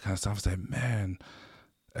 and that kind of stuff. I said, man,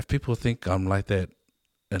 if people think I'm like that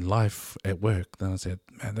in life at work, then I said,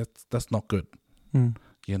 man, that's not good,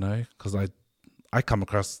 you know, because I come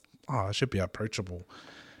across, I should be approachable.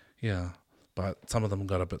 Yeah. But some of them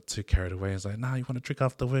got a bit too carried away. It's like, nah, you want to drink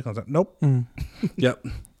after work? I was like, nope. Yep.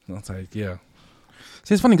 I was like, yeah.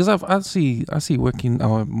 See, it's funny because I see working,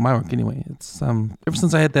 my work anyway. It's ever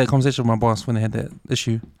since I had that conversation with my boss when I had that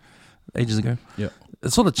issue ages ago. Yeah.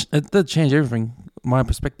 It did change everything. My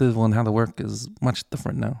perspective on how to work is much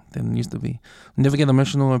different now than it used to be. Never get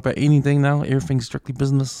emotional about anything now. Everything's strictly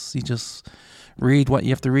business. You just read what you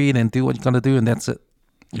have to read and do what you got to do, and that's it.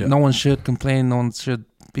 Yeah. No one should complain. No one should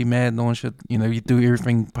be mad. No one should, you do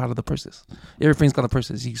everything part of the process. Everything's got a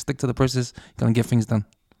process. You stick to the process, you're going to get things done,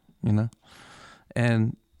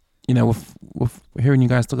 And, with hearing you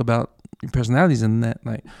guys talk about your personalities and that,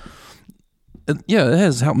 like, it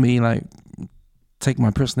has helped me, like, take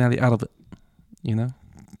my personality out of it. You know,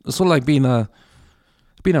 it's sort of like being a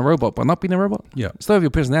robot, but not being a robot. Yeah. Still have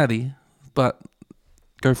your personality, but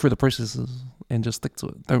go through the processes and just stick to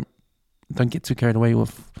it. Don't get too carried away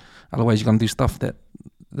with. Otherwise, you're gonna do stuff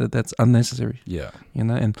that's unnecessary. Yeah. You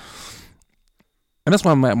know, and that's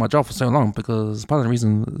why I'm at my job for so long, because part of the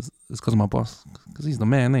reason is because of my boss, because he's the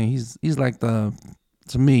man. He's like to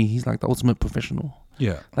me, he's like the ultimate professional.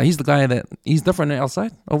 Yeah. Like he's the guy that he's different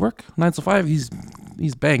outside of work, 9 to 5. He's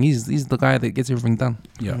bang. He's the guy that gets everything done.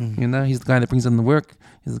 Yeah. You know, he's the guy that brings in the work.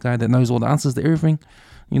 He's the guy that knows all the answers to everything.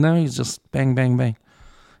 You know, he's just bang, bang, bang.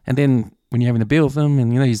 And then when you're having a beer with him,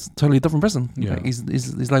 and you know, he's a totally different person. Yeah. Like,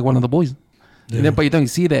 he's like one of the boys. Yeah. You know, but you don't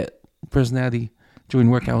see that personality during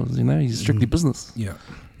work hours. You know, he's strictly business. Yeah.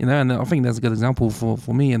 You know, and I think that's a good example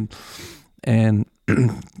for me, and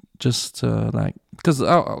just like because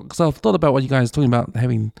I've thought about what you guys are talking about,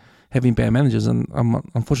 having bad managers, and I'm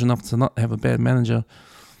unfortunate enough to not have a bad manager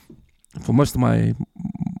for most of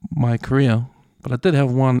my career, but I did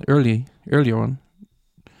have one earlier on,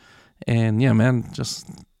 and yeah, man, just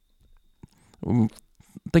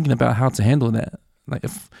thinking about how to handle that. Like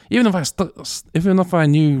even if I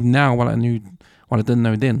knew now what I didn't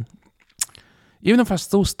know then, even if I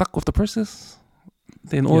still stuck with the process,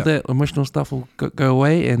 then all that emotional stuff will go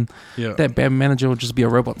away, and that bad manager will just be a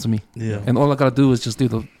robot to me. Yeah. And all I gotta do is just do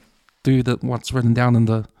the what's written down in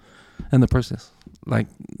the process. Like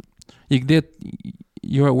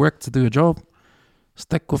you're at work to do a job,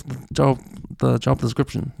 stick with the job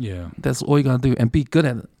description. Yeah. That's all you gotta do, and be good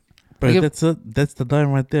at it. Bro, Like that's the dime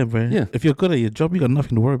right there, bro. Yeah. If you're good at your job, you got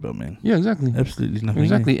nothing to worry about, man. Yeah, exactly. Absolutely nothing.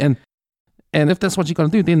 Exactly. And if that's what you're gonna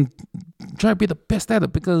do, then try to be the best at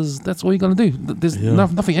it, because that's all you're gonna do. There's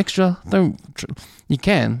nothing extra. You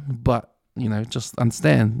can, but you know, just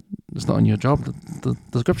understand it's not in your job the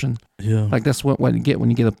description. Yeah. Like that's what you get when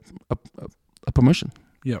you get a promotion.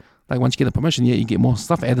 Yeah. Like once you get a promotion, you get more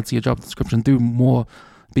stuff added to your job description. Do more,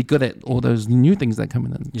 be good at all those new things that come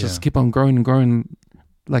in. And just keep on growing and growing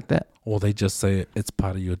like that. Or they just say it's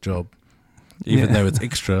part of your job. Even though it's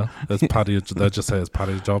extra, it's part of your. They'll just say it's part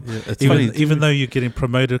of your job. Yeah, Even though you're getting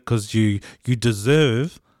promoted because you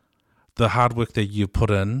deserve the hard work that you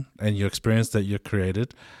put in and your experience that you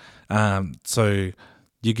created. So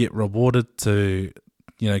you get rewarded to,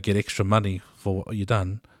 get extra money for what you've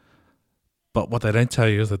done. But what they don't tell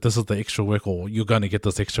you is that this is the extra work, or you're going to get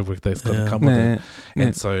this extra work that's going to come with it.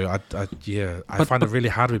 And so I find it really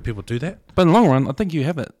hard when people do that. But in the long run, I think you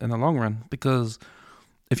have it in the long run, because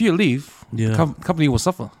if you leave, the company will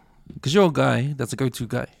suffer, because you're a guy that's a go-to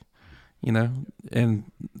guy, and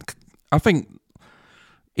I think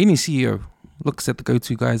any CEO looks at the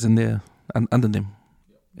go-to guys in there under them,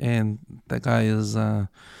 and that guy is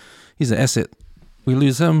he's an asset. We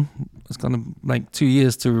lose him, it's gonna like 2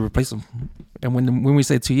 years to replace him, and when we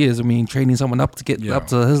say 2 years, I mean training someone up to get up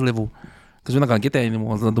to his level, because we're not gonna get that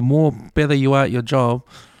anymore. The more better you are at your job,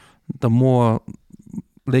 the more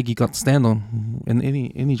leg you got to stand on in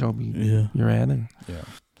any job you're at. Yeah,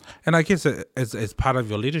 and I guess it's part of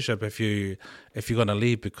your leadership if you're gonna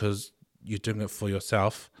leave because you're doing it for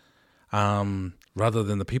yourself, rather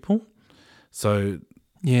than the people. So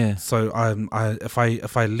if I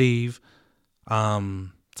leave,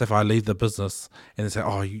 so if I leave the business and they say,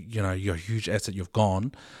 oh, you're a huge asset, you've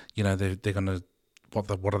gone, they're gonna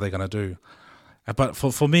what are they gonna do? But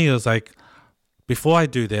for me, it's like, before I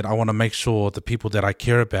do that, I want to make sure the people that I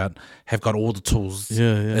care about have got all the tools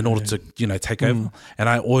in order to, take over. And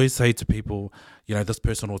I always say to people, this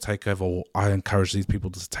person will take over, or I encourage these people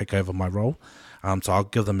to take over my role. So I'll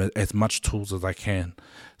give them as much tools as I can,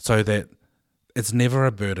 so that it's never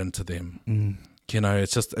a burden to them.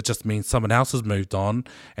 It just means someone else has moved on,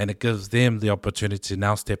 and it gives them the opportunity to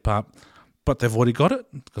now step up, but they've already got it.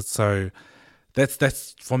 So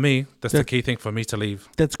that's for me. That's the key thing for me to leave.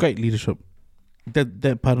 That's great leadership.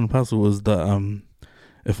 That part and parcel was that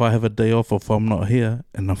if I have a day off, or if I'm not here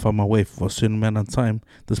and if I'm away for a certain amount of time,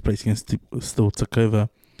 this place can still take over.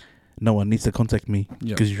 No one needs to contact me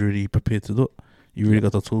because you're already prepared to do it. You already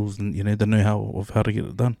got the tools and the know-how of how to get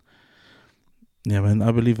it done. Yeah, man,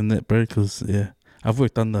 I believe in that, bro. Because I've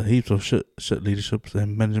worked under heaps of shit leaderships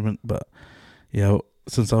and management, but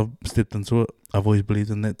since I've stepped into it, I've always believed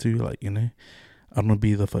in that too. Like I don't want to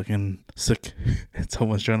be the fucking sick and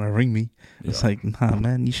someone's trying to ring me. It's like, nah,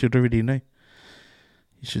 man, you should already know.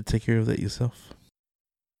 You should take care of that yourself.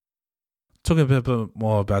 Talking a bit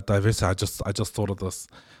more about diversity, I just thought of this.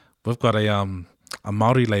 We've got a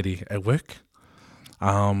Maori lady at work,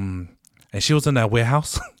 and she was in our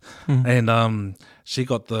warehouse, and she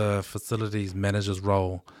got the facilities manager's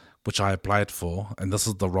role, which I applied for, and this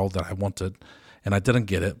is the role that I wanted. And I didn't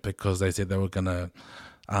get it because they said they were going to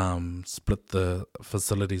split the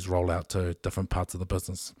facilities rollout to different parts of the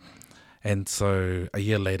business. And so a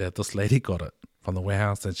year later, this lady got it from the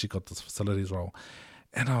warehouse and she got this facilities role.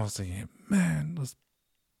 And I was thinking, man, this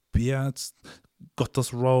Beat's got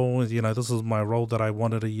this role, you know, this is my role that I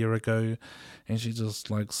wanted a year ago. And she just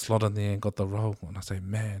like slotted in there and got the role. And I say,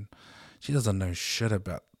 man, she doesn't know shit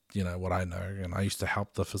about, you know, what I know. And I used to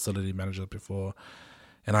help the facility manager before.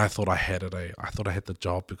 And I thought I had it. I thought I had the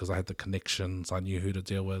job because I had the connections. I knew who to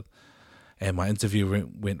deal with. And my interview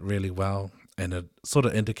went really well. And it sort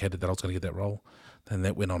of indicated that I was going to get that role. Then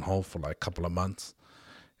that went on hold for like a couple of months.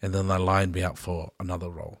 And then they lined me up for another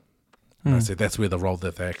role. And I said, that's where the role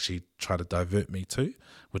that they actually try to divert me to,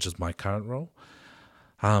 which is my current role.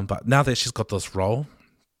 But now that she's got this role,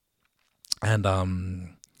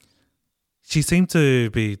 and she seemed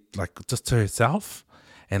to be like just to herself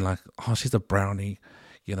and like, oh, she's a brownie.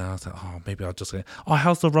 You know, I was like, oh, maybe I'll just go, oh,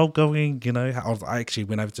 how's the role going? You know, I actually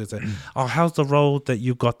went over to her and said, oh, how's the role that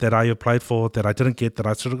you got that I applied for that I didn't get that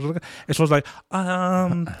I should have? And she was like,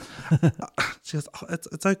 she goes, oh,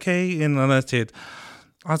 it's okay. And then I said,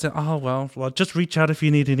 oh, well, just reach out if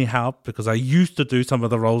you need any help because I used to do some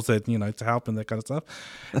of the roles that, you know, to help and that kind of stuff.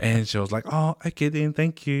 And she was like, oh, okay then,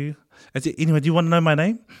 thank you. I said, anyway, do you want to know my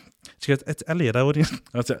name? She goes, it's Elliot.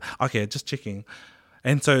 I said, okay, just checking.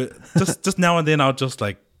 And so just now and then I'll just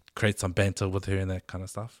like create some banter with her and that kind of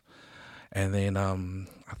stuff. And then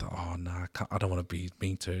I thought, oh no, I don't want to be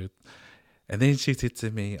mean to her. And then she said to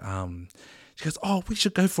me, she goes, oh, we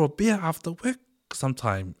should go for a beer after work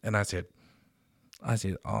sometime. And I said,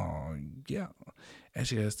 oh yeah. And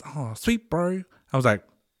she goes, oh, sweet bro. I was like,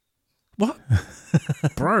 what?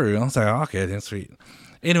 Bro? I was like, okay, then sweet.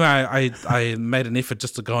 Anyway, I made an effort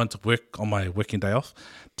just to go into work on my working day off,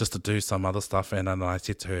 just to do some other stuff. And then I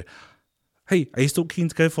said to her, hey, are you still keen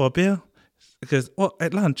to go for a beer? She goes, what,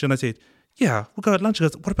 at lunch? And I said, yeah, we'll go at lunch. She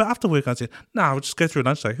goes, what about after work? I said, no, we'll just go through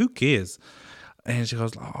lunch. Like, who cares? And she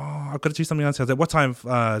goes, oh, I've got to do something else. I said, what time?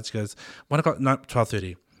 She goes, 1 o'clock, no,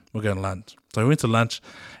 12:30. We're going to lunch. So we went to lunch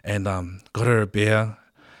and got her a beer.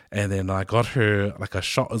 And then I got her like a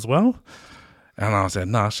shot as well. And I said,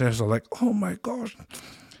 nah, she was like, oh my gosh.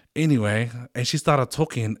 Anyway, and she started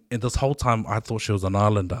talking, and this whole time I thought she was an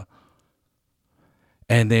islander.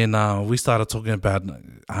 And then we started talking about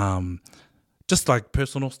just like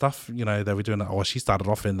personal stuff, you know, that we're doing. Oh, she started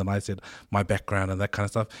off, and then I said my background and that kind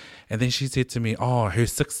of stuff. And then she said to me, oh, her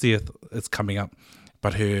 60th is coming up,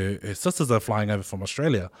 but her sisters are flying over from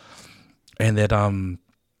Australia. And that and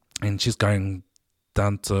she's going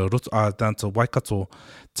down to Waikato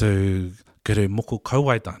to get her moko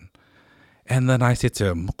kauai done. And then I said to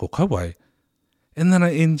her, moko kauai? And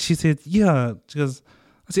then she said, yeah. She goes,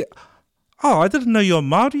 I said, oh, I didn't know you're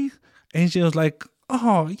Māori. And she was like,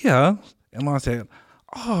 oh, yeah. And I said,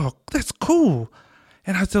 oh, that's cool.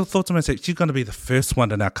 And I still thought to myself, she's going to be the first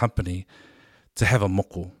one in our company to have a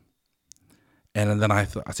moko. And then I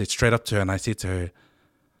said straight up to her, and I said to her,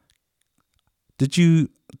 did you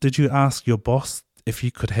ask your boss if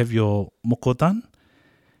you could have your moko done?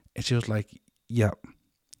 And she was like, yeah.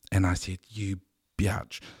 And I said, you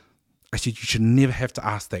biatch. I said, you should never have to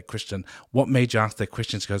ask that question. What made you ask that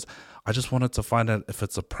question? She goes, I just wanted to find out if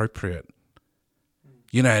it's appropriate.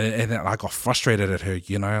 You know, and I got frustrated at her,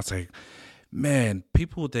 you know. I was like, man,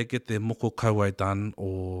 people that get their moko kauai done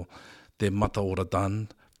or their mata ora done,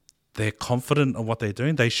 they're confident in what they're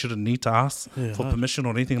doing. They shouldn't need to ask for permission or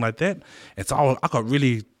anything like that. And so I got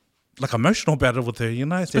really like emotional about it with her, you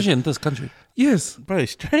know. Especially in this country. Yes. Bro,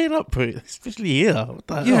 straight up, bro. Especially here. What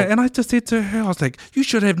the Yeah, hell? and I just said to her, I was like, you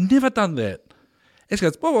should have never done that. And she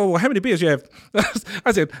goes, whoa, how many beers you have?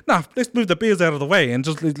 I said, nah, let's move the beers out of the way and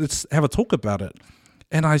just let's have a talk about it.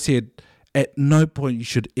 And I said, at no point you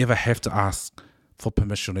should ever have to ask for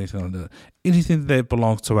permission or anything like that. Anything that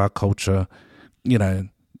belongs to our culture, you know,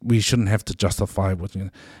 we shouldn't have to justify what, you know.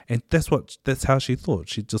 And that's how she thought.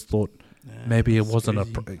 She just thought maybe it wasn't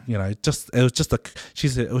she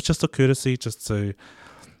said it was just a courtesy just to,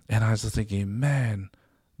 and I was just thinking, man,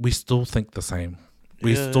 we still think the same.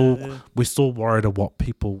 We're still worried of what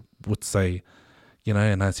people would say, you know.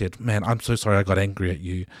 And I said, man, I'm so sorry I got angry at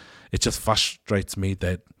you. It just frustrates me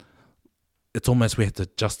that it's almost we have to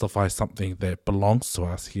justify something that belongs to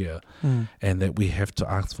us here, and that we have to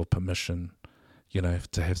ask for permission, you know,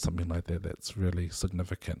 to have something like that. That's really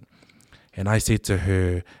significant. And I said to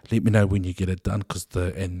her, let me know when you get it done, because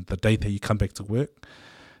the day that you come back to work,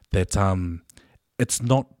 that it's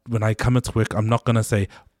not, when I come into work, I'm not going to say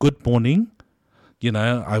good morning. You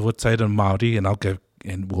know, I would say it in Māori, and I'll go,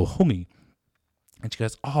 and we'll hongi. And she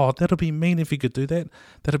goes, oh, that'll be mean if you could do that.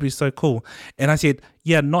 That'll be so cool. And I said,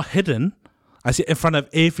 yeah, not hidden. I said in front of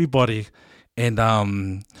everybody. And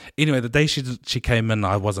anyway, the day she came in,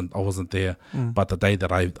 I wasn't there. But the day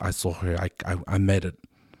that I saw her, I made it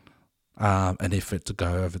an effort to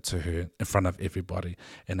go over to her in front of everybody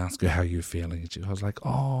and ask her how you feeling. And she was like,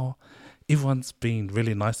 "Oh, everyone's been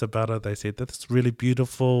really nice about her. They said that's really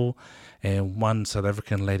beautiful." And one South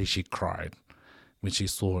African lady, she cried when she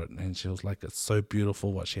saw it, and she was like, "It's so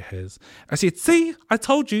beautiful what she has." I said, "See, I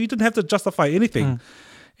told you didn't have to justify anything."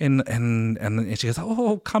 And she goes,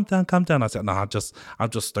 "Oh, calm down." I said, "No, I'm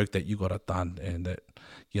just stoked that you got it done, and that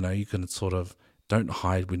you can sort of don't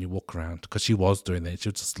hide when you walk around," because she was doing that. She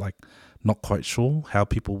was just like not quite sure how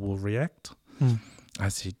people will react. I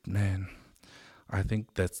said, "Man, I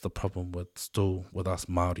think that's the problem with us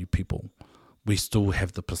Maori people. We still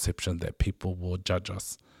have the perception that people will judge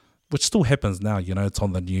us, which still happens now. It's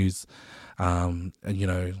on the news, and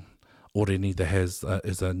Oreni that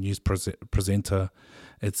is a news presenter.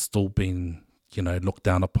 It's still been looked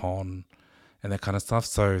down upon, and that kind of stuff.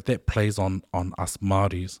 So that plays on us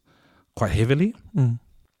Maoris quite heavily,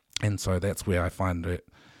 and so that's where I find it.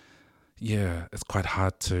 Yeah, it's quite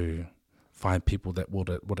hard to find people that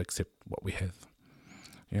would accept what we have.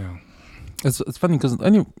 Yeah, it's funny because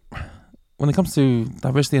only when it comes to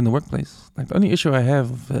diversity in the workplace, like the only issue I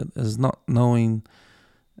have with it is not knowing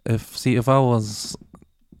if I was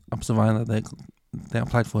a survivor that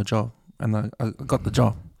applied for a job and I got the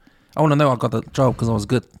job, I want to know I got the job because I was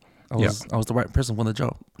good. I was the right person for the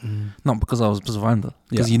job, not because I was Pacifinder.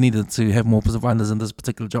 Because you needed to have more Pacifiners in this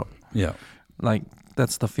particular job. Yeah, like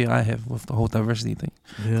that's the fear I have with the whole diversity thing.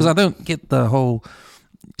 Because I don't get the whole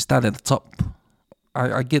start at the top.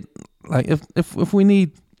 I get like if we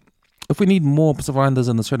need more Pacifiners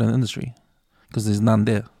in a certain industry, because there's none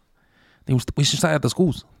there, then we should start at the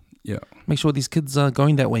schools. Yeah, make sure these kids are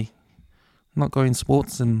going that way, not going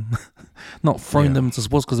sports and not throwing them to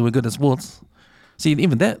sports because we're good at sports. See,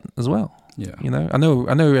 even that as well. Yeah, I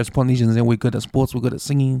know as Polynesians, we're good at sports, we're good at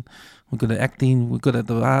singing, we're good at acting, we're good at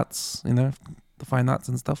the arts, the fine arts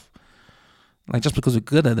and stuff. Like just because we're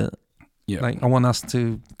good at it, like I want us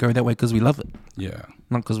to go that way because we love it. Yeah,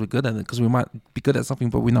 not because we're good at it, because we might be good at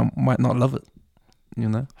something, but we might not love it,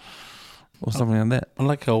 or something like that. I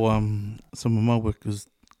like how some of my workers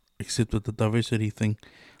accepted the diversity thing.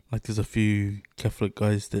 Like there's a few Catholic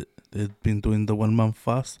guys that they've been doing the 1 month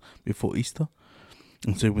fast before Easter.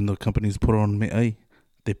 And so when the companies put on meat,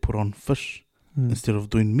 they put on fish instead of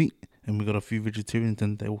doing meat. And we got a few vegetarians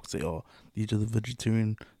and they will say, "Oh, these are the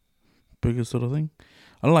vegetarian burgers," sort of thing.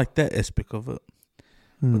 I like that aspect of it.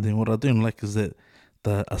 But then what I don't like is that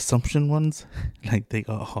the assumption ones, like they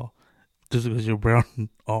go, "Oh, just because you're brown,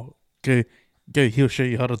 go, he'll show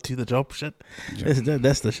you how to do the job," shit. Yeah.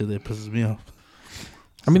 That's the shit that pisses me off.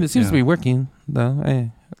 I mean, it seems to be working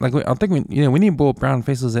though. Like I think we need more brown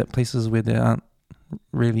faces at places where there aren't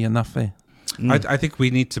really enough there. I think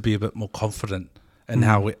we need to be a bit more confident in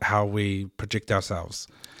how we project ourselves.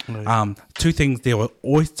 Right. Two things. There were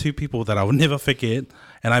always two people that I will never forget,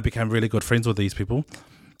 and I became really good friends with these people.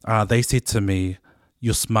 They said to me,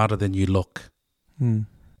 "You're smarter than you look," and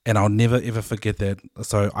I'll never ever forget that.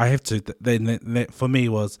 So I have to. That for me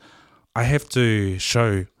was, I have to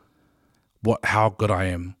show how good I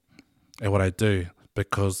am at what I do,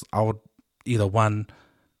 because I would either one,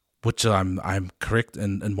 which I'm correct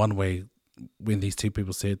in one way when these two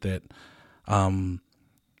people said that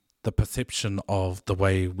the perception of the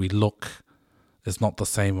way we look is not the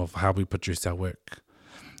same of how we produce our work.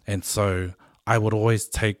 And so I would always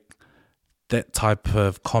take that type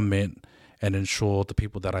of comment and ensure the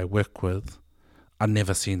people that I work with are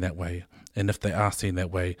never seen that way. And if they are seen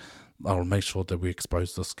that way, I'll make sure that we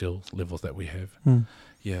expose the skill levels that we have.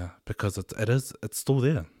 Yeah, because it's still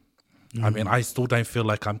there. I mean, I still don't feel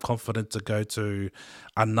like I'm confident to go to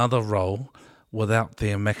another role without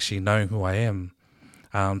them actually knowing who I am.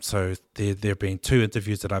 So there have been 2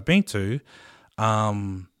 interviews that I've been to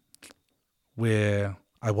where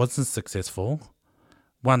I wasn't successful.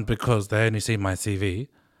 One, because they only see my CV.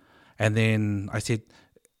 And then I said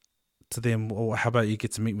to them, "Well, how about you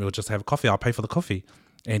get to meet me or just have a coffee? I'll pay for the coffee.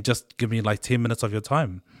 And just give me like 10 minutes of your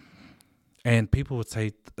time." And people would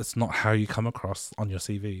say, "It's not how you come across on your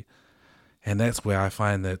CV." And that's where I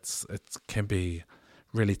find that it can be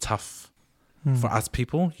really tough for us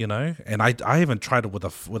people, And I even tried it with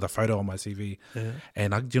a photo on my CV. Yeah.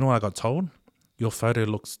 And do you know what I got told? "Your photo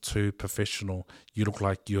looks too professional. You look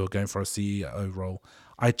like you're going for a CEO role."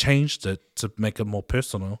 I changed it to make it more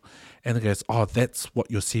personal. And it goes, "Oh, that's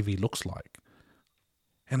what your CV looks like."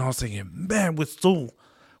 And I was thinking, man, we're still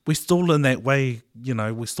in that way,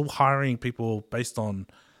 we're still hiring people based on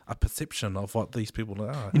a perception of what these people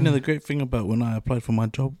are. You know, the great thing about when I applied for my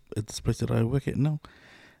job at this place that I work at now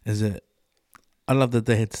is that I love that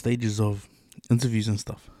they had stages of interviews and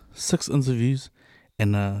stuff. 6 interviews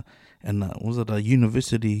and was it a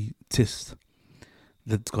university test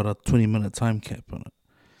that's got a 20-minute time cap on it.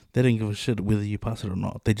 They don't give a shit whether you pass it or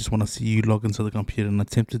not. They just want to see you log into the computer and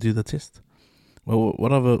attempt to do the test. Well,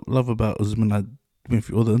 what I love about is when I went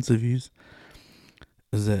through all the interviews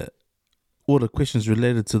is that all the questions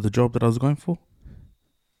related to the job that I was going for.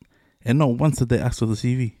 And not once did they ask for the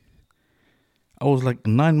CV. I was like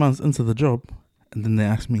 9 months into the job, and then they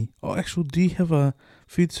asked me, "Oh, actually, do you have a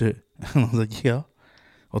food cert?" And I was like, "Yeah."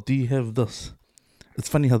 "Or do you have this?" It's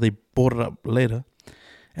funny how they brought it up later,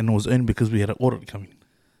 and it was only because we had an audit coming.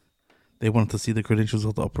 They wanted to see the credentials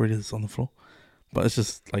of the operators on the floor. But it's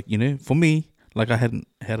just like, you know, for me, like I hadn't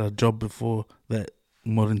had a job before that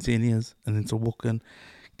more than 10 years, and then to walk in,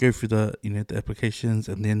 go through the, you know, the applications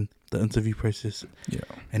and then the interview process,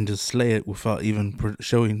 and just slay it without even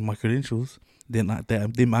showing my credentials. Then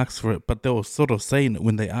they asked for it, but they were sort of saying it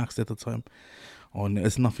when they asked at the time. "Oh, no,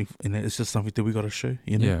 it's nothing, you know, it's just something that we got to show,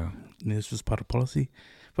 you know." Yeah. You know, it's just part of policy.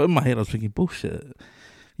 But in my head, I was thinking, bullshit.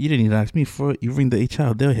 You didn't need to ask me for it. You ring the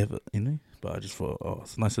HR, they'll have it, you know. But I just thought, oh,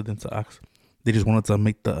 it's nice of them to ask. They just wanted to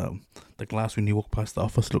make the glass when you walk past the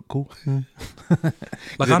office look cool.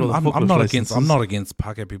 Like I'm not against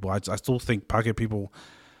Pākehā people. I still think Pākehā people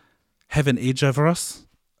have an edge over us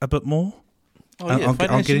a bit more. Oh yeah,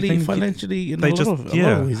 financially, in they a lot of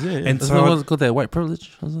ways, yeah. And That's so what's called that white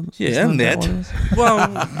privilege, isn't it? Yeah, Isn't and that. Well,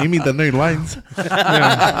 you mean the no lines?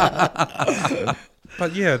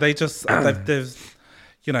 But yeah, they've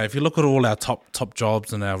you know, if you look at all our top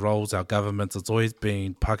jobs and our roles, our governments, it's always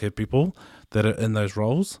been Pākehā people that are in those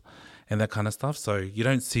roles and that kind of stuff. So you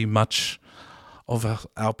don't see much of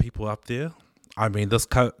our people up there. I mean, this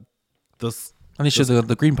Unless you're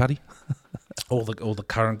the Green Party. all the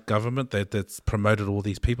current government that's promoted all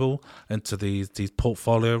these people into these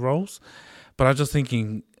portfolio roles. But I'm just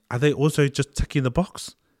thinking, are they also just ticking the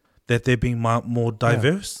box that they're being more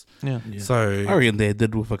diverse? Yeah. So I reckon they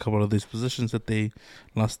did with a couple of these positions that they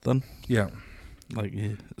last done. Yeah. Like,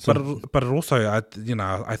 yeah. So, but it also, I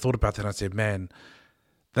thought about that and I said, man,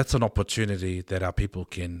 that's an opportunity that our people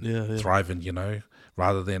can thrive in, you know,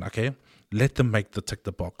 rather than, okay, let them tick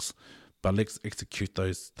the box, but let's execute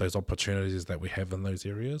those opportunities that we have in those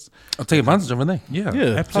areas. I'll take advantage of it, eh? Yeah,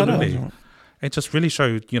 Yeah, absolutely. And just really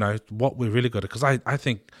show, you know, what we're really good at. Because I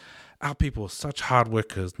think our people are such hard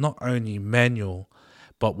workers, not only manual,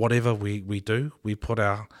 but whatever we do, we put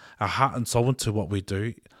our heart and soul into what we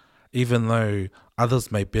do, even though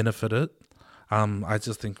others may benefit it. I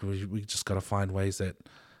just think we just got to find ways that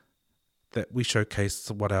we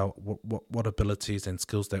showcase what abilities and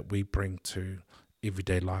skills that we bring to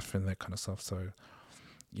everyday life and that kind of stuff. So,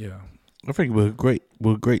 yeah. I think we're great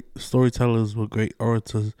storytellers, we're great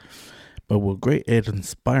orators, but we're great at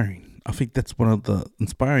inspiring. I think that's one of the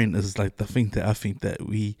inspiring is like the thing that I think that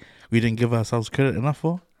we didn't give ourselves credit enough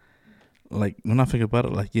for. Like when I think about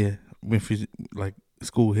it, like went through like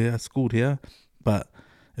schooled here, but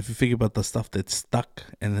if you think about the stuff that's stuck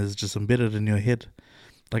and is just embedded in your head,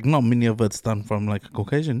 like not many of it's done from like a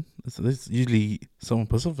Caucasian. It's usually someone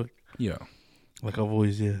Pacific. Yeah. Like I've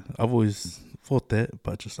always thought that,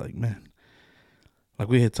 but just like, man, like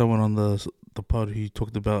we had someone on the pod who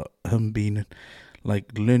talked about him being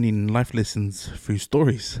like learning life lessons through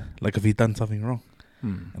stories, like if he'd done something wrong.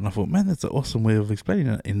 And I thought, man, that's an awesome way of explaining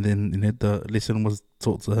it. And then the lesson was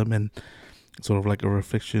taught to him and sort of like a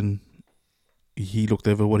reflection. He looked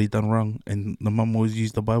over what he'd done wrong, and the mum always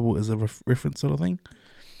used the Bible as a reference sort of thing.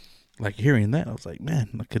 Like hearing that, I was like,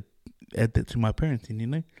 man, I could add that to my parenting, you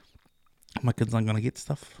know? My kids aren't going to get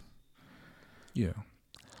stuff. Yeah.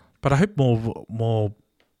 But I hope more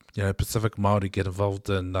you know, Pacific Māori get involved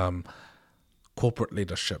in corporate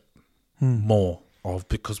leadership more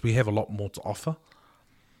because we have a lot more to offer.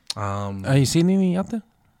 Are you seeing any out there?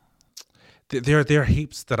 There are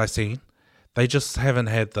heaps that I've seen. They just haven't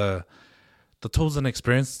had the tools and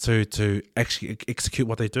experience to actually execute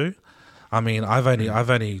what they do. I mean, I've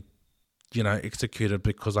only you know, executed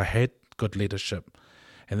because I had good leadership,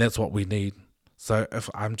 and that's what we need. So if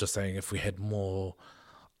we had more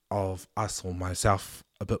of us or myself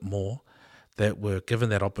a bit more that were given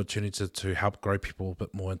that opportunity to help grow people a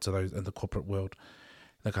bit more into the corporate world,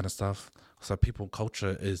 that kind of stuff. So people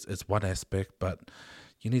culture is one aspect, but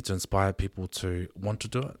you need to inspire people to want to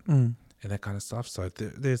do it and that kind of stuff. So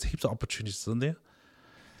there's heaps of opportunities in there.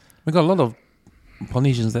 We got a lot of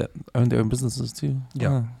Polynesians that own their own businesses too.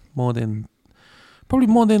 Yeah. Probably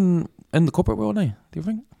more than in the corporate world, eh? Do you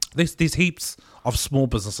think? there's heaps of small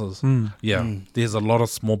businesses. Yeah, there's a lot of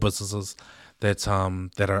small businesses that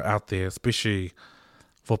are out there, especially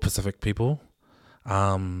for Pacific people.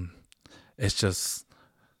 It's just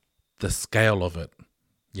the scale of it,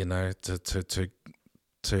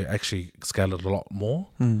 to actually scale it a lot more.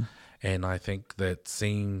 And I think that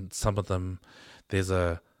seeing some of them, there's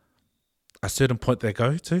a certain point they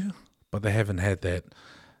go to, but they haven't had that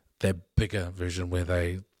bigger version where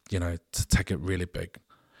they, to take it really big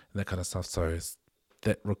and that kind of stuff. So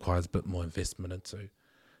that requires a bit more investment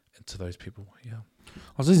into those people. Yeah.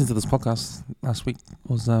 I was listening to this podcast last week. It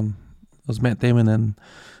was Matt Damon and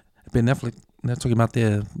Ben Affleck. And they're talking about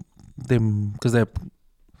them because they're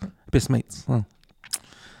best mates. Huh?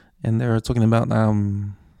 And they're talking about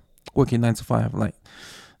working 9 to 5, like,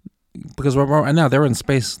 because right now they're in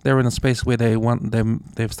space. They're in a space where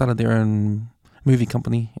they've started their own movie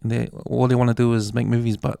company, and all they want to do is make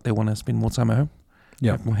movies, but they want to spend more time at home.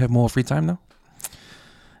 Yeah, have more free time now.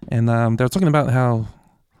 And they're talking about how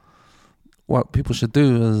what people should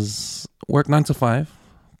do is work 9 to 5,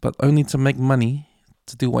 but only to make money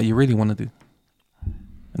to do what you really want to do,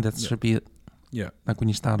 and that should be it. Yeah, like when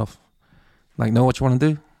you start off, like, know what you want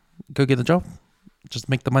to do, go get a job, just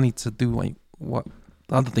make the money to do what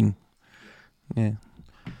the other thing. Yeah.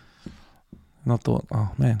 And I thought,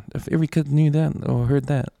 oh man, if every kid knew that or heard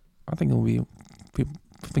that, I think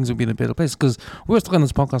things would be in a better place. Because we were talking on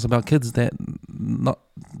this podcast about kids that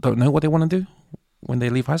don't know what they want to do when they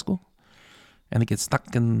leave high school, and they get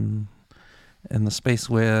stuck in the space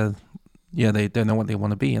where, they don't know what they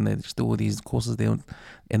want to be, and they just do all these courses. They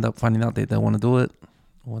end up finding out they don't want to do it,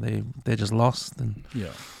 or they're just lost, and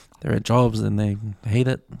they're at jobs and they hate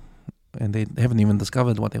it, and they haven't even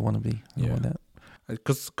discovered what they want to be. Yeah. Like that.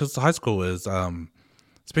 Because high school is,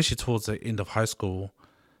 especially towards the end of high school,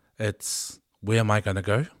 it's where am I going to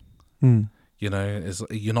go?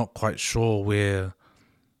 You're not quite sure where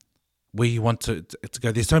you want to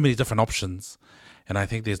go. There's so many different options, and I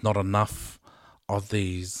think there's not enough of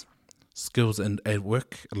these skills at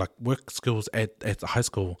work, like work skills at high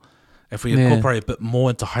school. If we incorporate a bit more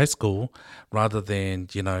into high school, rather than,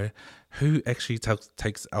 who actually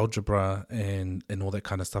takes algebra and all that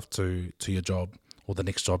kind of stuff to your job or the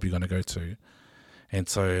next job you're going to go to. And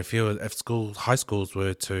so if high schools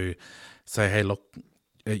were to say, hey, look,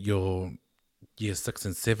 at your year 6th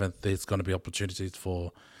and 7th, there's going to be opportunities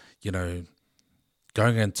for, going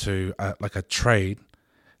into a trade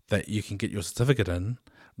that you can get your certificate in,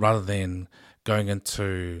 rather than going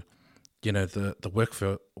into,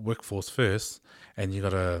 the workforce first, and you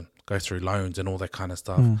got to go through loans and all that kind of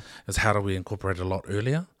stuff. Is how do we incorporate it a lot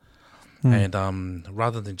earlier? And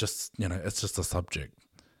rather than just, it's just a subject.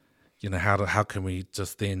 How can we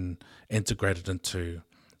just then integrate it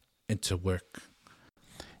into work?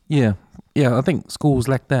 Yeah, I think schools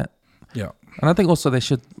lack that. Yeah, and I think also they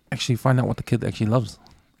should actually find out what the kid actually loves.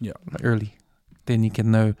 Yeah, like early, then you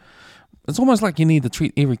can know. It's almost like you need to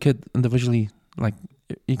treat every kid individually. Like,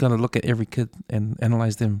 you gotta look at every kid and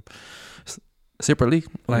analyze them separately,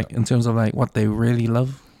 like in terms of like what they really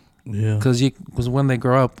love. Yeah, because when they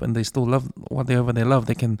grow up and they still love whatever they love,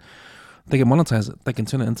 they can monetize it. They can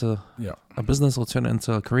turn it into a business or turn it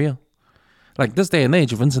into a career. Like this day and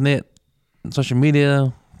age of internet, social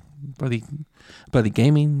media, bloody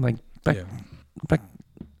gaming. Like back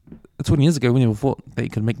 20 years ago, we never thought that you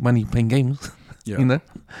could make money playing games.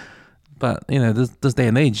 But this day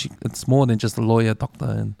and age, it's more than just a lawyer, doctor,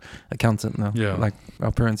 and accountant now. Yeah, like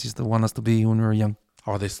our parents used to want us to be when we were young.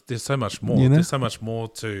 Oh, there's so much more. There's so much more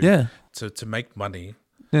to make money.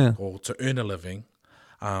 Yeah, or to earn a living.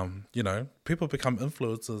 People become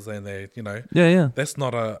influencers, and they, that's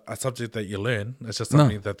not a subject that you learn. It's just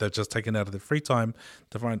something that they're just taking out of their free time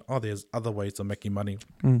to find, there's other ways of making money.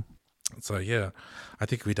 So I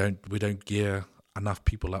think we don't gear enough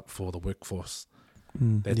people up for the workforce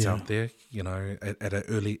that's out there. At an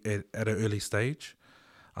early stage,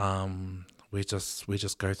 we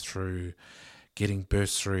just go through getting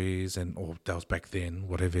bursaries or that was back then,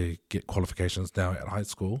 whatever, get qualifications now at high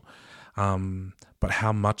school. But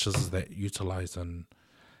how much is that utilized in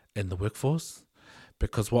the workforce?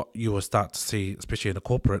 Because what you will start to see, especially in the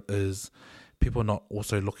corporate, is people not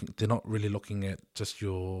also looking. They're not really looking at just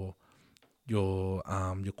your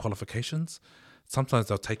qualifications. Sometimes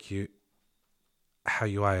they'll take you how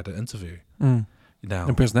you are at an interview. Now,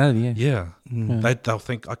 and personality, they'll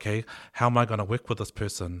think, okay, how am I going to work with this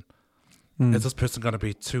person? Is this person going to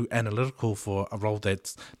be too analytical for a role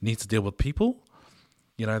that needs to deal with people?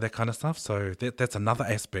 That kind of stuff. So that's another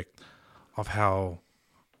aspect of how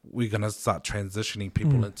we're going to start transitioning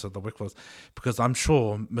people into the workforce, because I'm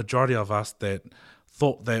sure majority of us that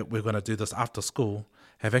thought that we're going to do this after school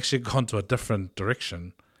have actually gone to a different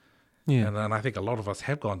direction. Yeah. And I think a lot of us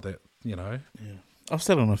have gone that, Yeah. I've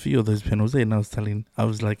sat on a few of those panels there, and I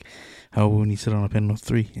was like, how when you sit on a panel of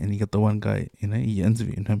 3 and you got the one guy, you're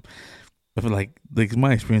interviewing him. I feel like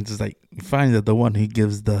my experience is like, you find that the one who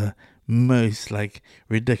gives the most like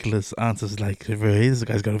ridiculous answers, like, bro, this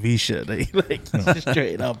guy's got a V-shirt, eh? Like, just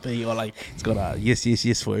straight up, eh? Or like, it's got a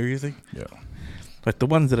yes for everything. Yeah. Like the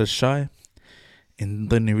ones that are shy and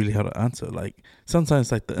don't know really how to answer, like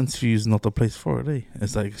sometimes like the interview is not the place for it, eh?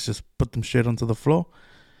 It's like, it's just put them straight onto the floor,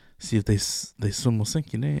 see if they swim or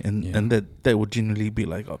sink, and that would generally be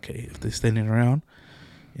like, okay, if they're standing around,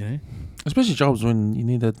 Especially jobs when you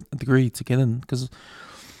need a degree to get in, because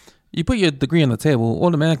you put your degree on the table,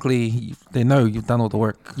 automatically they know you've done all the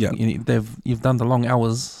work. Yeah. You've done the long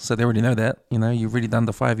hours, so they already know that. You've really done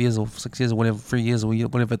the 5 years or 6 years or whatever, 3 years or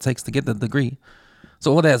whatever it takes to get the degree.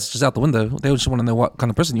 So all that's just out the window. They just want to know what kind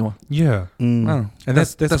of person you are. Yeah. Oh, And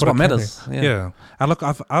that's what matters. Yeah. And look,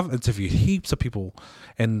 I've interviewed heaps of people,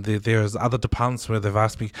 and there's other departments where they've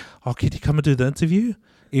asked me, oh, can you come and do the interview?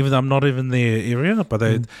 Even though I'm not even in their area, but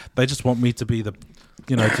they just want me to be the,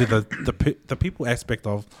 do the people aspect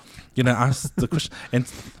of, ask the question. And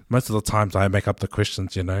most of the times I make up the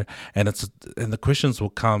questions, and the questions will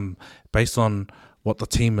come based on what the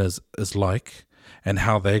team is like and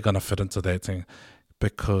how they're going to fit into that thing.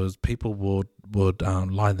 Because people would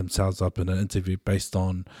line themselves up in an interview based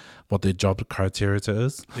on what their job criteria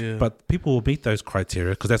is. Yeah. But people will meet those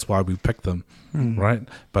criteria because that's why we pick them, right?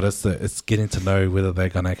 But it's getting to know whether they're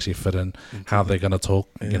going to actually fit in, how they're going to talk,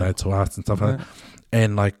 to us and stuff like that.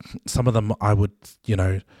 And like some of them, I would,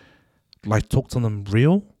 like talk to them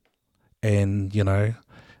real, and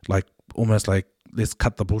like almost like let's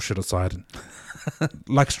cut the bullshit aside,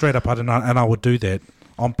 like straight up. And I would do that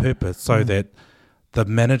on purpose so that the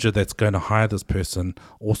manager that's going to hire this person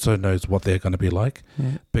also knows what they're going to be like,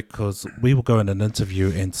 because we will go in an interview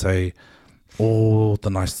and say all the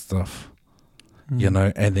nice stuff,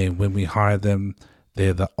 and then when we hire them,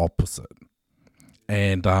 they're the opposite.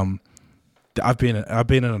 And I've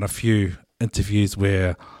been in a few interviews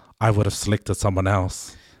where I would have selected someone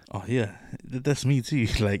else. Oh yeah, that's me too.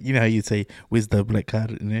 Like, how you say, "Where's the black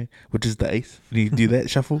card?" Which is the ace. And you do that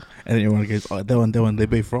shuffle, and then everyone goes, "Oh, that one, they're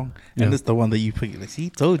both wrong." And that's the one that you pick. Like, see,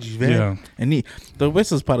 told you, man. Yeah. And the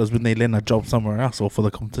worst part is when they land a job somewhere else or for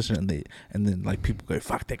the competition, and then like people go,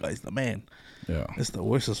 "Fuck, that guy's the man." Yeah, it's the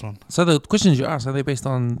worst one. So the questions you ask, are they based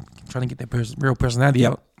on trying to get their real personality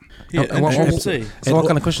out? Yeah. What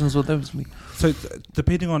kind of questions would those be? So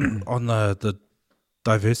depending on the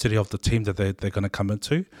diversity of the team that they're going to come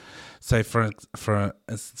into. Say for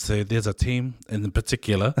there's a team in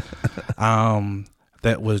particular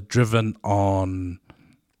that was driven on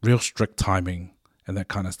real strict timing and that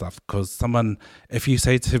kind of stuff. Because if you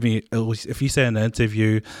say in an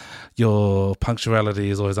interview your punctuality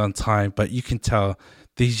is always on time, but you can tell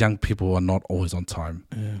these young people are not always on time.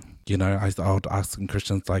 I would ask them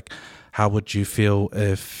questions like, how would you feel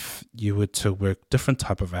if you were to work different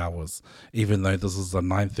type of hours, even though this is a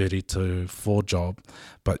 9:30 to 4 job,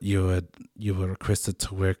 but you were requested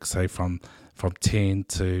to work, say, from 10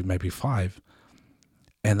 to maybe 5,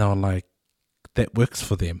 and they were like, that works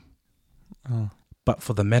for them, but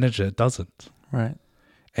for the manager it doesn't. Right.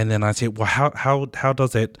 And then I said, well, how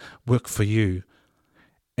does that work for you?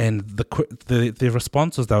 And the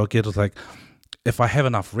responses they would get is like, if I have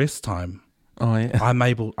enough rest time, I'm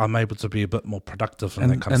able to be a bit more productive and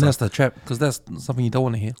that kind of stuff. And that's the trap, because that's something you don't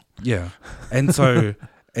want to hear. Yeah, and so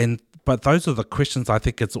but those are the questions I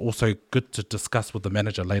think it's also good to discuss with the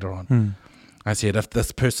manager later on. I said, if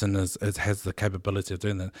this person has the capability of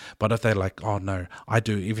doing that, but if they're like, oh no, I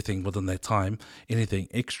do everything within their time, anything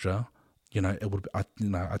extra, it would I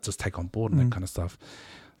just take on board and that kind of stuff.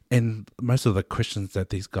 And most of the questions that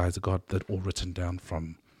these guys have got, they're all written down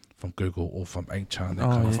from Google or from HR and that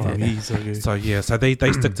kind of stuff. So they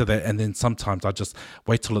stick to that, and then sometimes I just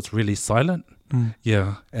wait till it's really silent.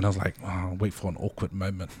 Yeah, and I was like, wait for an awkward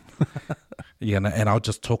moment. And I'll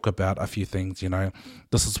just talk about a few things.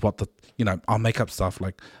 This is what I'll make up stuff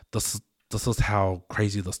like this is how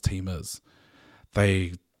crazy this team is.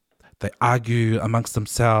 They argue amongst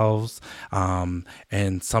themselves,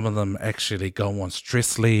 and some of them actually go on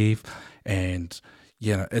stress leave, and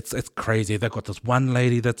it's crazy. They've got this one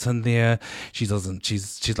lady that's in there. She's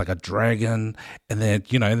like a dragon, and then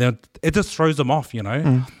it just throws them off,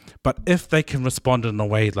 But if they can respond in a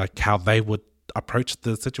way like how they would approach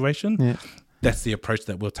the situation, that's the approach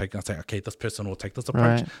that we'll take. I say, okay, this person will take this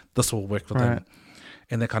approach. Right. This will work for them.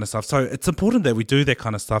 and that kind of stuff. So it's important that we do that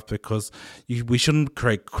kind of stuff because we shouldn't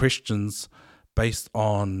create questions based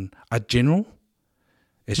on a general.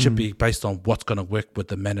 It should be based on what's going to work with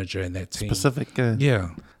the manager and that team. Specific.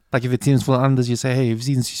 Yeah. Like if the team's full of unders, you say, hey, have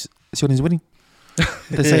you seen Sion's winning? If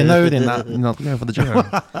they say no, then you're not going for the job.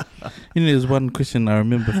 You know, there's one question I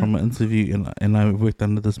remember from an interview, and I worked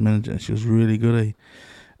under this manager, and she was really good, eh?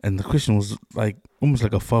 And the question was like almost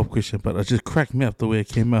like a follow-up question, but it just cracked me up the way it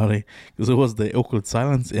came out, eh? Because it was the awkward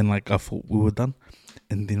silence, and like I thought we were done.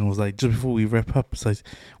 And then it was like, just before we wrap up, it's like,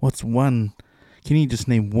 can you just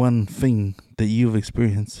name one thing that you've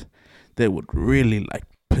experienced that would really like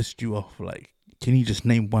piss you off? Like, can you just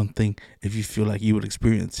name one thing if you feel like you would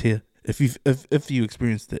experience here? If you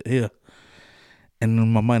experienced it here? And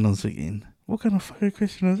in my mind I was thinking, what kind of fucking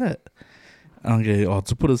question is that? And I go,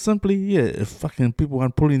 to put it simply, yeah, if fucking people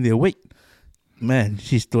aren't pulling their weight, man,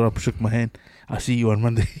 she stood up, shook my hand. I see you on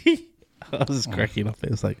Monday. I was just cracking up. It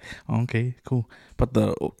was like, okay, cool. But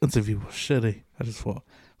the interview was shitty. I just thought,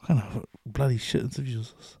 what kind of bloody shit interview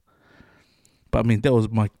is this? But I mean, that was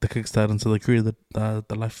the kickstart into the career,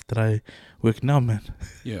 the life that I work now, man.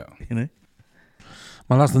 Yeah. You know?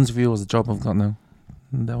 My last interview was the job I've got now.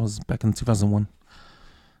 And that was back in 2001.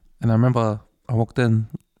 And I remember I walked in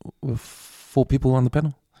with 4 people on the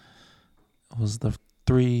panel. It was the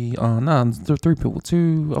 3 people.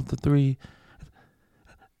 2 of the 3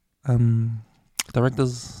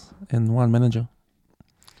 directors and 1 manager.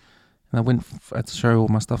 And I went, I had to show all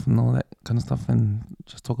my stuff and all that kind of stuff and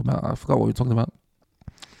just talk about, I forgot what we were talking about.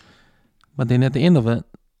 But then at the end of it,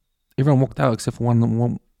 everyone walked out except for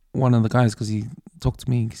one of the guys because he talked to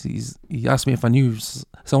me, because he asked me if I knew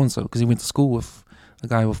so-and-so because he went to school with a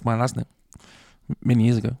guy with my last name many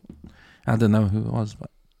years ago. I didn't know who it was,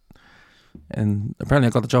 and apparently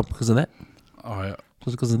I got the job because of that. Oh, yeah.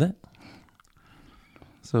 Just because of that.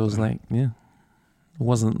 So it was like, yeah, it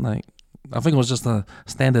wasn't like, I think it was just a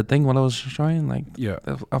standard thing what I was showing. Like, Yeah.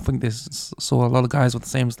 I think they saw a lot of guys with the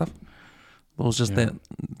same stuff. But it was just that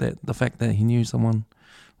the fact that he knew someone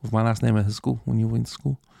with my last name at his school when he went to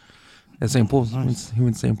school at St. Paul's. Nice. He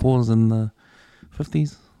went to St. Paul's in the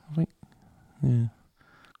 50s, I think. Yeah.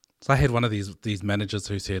 So I had one of these managers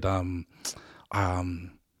who said, I've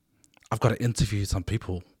got to interview some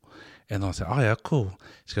people. And I said, oh yeah, cool.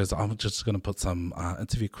 She goes, I'm just going to put some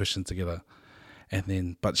interview questions together. And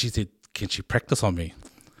then, but she said, can she practice on me?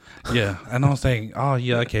 Yeah. And I was saying, oh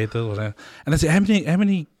yeah, okay. And I said, how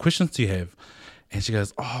many questions do you have? And she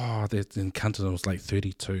goes, oh, in Canton it was like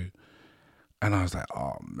 32. And I was like,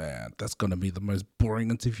 oh man, that's going to be the most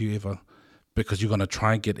boring interview ever, because you're going to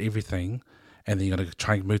try and get everything, and then you're going to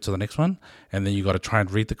try and move to the next one, and then you got to try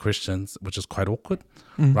and read the questions, which is quite awkward,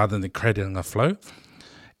 rather than creating a flow.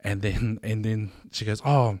 And then she goes,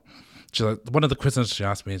 one of the questions she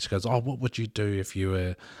asked me, and she goes, oh, what would you do if you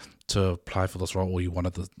were to apply for this role, or you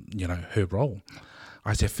wanted her role?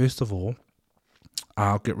 I said, first of all,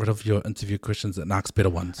 I'll get rid of your interview questions and ask better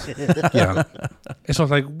ones. Yeah. And so I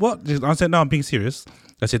was like, what? I said, no, I'm being serious.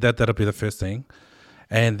 I said, that'll be the first thing.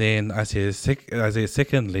 And then I said,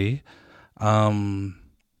 secondly, I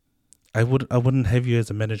wouldn't have you as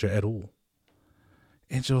a manager at all.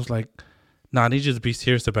 And she was like, no, I need you to be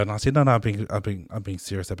serious about it. And I said, no, I'm being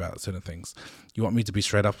serious about certain things. You want me to be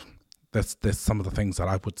straight up? That's some of the things that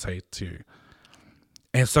I would say to you.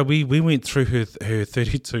 And so we went through her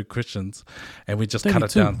 32 questions, and we just 32.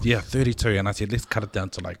 Cut it down. Yeah, 32. And I said, let's cut it down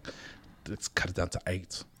to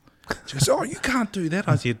 8. She goes, oh, you can't do that.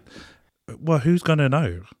 I said, well, who's going to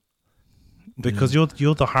know? Because you're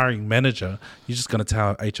the hiring manager. You're just going to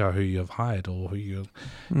tell HR who you've hired or who you.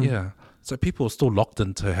 Yeah. So people are still locked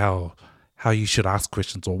into how you should ask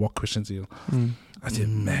questions or what questions you. I said,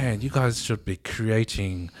 man, you guys should be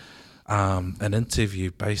creating an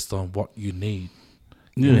interview based on what you need.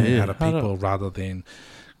 Out of people, rather than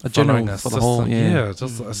a following general a for system. the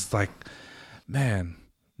whole. It's like, man,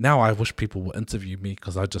 now I wish people would interview me,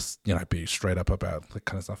 because I just be straight up about that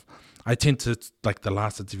kind of stuff. I tend to, like the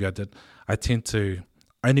last interview I did,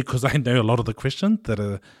 only because I know a lot of the questions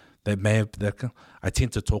I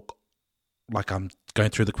tend to talk like I'm going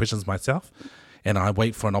through the questions myself, and I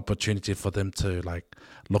wait for an opportunity for them to like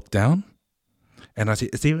look down. And I say,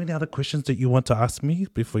 is there any other questions that you want to ask me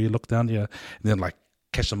before you look down here? And then like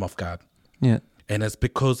catch them off guard. Yeah. And it's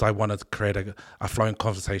because I wanted to create a flowing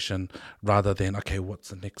conversation rather than, okay, what's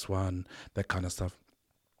the next one? That kind of stuff.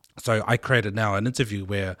 So I created now an interview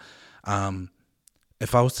where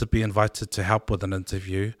if I was to be invited to help with an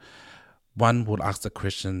interview, one will ask the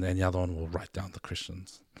question and the other one will write down the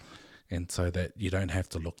questions. And so that you don't have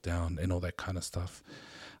to look down and all that kind of stuff.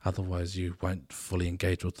 Otherwise, you won't fully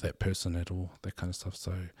engage with that person at all, that kind of stuff.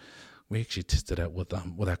 So we actually tested it with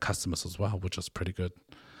our customers as well, which is pretty good.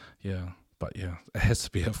 Yeah, but yeah, it has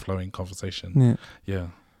to be a flowing conversation. Yeah. Yeah.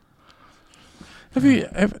 Have you,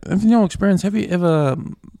 in your experience, have you ever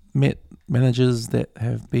met managers that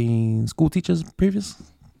have been school teachers previous?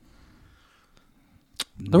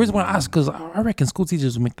 The reason why I ask, because I reckon school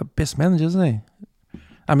teachers will make the best managers, eh?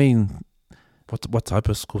 I mean, What type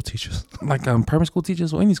of school teachers? like primary school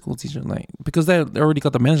teachers or any school teacher, like, because they already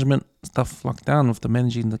got the management stuff locked down with the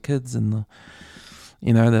managing the kids and the,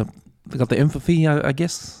 you know, they got the empathy, I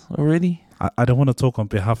guess, already. I don't want to talk on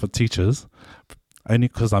behalf of teachers, only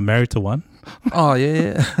because I'm married to one. Oh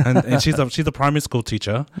yeah, and she's a primary school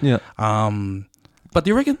teacher. yeah. But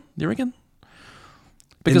do you reckon?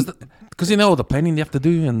 Because you know all the planning you have to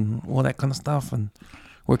do and all that kind of stuff and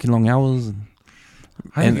working long hours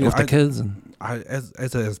and with the kids and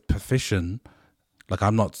as a profession, like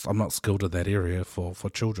I'm not skilled in that area for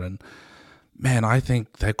children. Man, I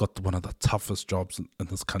think they've got one of the toughest jobs in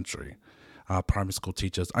this country, primary school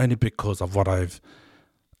teachers, only because of what I've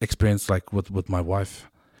experienced, like with my wife.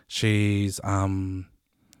 She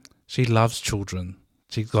loves children.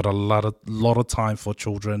 She's got a lot of time for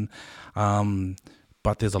children,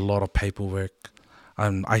 but there's a lot of paperwork.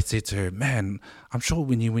 I said to her, man, I'm sure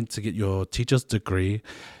when you went to get your teacher's degree,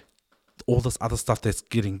 all this other stuff that's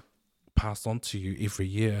getting passed on to you every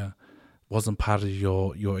year wasn't part of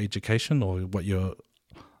your education or what you're,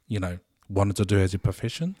 wanted to do as your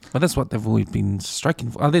profession. but that's what they've always been striking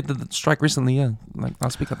for. They did the strike recently, yeah, like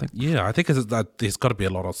last week I think. Yeah, I think there's got to be a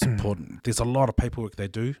lot of support. There's a lot of paperwork they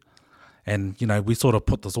do, and we sort of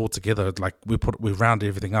put this all together. Like we rounded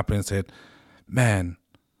everything up and said, man,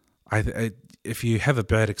 if you have a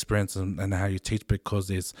bad experience in how you teach because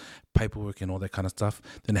there's paperwork and all that kind of stuff,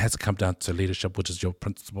 then it has to come down to leadership, which is your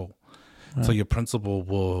principal. Right. So your principal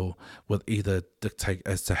will either dictate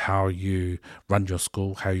as to how you run your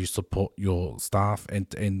school, how you support your staff and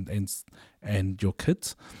your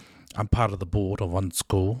kids. I'm part of the board of one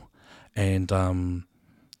school, and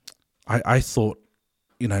I thought,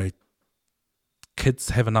 kids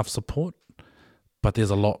have enough support, but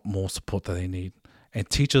there's a lot more support that they need. And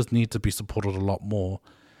teachers need to be supported a lot more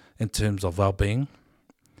in terms of well-being,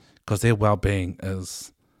 because their well-being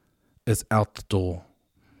is out the door.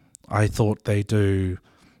 I thought they do,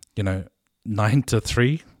 9 to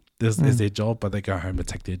 3 is their job, but they go home and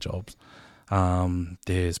take their jobs.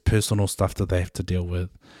 There's personal stuff that they have to deal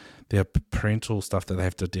with. There are parental stuff that they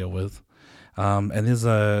have to deal with. And there's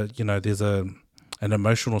an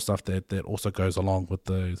emotional stuff that also goes along with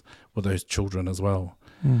those children as well.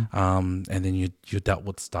 And then you dealt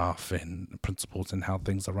with staff and principals and how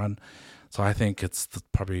things are run. So I think it's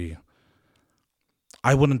probably,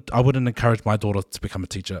 I wouldn't encourage my daughter to become a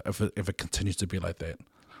teacher if it continues to be like that.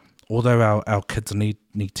 Although our kids need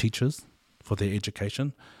teachers for their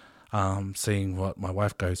education, seeing what my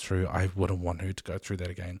wife goes through, I wouldn't want her to go through that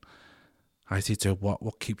again. I said to her,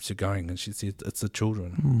 what keeps you going? And she said, it's the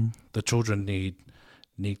children. The children need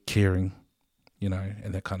caring,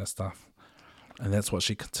 and that kind of stuff. And that's what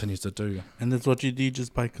she continues to do. And that's what you do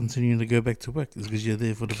just by continuing to go back to work, is because you're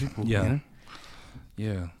there for the people. Yeah.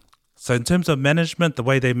 Yeah. So in terms of management, the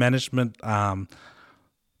way they management,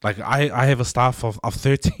 like I have a staff of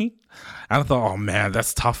 13, and I thought, oh man,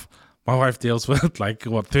 that's tough. My wife deals with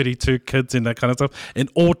 32 kids and that kind of stuff, and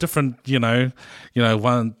all different, one.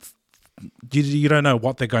 You don't know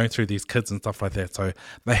what they're going through, these kids and stuff like that. So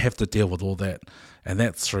they have to deal with all that, and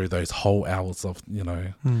that's through those whole hours of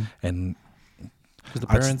and. Because the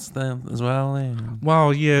parents there as well. Yeah.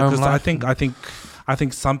 Well, yeah, because I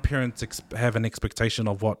think some parents have an expectation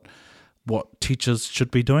of what teachers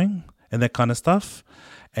should be doing and that kind of stuff.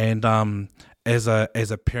 And as a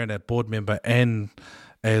parent, a board member, and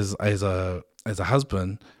as a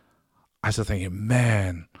husband, I started thinking,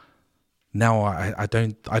 man, now I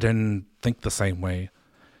don't think the same way.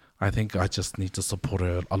 I think I just need to support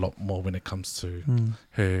her a lot more when it comes to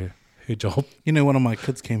her job. One of my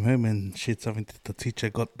kids came home and she had something that the teacher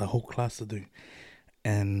got the whole class to do,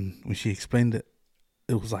 and when she explained it,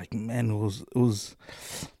 it was like, man, it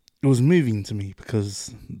was moving to me,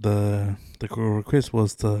 because the request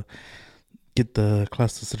was to get the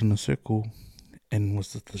class to sit in a circle and was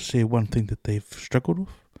to share one thing that they've struggled with.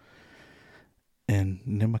 And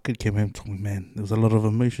then my kid came home and told me, man, there was a lot of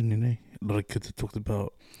emotion, a lot of kids had talked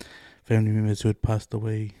about family members who had passed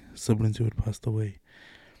away, siblings who had passed away.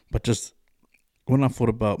 But just when I thought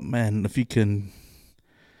about, man, if you can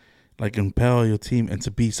empower your team and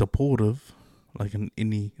to be supportive,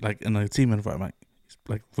 in a team environment,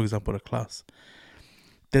 like for example a class,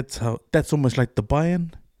 that's almost like the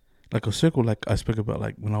buy-in, like a circle, like I spoke about,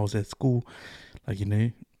 like when I was at school, on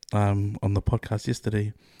the podcast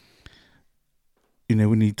yesterday,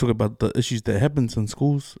 when you talk about the issues that happens in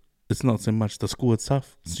schools, it's not so much the school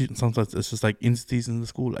itself. Sometimes it's just like entities in the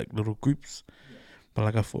school, like little groups. But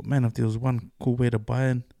like I thought, man, if there was one cool way to buy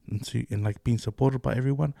in and like being supported by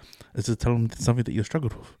everyone, is to tell them something that you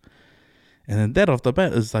struggled with. And then that off the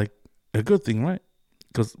bat is like a good thing, right?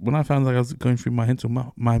 Because when I found like I was going through my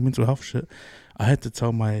mental health shit, I had to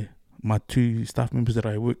tell my 2 staff members that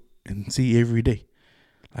I work and see every day.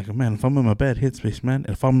 Like, man, if I'm in my bad headspace, man,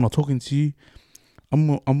 if I'm not talking to you,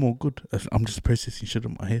 I'm more good. If I'm just processing shit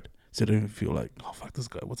in my head. So I don't feel like, oh, fuck this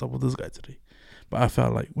guy. What's up with this guy today? But I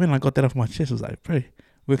felt like when I got that off my chest, I was like, bro,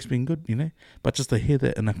 work's been good, you know? But just to hear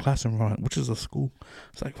that in a class environment, which is a school,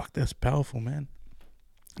 it's like, fuck, that's powerful, man.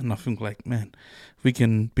 And I think like, man, if we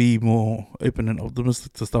can be more open and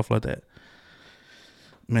optimistic to stuff like that,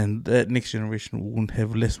 man, that next generation won't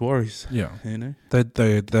have less worries. Yeah. You know?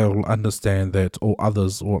 They'll understand that, or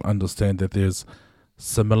others will understand that there's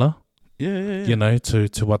similar, Yeah. you know,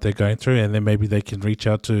 to what they're going through, and then maybe they can reach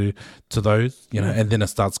out to those, you know, and then it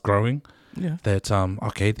starts growing. Yeah. That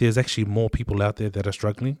okay, there's actually more people out there that are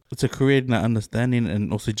struggling. It's a creating that understanding,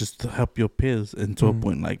 and also just to help your peers, and to a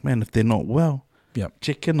point like, man, if they're not well,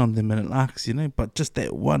 check in on them and ask, you know. But just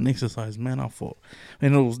that one exercise, man, I thought,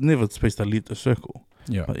 and it was never supposed to leave the circle.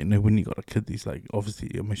 Yeah. But you know, when you got a kid, he's like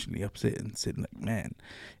obviously emotionally upset and said like, man,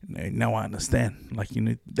 you know, now I understand. Like, you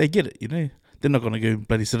know, they get it, you know. They're not gonna go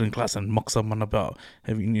bloody sit in class and mock someone about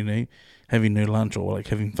having no lunch, or like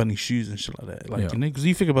having funny shoes and shit like that. Like, you know, because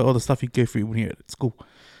you think about all the stuff you go through when you're at school.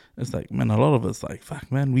 It's like, man, a lot of it's like,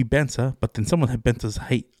 fuck, man, we banter, but then someone had banters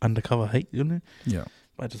undercover hate, you know. Yeah.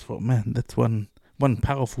 But I just thought, man, that's one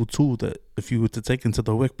powerful tool that if you were to take into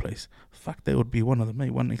the workplace, fuck, that would be one of them,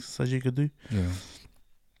 mate. One exercise you could do. Yeah.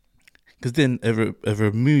 Because then it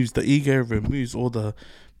removes the ego, removes all the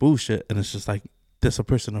bullshit, and it's just like, there's a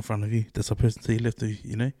person in front of you, there's a person to your left of you,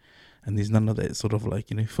 you know, and there's none of that sort of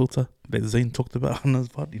like, you know, filter that Zane talked about on his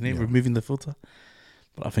part, you know, removing the filter.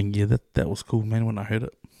 But I think, that was cool, man, when I heard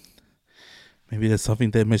it. Maybe that's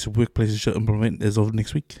something that most workplaces should implement as of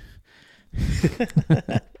next week.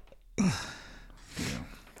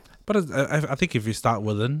 But I think if you start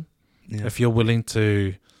within, if you're willing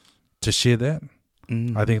to share that,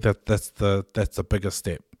 I think that's the biggest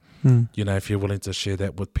step. You know, if you're willing to share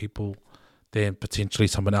that with people, then potentially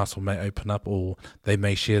someone else may open up, or they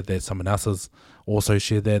may share that someone else has also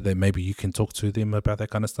shared that maybe you can talk to them about that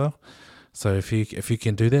kind of stuff. So if you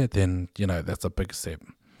can do that, then, you know, that's a big step.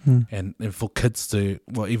 And for kids to,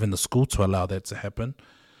 well, even the school to allow that to happen,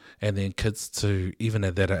 and then kids to, even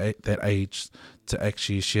at that age, to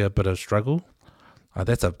actually share a bit of struggle,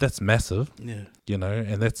 that's massive. Yeah. You know,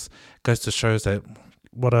 and that's goes to show us that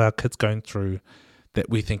what are our kids going through that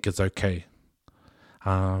we think is okay,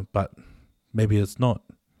 but maybe it's not.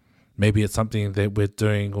 Maybe it's something that we're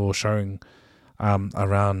doing or showing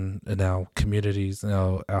around in our communities, in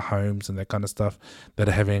our homes and that kind of stuff, that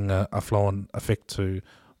are having a flow-on effect to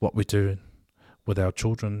what we do with our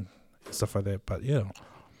children, stuff like that. But yeah.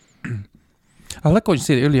 I like what you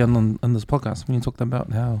said earlier on this podcast when you talked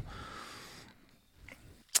about how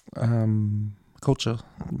culture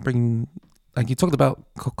like you talked about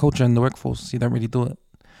culture in the workforce. You don't really do it,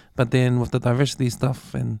 but then with the diversity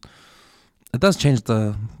stuff, and it does change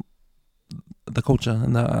the culture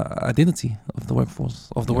and the identity of the workforce,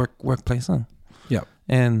 of the workplace. Yeah.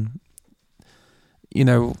 And you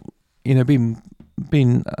know,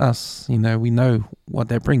 being us, you know, we know what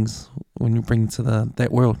that brings when we bring to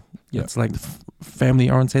that world. Yeah. It's like family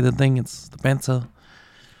orientated thing. It's the banter.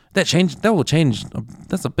 That will change.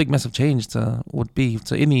 That's a big, massive change to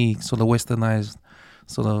any sort of westernized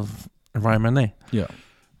sort of environment there. Yeah.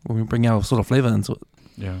 When we bring our sort of flavor into it.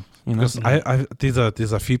 Yeah. You know? Because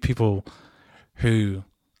there's a few people who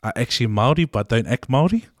are actually Māori but don't act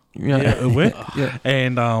Māori. Yeah. Yeah.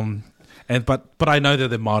 And but I know that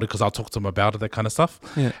they're Māori because I'll talk to them about it, that kind of stuff.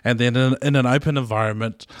 Yeah. And then in an open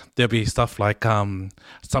environment, there'll be stuff like someone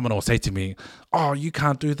will say to me, "Oh, you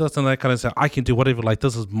can't do this," and that kind of stuff. I can do whatever. Like,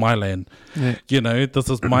 this is my land. Yeah. You know, this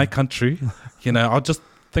is my country. You know, I'll just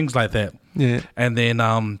things like that. Yeah. And then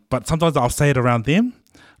but sometimes I'll say it around them.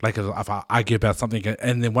 Like if I argue about something,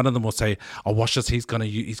 and then one of them will say, "Oh, watch this, he's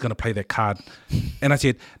gonna play that card," and I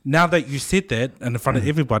said, "Now that you said that in front of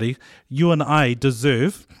everybody, you and I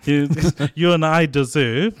deserve, you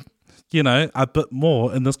know, a bit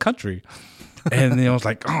more in this country." And then I was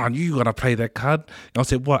like, "Oh, you gotta play that card." And I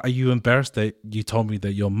said, "What? Are you embarrassed that you told me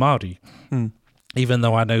that you're Māori, even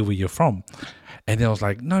though I know where you're from?" And then I was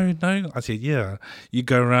like, "No." I said, "Yeah, you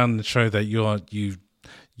go around and show that you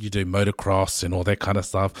do motocross and all that kind of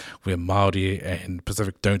stuff, where Māori and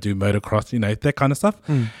Pacific don't do motocross, you know, that kind of stuff."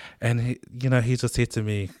 And he just said to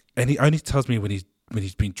me, and he only tells me when he's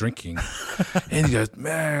he's been drinking. And he goes,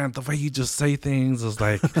 man, the way you just say things is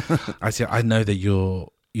like, I said, I know that you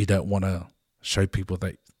don't want to show people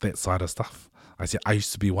that side of stuff. I said, I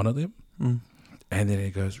used to be one of them. And then he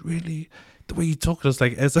goes, really? The way you talk is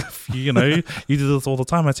like as if, you do this all the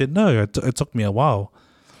time. I said, no, it took me a while.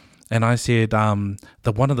 And I said, one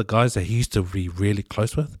of the guys that he used to be really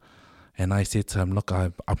close with, and I said to him, look,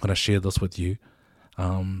 I'm going to share this with you.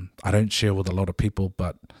 I don't share with a lot of people,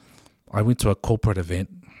 but I went to a corporate event.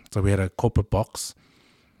 So we had a corporate box,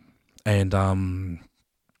 and one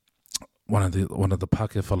of the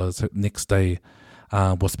Pākehā fellows next day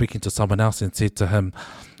was speaking to someone else and said to him,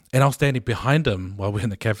 and I was standing behind him while we were in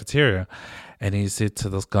the cafeteria, and he said to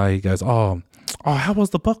this guy, he goes, oh, how was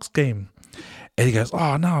the box game? And he goes,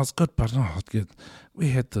 oh, no, it's good, but it's good. We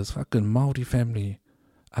had this fucking Māori family,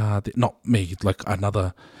 not me, like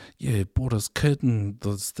another, brought his kid, and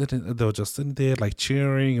they were just sitting there like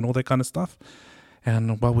cheering and all that kind of stuff.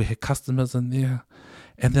 And while we had customers in there,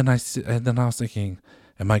 and then I was thinking,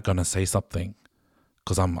 am I gonna say something?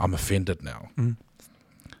 Because I'm offended now.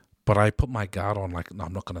 But I put my guard on, like, no,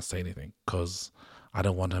 I'm not gonna say anything, because I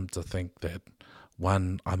don't want him to think that,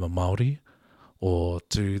 one, I'm a Māori, or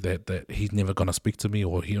two, that he's never gonna speak to me,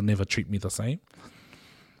 or he'll never treat me the same.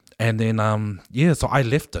 And then so I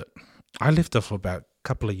left it. I left it for about a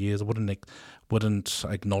couple of years. I wouldn't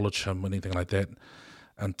acknowledge him or anything like that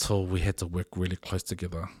until we had to work really close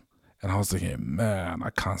together. And I was thinking, man,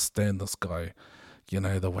 I can't stand this guy.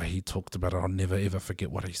 The way he talked about it, I'll never ever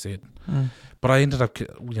forget what he said. But I ended up,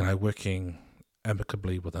 working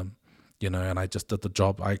amicably with him, and I just did the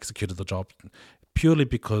job. I executed the job purely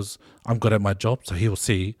because I'm good at my job. So he'll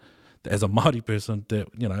see that as a Māori person that,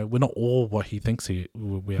 we're not all what he thinks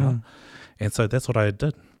we are. And so that's what I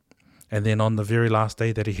did. And then on the very last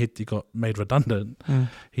day that he got made redundant,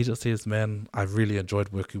 he just says, man, I really enjoyed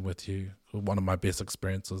working with you. One of my best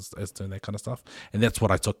experiences as doing that kind of stuff. And that's what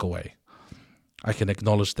I took away. I can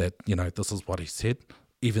acknowledge that, this is what he said,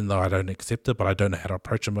 even though I don't accept it, but I don't know how to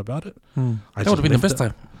approach him about it. That would have been the best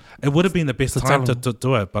time. It would have been the best time to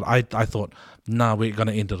do it, but I thought, we're going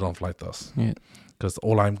to end it off like this. Yeah. Because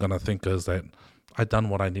all I'm going to think is that I done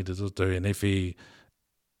what I needed to do. And if he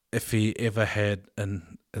ever had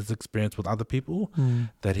his experience with other people,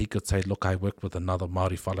 that he could say, look, I worked with another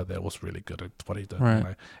Māori fella that was really good at what he did.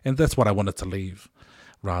 Right. And that's what I wanted to leave,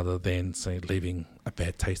 rather than, say, leaving a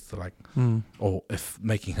bad taste, or if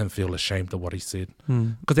making him feel ashamed of what he said.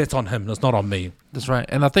 Because that's on him. It's not on me. That's right.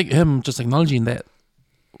 And I think him just acknowledging that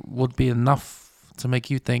would be enough to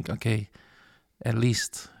make you think, okay, at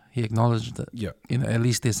least he acknowledged that. Yeah. At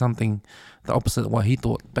least there's something the opposite of what he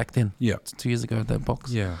thought back then. Yeah. 2 years ago at that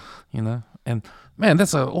box. Yeah. And man,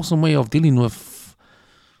 that's an awesome way of dealing with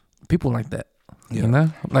people like that. Yeah.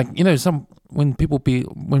 When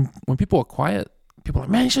people are quiet, people are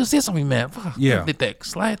like, man, you should have said something, man. Fuck, yeah. Let that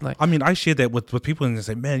slide. Like, I mean, I share that with people, and they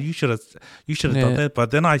say, man, you should have done that.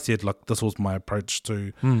 But then I said, look, this was my approach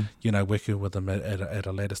to, working with them at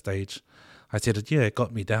a later stage. I said, it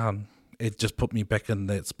got me down. It just put me back in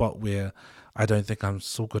that spot where I don't think I'm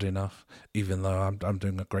so good enough, even though I'm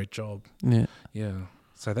doing a great job. Yeah. Yeah.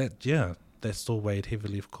 So that still weighed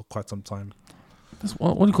heavily for quite some time. That's,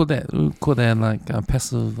 what do you call that? We call that like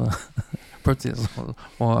passive protest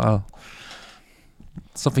or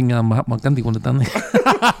something Mahatma Gandhi would have done.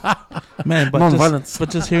 Man, but non-violence.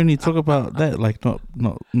 But just hearing you talk about that, like not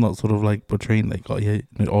sort of like portraying like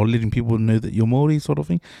or letting people know that you're Māori sort of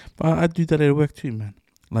thing. But I do that at work too, man.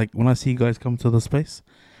 Like when I see guys come to the space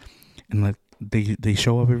and like they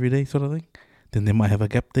show up every day sort of thing, then they might have a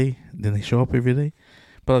gap day, then they show up every day.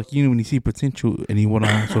 But like, when you see potential and you want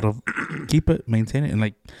to sort of keep it, maintain it, and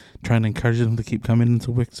like try and encourage them to keep coming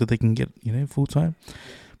into work so they can get full time.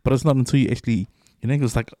 But it's not until you actually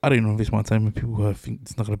it's like I don't invest my time with people who I think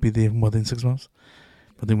it's not going to be there more than 6 months.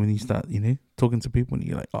 But then when you start talking to people and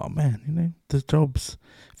you're like, oh man, there's jobs.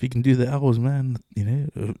 If you can do the hours, man,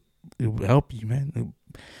 it will help you, man. It'll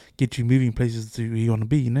get you moving places to where you want to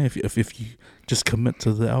be. If you just commit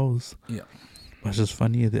to the hours. Yeah. But it's just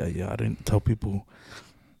funny that I don't tell people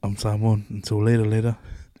I'm Samoan until later.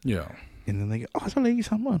 Yeah. And then they go, oh, it's only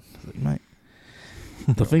Samoan. It's like, mate.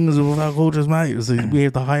 The thing is with our cultures, mate, is we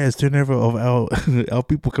have the highest turnover of our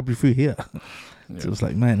people coming through here. Yeah. So it's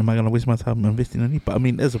like, man, am I going to waste my time investing in it? But I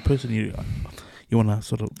mean, as a person, you want to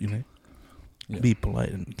sort of, be polite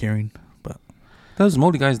and caring. But those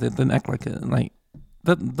Māori guys that didn't act like it, like,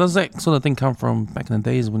 does that sort of thing come from back in the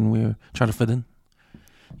days when we were trying to fit in?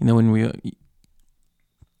 When we were,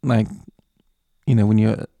 like, when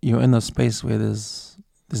you're in a space where there's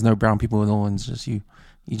no brown people at all, and it's just you're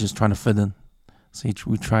just trying to fit in. So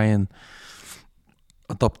we try and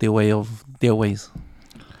adopt their ways.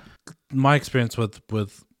 My experience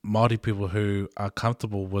with Maori people who are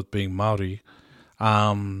comfortable with being Maori,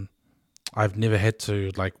 I've never had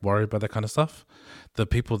to like worry about that kind of stuff. The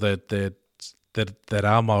people that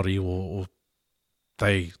are Maori or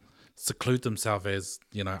they seclude themselves as,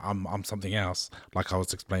 you know, I'm something else, like I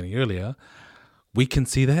was explaining earlier. We can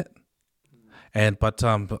see that, but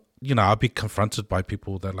you know, I'll be confronted by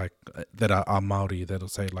people that like that are Maori that'll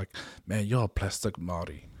say like, "Man, you're a plastic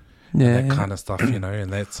Maori," and that kind of stuff, you know,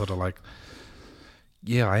 and that's sort of like,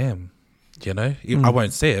 yeah, I am. You know, I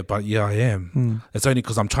won't say it, but yeah, I am. It's only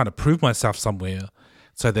because I'm trying to prove myself somewhere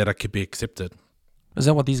so that I could be accepted. Is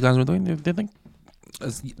that what these guys were doing? Do you think?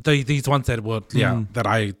 These ones that were, that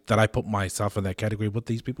I put myself in that category with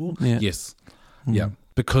these people. Yeah. Yes, yeah,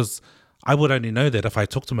 because I would only know that if I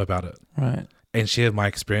talked to them about it, Right. and shared my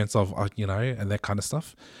experience of, you know, and that kind of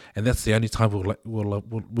stuff, and that's the only time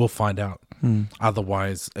we'll find out.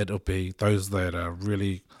 Otherwise, it'll be those that are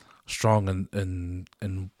really strong in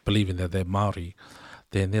believing that they're Maori,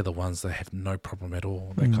 then they're the ones that have no problem at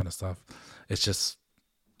all, that kind of stuff. It's just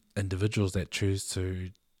individuals that choose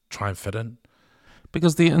to try and fit in.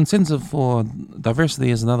 Because the incentive for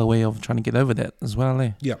diversity is another way of trying to get over that as well,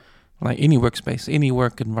 eh? Yeah. Like any workspace, any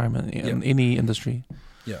work environment, in any industry.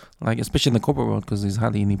 Yeah. Like, especially in the corporate world, because there's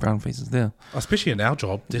hardly any brown faces there. Especially in our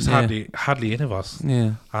job, there's hardly any of us.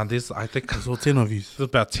 Yeah. And there's all 10 of you. There's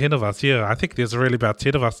about 10 of us, yeah. I think there's really about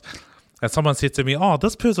 10 of us. And someone said to me, "Oh,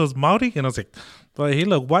 this person's Maori," and I was like, "But he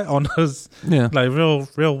looked white on his, like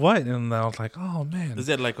real white." And I was like, "Oh man." Is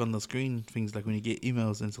that like on the screen things, like when you get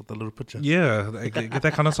emails and it's the little picture? Yeah, get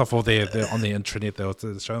that kind of stuff. Or they're on the internet, they were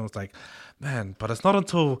showing. I was like, man, but it's not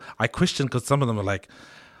until I questioned, because some of them are like,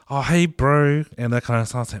 "Oh, hey, bro," and that kind of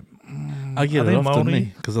stuff. I was like, I get it often,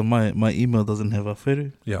 Maori? because my email doesn't have a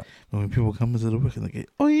photo. Yeah. And when people come into the work and they go,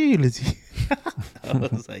 "Oh yeah, Lizzie," I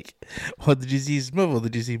was like, "What, did you see Smith or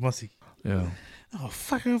did you see Mossy?" Yeah. Oh,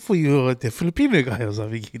 fuck off for you, the Filipino guy or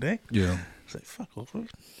something, you know? Yeah. It's like, fuck off, bro.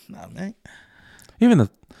 Nah, man. Even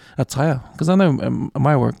attire. Because I know in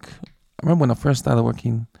my work, I remember when I first started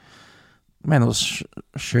working, man, it was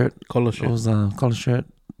shirt. Collar shirt. It was collar shirt,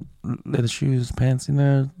 leather shoes, pants, you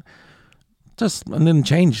know. And then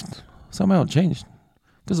changed. Somehow it changed.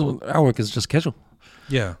 Because our work is just casual.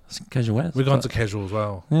 Yeah. It's casual wear. We've gone to casual as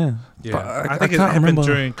well. Yeah. Yeah. But I think it can't happened remember.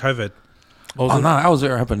 during COVID. Oh, no, I was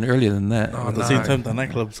there. It happened earlier than that. At the same time, the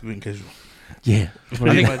nightclubs went casual. Yeah.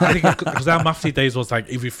 I think because our mufti days was like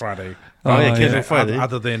every Friday. Oh, yeah, casual Friday.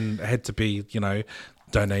 Other than it had to be, you know,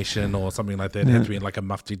 donation or something like that. It had to be like a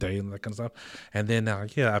mufti day and that kind of stuff. And then,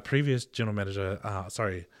 our previous general manager,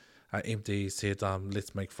 MD said,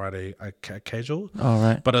 let's make Friday a casual. All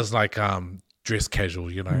right. But it's like dress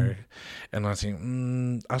casual, you know. And I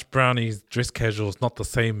think, us brownies, dress casual is not the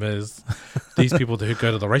same as these people who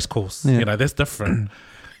go to the race course. Yeah. You know, that's different.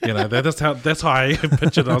 You know, that's how I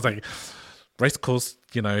pictured it. I was like, race course,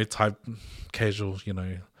 you know, type casual, you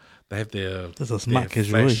know. They have That's a smart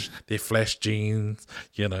casual. their flash jeans,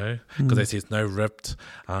 you know, because they say it's no ripped,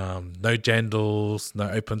 no jandals,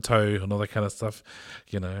 no open toe, and all that kind of stuff,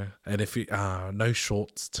 you know. And if you no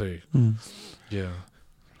shorts too, yeah.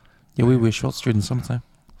 Yeah, we wear shorts during the summertime.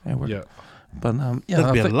 Yeah. But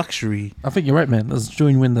That'd be a luxury. I think you're right, man. It was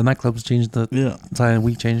during when the nightclubs changed the entire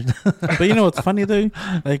week changed. But you know what's funny though?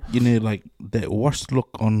 Like, you know, like that washed look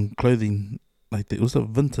on clothing, like it was that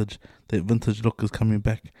vintage look is coming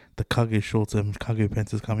back. The cargo shorts and cargo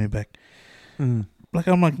pants is coming back. Like,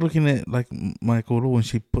 I'm like looking at like my girl when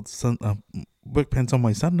she puts work pants on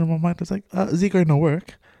my son, and my mind is like, is he going to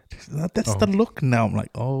work? That's the look now. I'm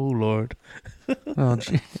like, oh Lord. Oh,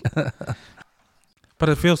 gee. But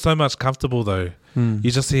it feels so much comfortable though.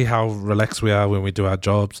 You just see how relaxed we are when we do our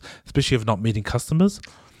jobs, especially if not meeting customers.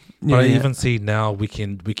 But I even see now we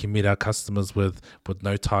can meet our customers with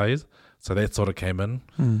no ties. So that sort of came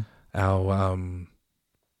in. Our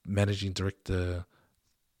managing director,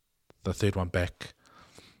 the third one back,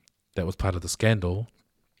 that was part of the scandal,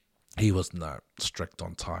 he was strict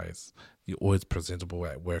on ties. You're always presentable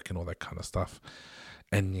at work and all that kind of stuff.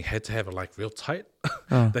 And you had to have it like real tight,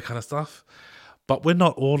 that kind of stuff. But we're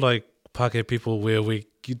not all like Pākehā people where we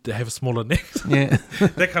have smaller necks. Yeah.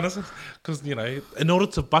 That kind of stuff. Because, you know, in order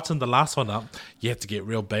to button the last one up, you have to get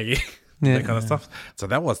real baggy. That kind of stuff. So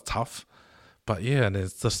that was tough. But yeah, and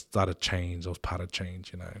it's just started change. It was part of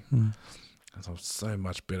change, you know. It was so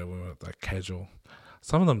much better when we were like casual.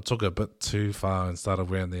 Some of them took it a bit too far and started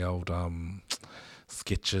wearing the old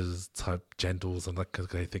Skechers type jandals, and like, cause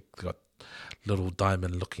they think they got little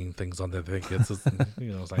diamond looking things on there. They think it's just,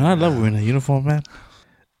 you know, it's like, I love wearing a uniform, man.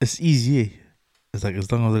 It's easy. It's like, as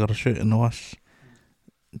long as I got a shirt in the wash,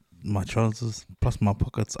 my trousers plus my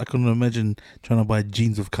pockets. I couldn't imagine trying to buy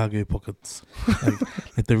jeans with cargo pockets.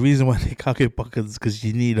 like the reason why they cargo pockets because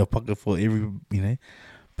you need a pocket for every,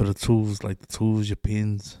 but the tools, like the tools, your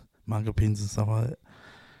pens, manga pens and stuff like that.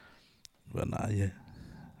 But nah, yeah.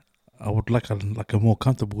 I would like a more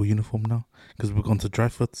comfortable uniform now because we're going to dry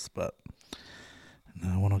fits, but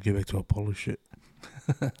I want to get back to a polo shirt.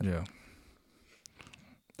 Yeah.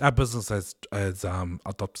 Our business has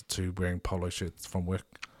adopted to wearing polo shirts from work.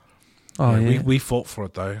 Oh, yeah. We fought for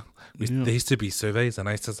it though. There used to be surveys, and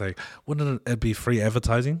I used to say, wouldn't it be free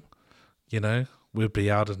advertising? We'd be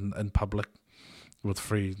out in public with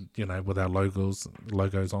free, with our logos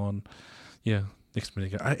on. Yeah. Next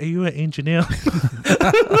minute, go, are you an engineer?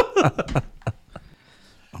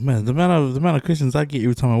 Oh, man, the amount of questions I get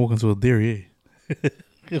every time I walk into a dairy.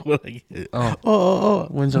 What I get? Oh.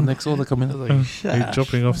 When's your next order coming? Are you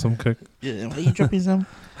dropping off some coke? Yeah, are you dropping some?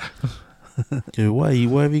 Okay, why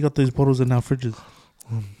have you got those bottles in our fridges?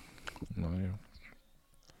 No, yeah.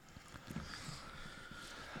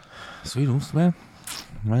 Sweet, man.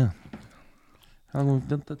 How long we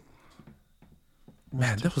did that?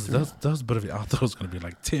 Man, that was a bit of it. I thought it was going to be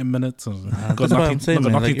like 10 minutes. And that's what I'm saying,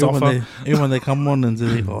 man. Like, even when they come on and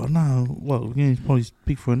say, oh, no, well, we can probably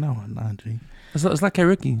speak for an hour. Nah, G. It's like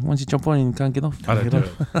karaoke. Once you jump on, you can't get off. I don't do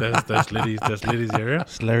it. That's Liddy's area.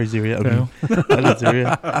 It's Larry's area. Larry's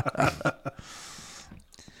area.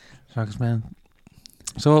 Sharks, man.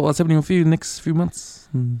 So what's happening with you next few months?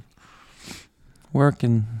 Work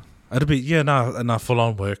and... It'll be, full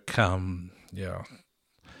on work. I'm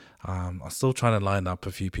still trying to line up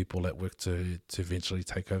a few people at work to eventually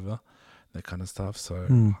take over, that kind of stuff.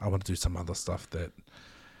 So I want to do some other stuff that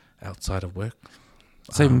outside of work.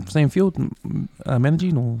 Same field,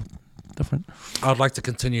 managing or different? I'd like to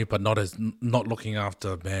continue, but not looking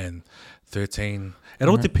after 13. It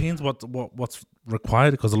all depends what's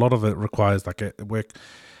required, because a lot of it requires, like at work,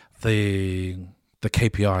 the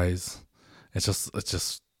KPIs. It's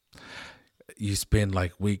just you spend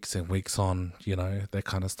like weeks and weeks on that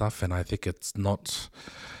kind of stuff, and I think it's not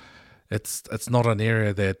an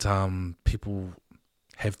area that people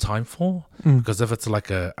have time for, because if it's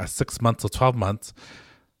like a 6 months or 12 months,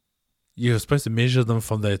 you're supposed to measure them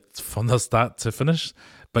from the start to finish,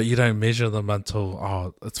 but you don't measure them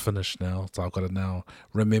until it's finished now, so I've got to now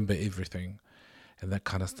remember everything and that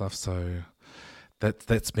kind of stuff. So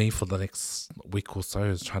that's me for the next week or so,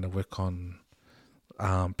 is trying to work on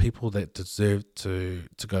people that deserve to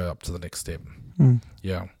go up to the next step.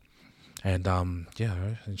 Yeah. And and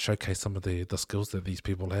showcase some of the skills that these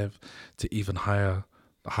people have to even hire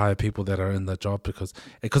people that are in the job, because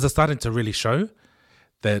it's starting to really show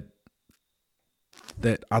that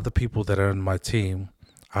other people that are in my team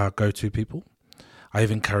are go-to people.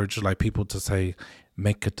 I've encouraged people to say,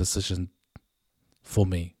 make a decision for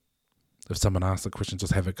me. If someone asks a question,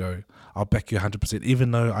 just have a go. I'll back you 100%,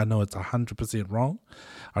 even though I know it's 100% wrong.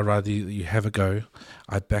 I'd rather you have a go.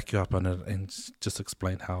 I back you up on it and just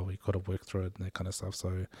explain how we got to work through it and that kind of stuff.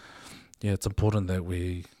 So, yeah, it's important that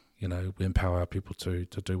we empower our people to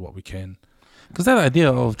do what we can. Because that idea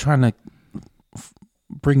of trying to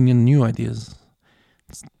bring in new ideas,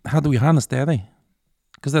 how do we harness that, eh?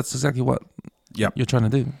 Because that's exactly what you're trying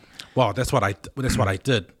to do. Well, that's what I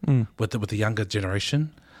did with the younger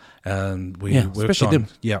generation. And we worked especially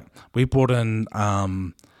on, we brought in a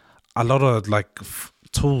lot of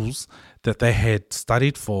tools that they had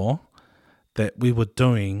studied for, that we were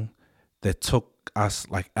doing, that took us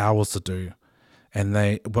hours to do, and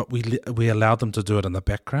we allowed them to do it in the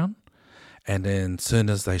background, and then soon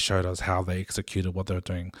as they showed us how they executed what they were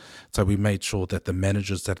doing, so we made sure that the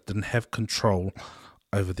managers that didn't have control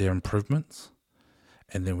over their improvements,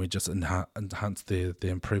 and then we just enhanced the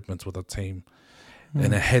improvements with the team.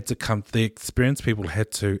 And it had to come, the experienced people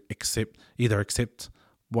had to accept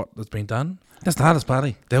what has been done. That's the hardest part,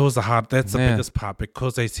 eh? That's the biggest part,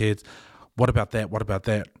 because they said, what about that? What about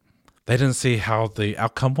that? They didn't see how the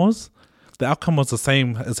outcome was. The outcome was the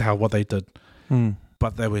same as what they did.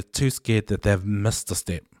 But they were too scared that they've missed a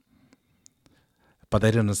step. But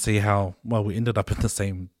they didn't see how, we ended up in the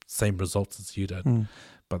same results as you did.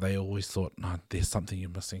 But they always thought, no, there's something you're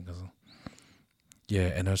missing. Yeah,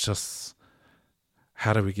 and it's just,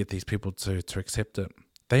 how do we get these people to accept it?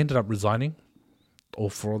 They ended up resigning, all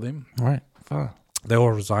four of them. Right, far. They all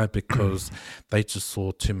resigned because they just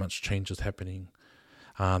saw too much changes happening.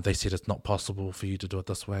 They said it's not possible for you to do it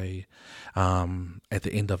this way. At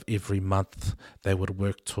the end of every month, they would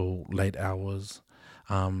work till late hours.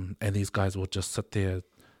 And these guys would just sit there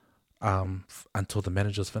until the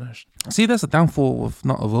manager's finished. See, that's the downfall of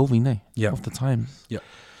not evolving, of the times. Yeah.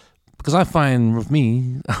 Because I find with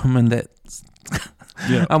me, I'm in that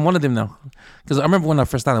Yeah. I'm one of them now. Because I remember when I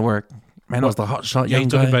first started work, man, I was the hot shot You're young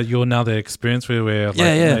talking guy. about your now the experience where like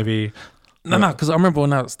Yeah. maybe No, because I remember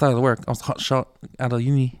when I started work, I was the hot shot out of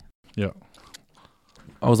uni. yeah.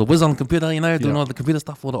 I was a whiz on the computer, doing Yeah. all the computer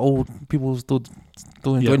stuff, all the old people still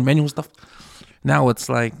doing Yeah. manual stuff. Now it's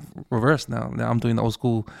like reverse now. Now I'm doing the old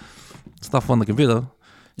school stuff on the computer.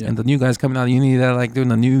 Yeah. And the new guys coming out of uni, they're like doing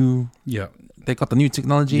the new, Yeah. they got the new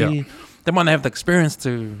technology. Yeah. They might not have the experience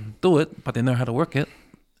to do it, but they know how to work it.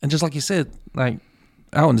 And just like you said, like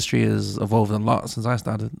our industry has evolved a lot since I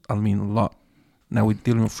started. I mean, a lot. Now we're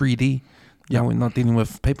dealing with 3D. Yeah, we're not dealing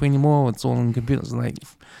with paper anymore. It's all on computers. Like,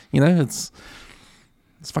 it's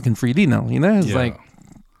fucking 3D now. It's Yeah. like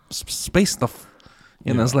space stuff.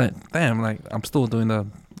 It's like, damn, like I'm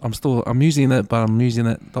using it, but I'm using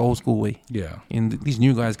it the old school way. Yeah. And these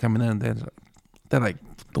new guys coming in, they're like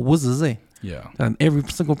the wizards, eh? Yeah. And every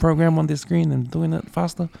single program on their screen and doing it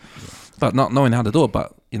faster, but not knowing how to do it.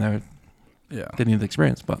 But Yeah. they need the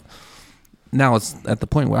experience. But now it's at the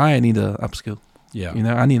point where I need to upskill. Yeah.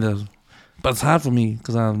 I need to, but it's hard for me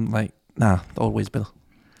because I'm like, nah, the old way's better.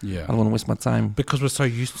 Yeah. I don't want to waste my time. Because we're so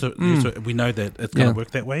used to it, we know that it's gonna work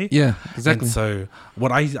that way. Yeah, exactly. And so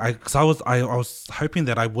what I was hoping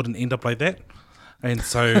that I wouldn't end up like that, and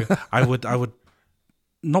so I would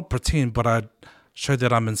not pretend, but I'd show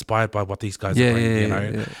that I'm inspired by what these guys are doing,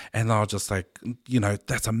 Yeah. and I'll just like,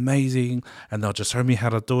 that's amazing, and they'll just show me how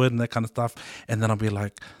to do it and that kind of stuff, and then I'll be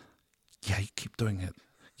like, yeah, you keep doing it,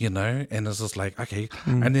 and it's just like, okay,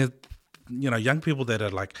 and then young people that are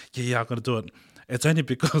like, yeah, I'm gonna do it. It's only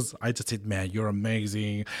because I just said, man, you're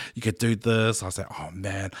amazing. You could do this. I was like, oh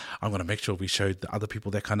man, I'm gonna make sure we show the other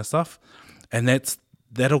people that kind of stuff, and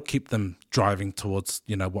that'll keep them driving towards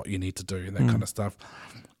what you need to do and that kind of stuff.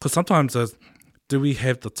 Because sometimes do we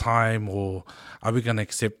have the time, or are we gonna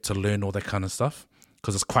accept to learn all that kind of stuff?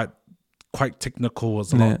 Because it's quite technical.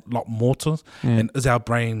 It's a lot more to it. And is our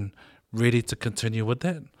brain ready to continue with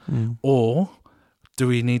that, or do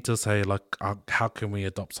we need to say, like, how can we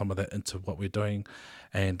adopt some of that into what we're doing,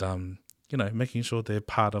 and making sure they're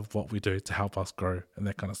part of what we do to help us grow and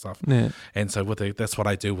that kind of stuff. Yeah. And so that's what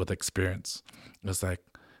I do with experience. It's like,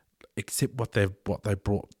 accept what they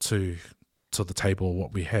brought to the table,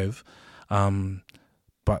 what we have,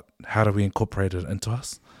 but how do we incorporate it into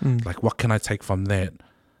us? Like, what can I take from that,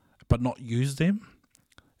 but not use them?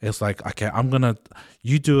 It's like, okay,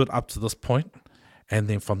 you do it up to this point, and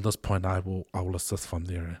then from this point, I will assist from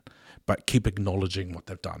there. But keep acknowledging what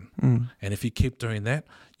they've done. And if you keep doing that,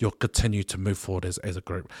 you'll continue to move forward as a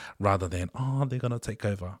group, rather than, they're going to take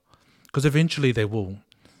over. Because eventually they will.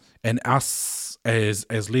 And us as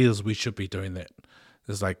leaders, we should be doing that.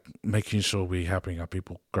 It's like making sure we're helping our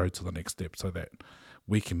people grow to the next step so that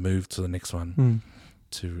we can move to the next one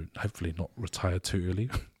to hopefully not retire too early.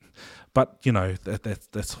 But,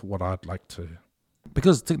 that's what I'd like to.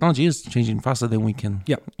 Because technology is changing faster than we can.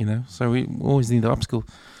 Yeah. So we always need to upskill.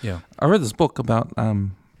 Yeah. I read this book about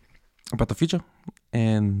the future,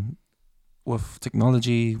 and with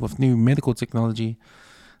technology, with new medical technology.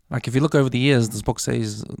 Like, if you look over the years, this book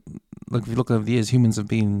says, if you look over the years, humans have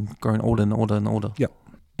been growing older and older and older. Yeah.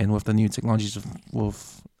 And with the new technologies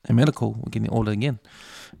with medical, we're getting older again.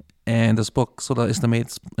 And this book sort of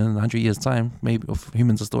estimates in 100 years' time, maybe if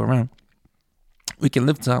humans are still around, we can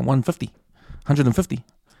live to 150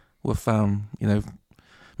 with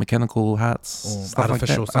mechanical hearts, Or stuff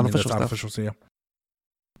artificial, like that. something that's stuff. artificial, yeah.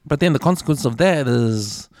 But then the consequence of that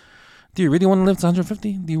is, do you really want to live to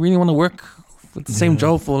 150? Do you really want to work with the same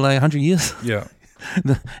job for like 100 years? Yeah.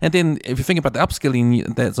 And then if you think about the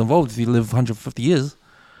upskilling that's involved, if you live 150 years,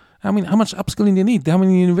 how much upskilling do you need? How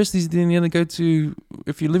many universities do you need to go to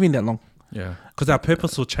if you're living that long? Yeah. Because our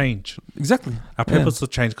purpose will change. Exactly. Our purpose will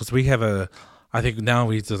change because we have I think now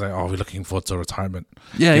we just like, we're looking forward to retirement.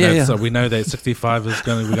 Yeah. So we know that 65 we're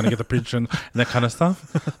going to get the pension and that kind of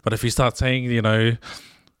stuff. But if you start saying,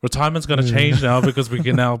 retirement's going to change now because we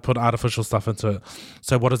can now put artificial stuff into it.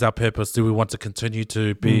 So what is our purpose? Do we want to continue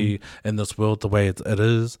to be in this world the way it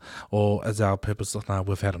is? Or is our purpose, no,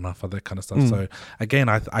 we've had enough of that kind of stuff. So again,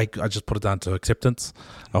 I just put it down to acceptance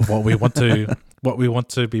of what we want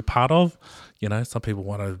to be part of. Some people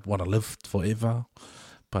want to live forever.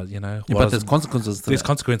 But but there's consequences. There's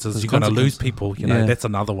consequences. You're going to lose people. That's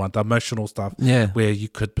another one. The emotional stuff. Yeah. Where you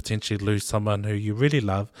could potentially lose someone who you really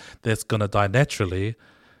love that's going to die naturally,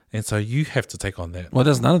 and so you have to take on that. Well,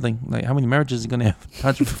 there's another thing. Like, how many marriages are you going to have?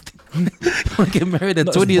 150. You want to get married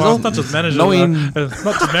at 20 years old? Not just marriages. Not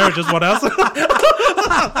just marriages. What else?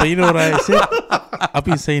 But you know what I said? I've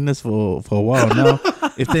been saying this for a while now.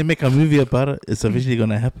 If they make a movie about it, it's eventually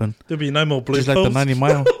going to happen. There'll be no more blue Just like the 90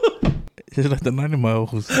 Mile. It's like the 90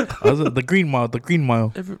 miles. The green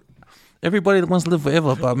mile. Everybody that wants to live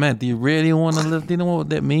forever, but man, do you really want to live? Do you know what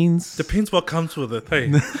that means? Depends what comes with it.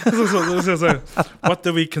 Hey, what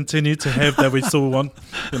do we continue to have that we still want?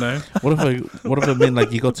 You know, What if it meant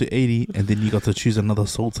like you got to 80 and then you got to choose another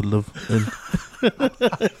soul to live in?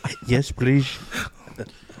 Yes, please.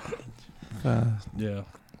 yeah.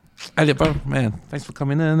 Elliot, bro, man, thanks for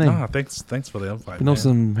coming in. Thanks for the invite. Been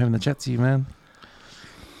awesome having a chat to you, man.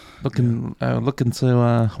 Looking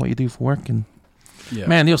to what you do for work and. Yeah.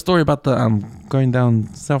 Man, your story about the going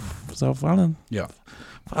down South Island. Yeah.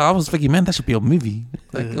 I was thinking, man, that should be a movie.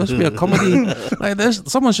 Like, it should be a comedy. Like,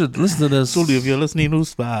 someone should listen to this. Surely, if you're listening,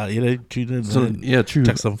 tune in. So, yeah, true.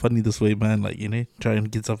 Check some funny this way, man. Like, try and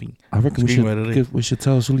get something. I reckon we should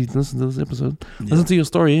tell Sully to listen to this episode. Yeah. Listen to your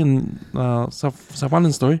story in South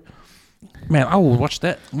Island story. Man, I will watch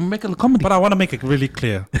that. Make it a comedy. But I want to make it really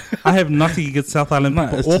clear. I have nothing against South Island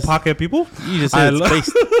people or Parkhead people. You just said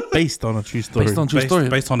it's based on a true story.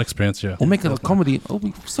 Based on experience, yeah. Or make it a comedy. Oh,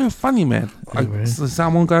 be so funny, man. I saw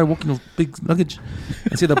one guy walking with big luggage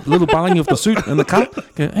and see the little balangi of the suit in the car.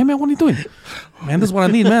 Okay, hey, man, what are you doing? Man, this is what I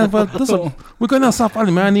need, man. But we're going down South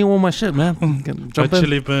Island, man. I need all my shit, man. Jump in.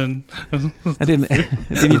 Chili bin. And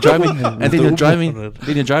then you're driving, and then you're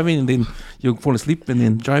driving, and then you fall asleep, and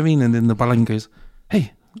then driving, and then the balangi goes,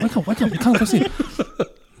 hey, wake up, you can't go sleep.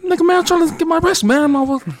 Nigga, man, I'm trying to get my rest, man. We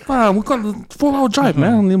got a 4-hour drive,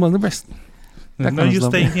 man. I need my rest. No, you're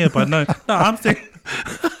staying here, but no, I'm staying.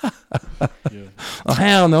 Yeah. Oh,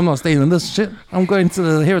 hell no, I'm not staying in this shit. I'm going to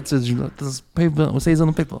the heritage. This paper says on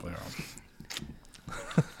the paper.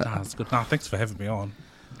 That's good. Thanks for having me on.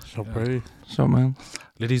 Sure, man.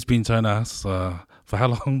 Liddy's been telling us for how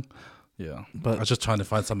long? Yeah, but I was just trying to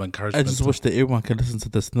find some encouragement. I just wish that everyone can listen to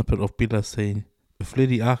the snippet of Bila saying, if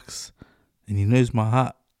Liddy asks and he knows my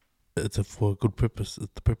heart, it's for a good purpose.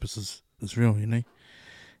 The purpose is real, And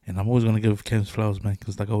I'm always going to give Cam's flowers, man,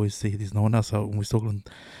 because like I always say, there's no one else out when we're talking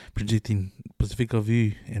projecting Pacifica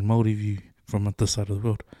view and Māori view from this side of the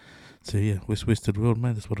world. So yeah, western world,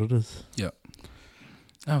 man, that's what it is. Yeah.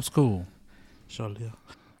 That was cool. Surely,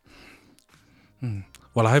 yeah.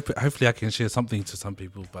 Well, hopefully I can share something to some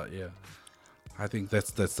people, but yeah, I think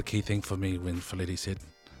that's the key thing for me when Faledi said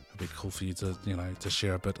it'd be cool for you to to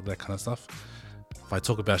share a bit of that kind of stuff. If I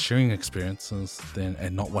talk about sharing experiences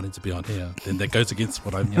and not wanting to be on here, then that goes against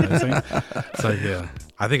what I'm saying. So yeah,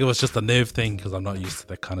 I think it was just a nerve thing because I'm not used to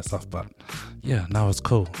that kind of stuff. But yeah, no, it's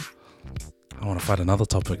cool. I want to find another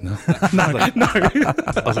topic now. No.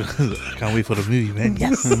 Can't wait for the movie, man.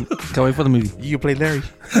 Yes. Can't wait for the movie. You play Larry.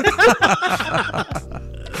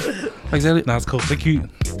 Thanks, Elliot. No, it's cool. Thank you.